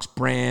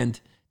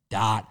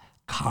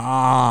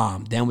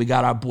thebronxbrand.com. Then we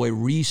got our boy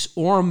Reese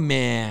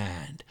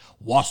Ormand.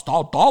 What's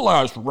the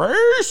dollars,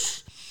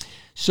 Reese?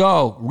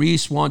 So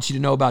Reese wants you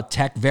to know about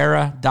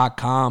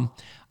techvera.com.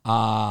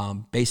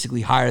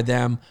 Basically hire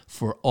them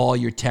for all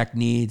your tech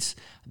needs.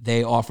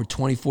 They offer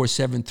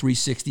 24/7,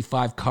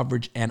 365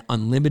 coverage and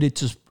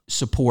unlimited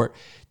support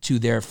to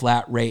their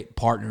flat rate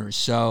partners.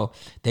 So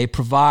they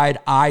provide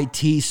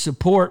IT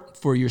support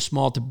for your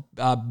small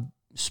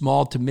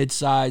to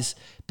mid-size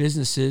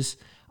businesses,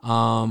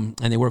 and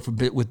they work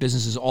with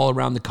businesses all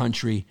around the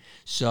country.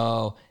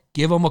 So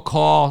give them a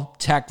call,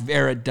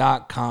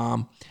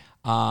 techvera.com.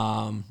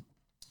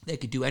 They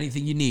could do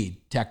anything you need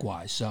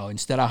tech-wise. So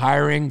instead of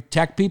hiring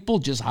tech people,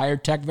 just hire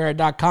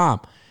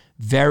techvera.com.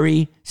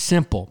 Very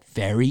simple,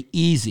 very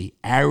easy.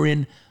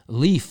 Aaron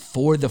Leaf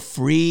for the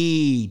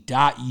free.us.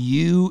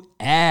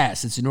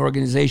 It's an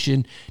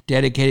organization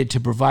dedicated to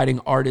providing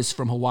artists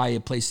from Hawaii a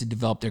place to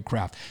develop their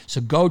craft.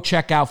 So go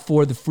check out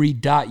for the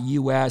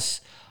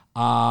free.us.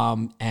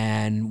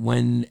 And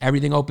when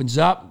everything opens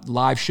up,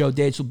 live show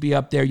dates will be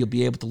up there. You'll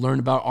be able to learn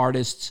about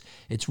artists.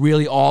 It's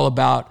really all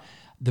about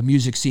the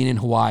music scene in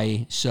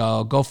Hawaii.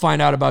 So go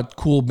find out about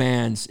cool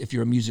bands if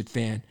you're a music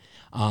fan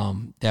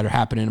that are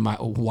happening in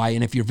Hawaii.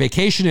 And if you're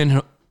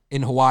vacationing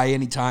in Hawaii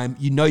anytime,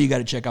 you know you got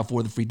to check out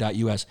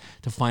forthefree.us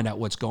to find out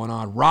what's going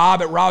on.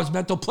 Rob at Rob's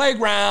Mental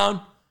Playground.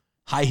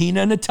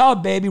 Hyena in the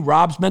tub, baby.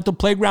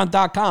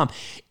 robsmentalplayground.com.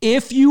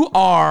 If you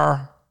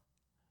are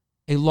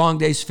a Long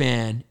Days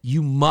fan,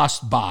 you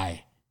must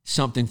buy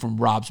something from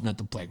Rob's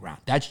Mental Playground.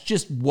 That's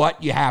just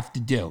what you have to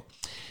do.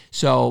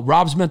 So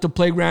Rob's Mental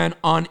Playground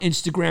on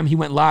Instagram. He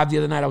went live the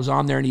other night. I was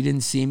on there and he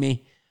didn't see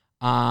me.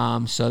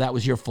 So that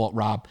was your fault,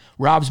 Rob.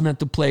 Rob's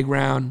Mental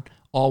Playground,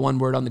 all one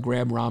word on the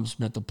gram,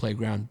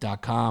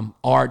 robsmentalplayground.com.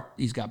 Art,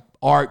 he's got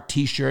art,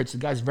 t-shirts. The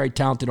guy's a very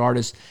talented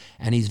artist,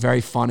 and he's very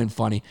fun and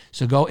funny.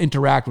 So go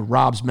interact with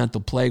Rob's Mental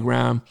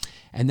Playground.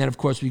 And then, of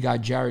course, we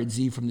got Jared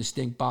Z from the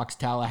Stink Box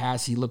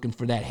Tallahassee looking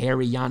for that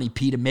hairy Yanni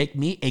P to make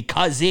me a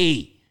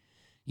cuzzy.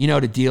 You know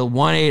the deal,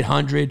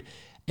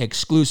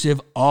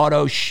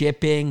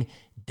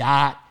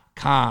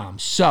 1-800-exclusive-autoshipping.com.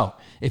 So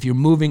if you're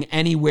moving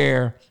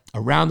anywhere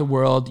around the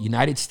world,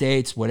 United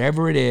States,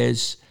 whatever it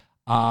is,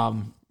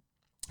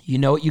 you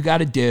know what you got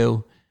to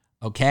do,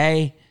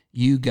 okay?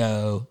 You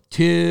go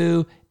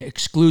to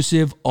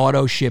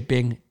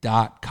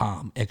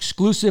exclusiveautoshipping.com.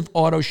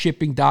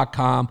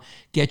 Exclusiveautoshipping.com.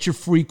 Get your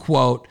free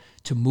quote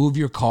to move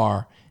your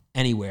car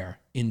anywhere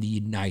in the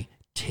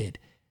United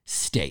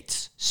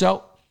States.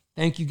 So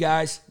thank you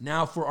guys.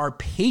 Now for our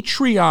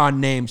Patreon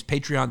names,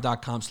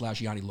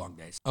 patreon.com/Yanni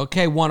Longdays.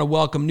 Okay, want to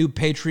welcome new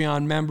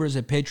Patreon members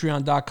at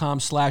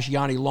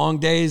patreon.com/Yanni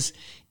Longdays.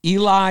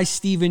 Eli,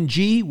 Stephen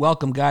G,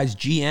 welcome guys.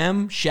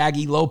 GM,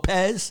 Shaggy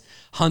Lopez,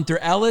 Hunter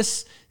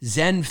Ellis,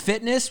 Zen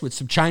Fitness with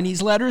some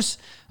Chinese letters,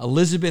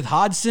 Elizabeth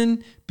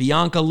Hodson,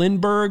 Bianca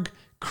Lindberg,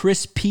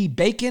 Chris P.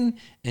 Bacon,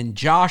 and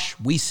Josh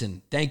Wiesen.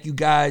 Thank you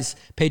guys.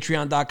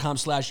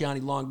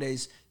 Patreon.com/Yanni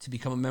Longdays to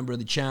become a member of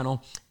the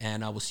channel,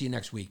 and we'll see you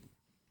next week.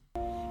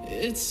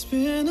 It's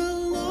been a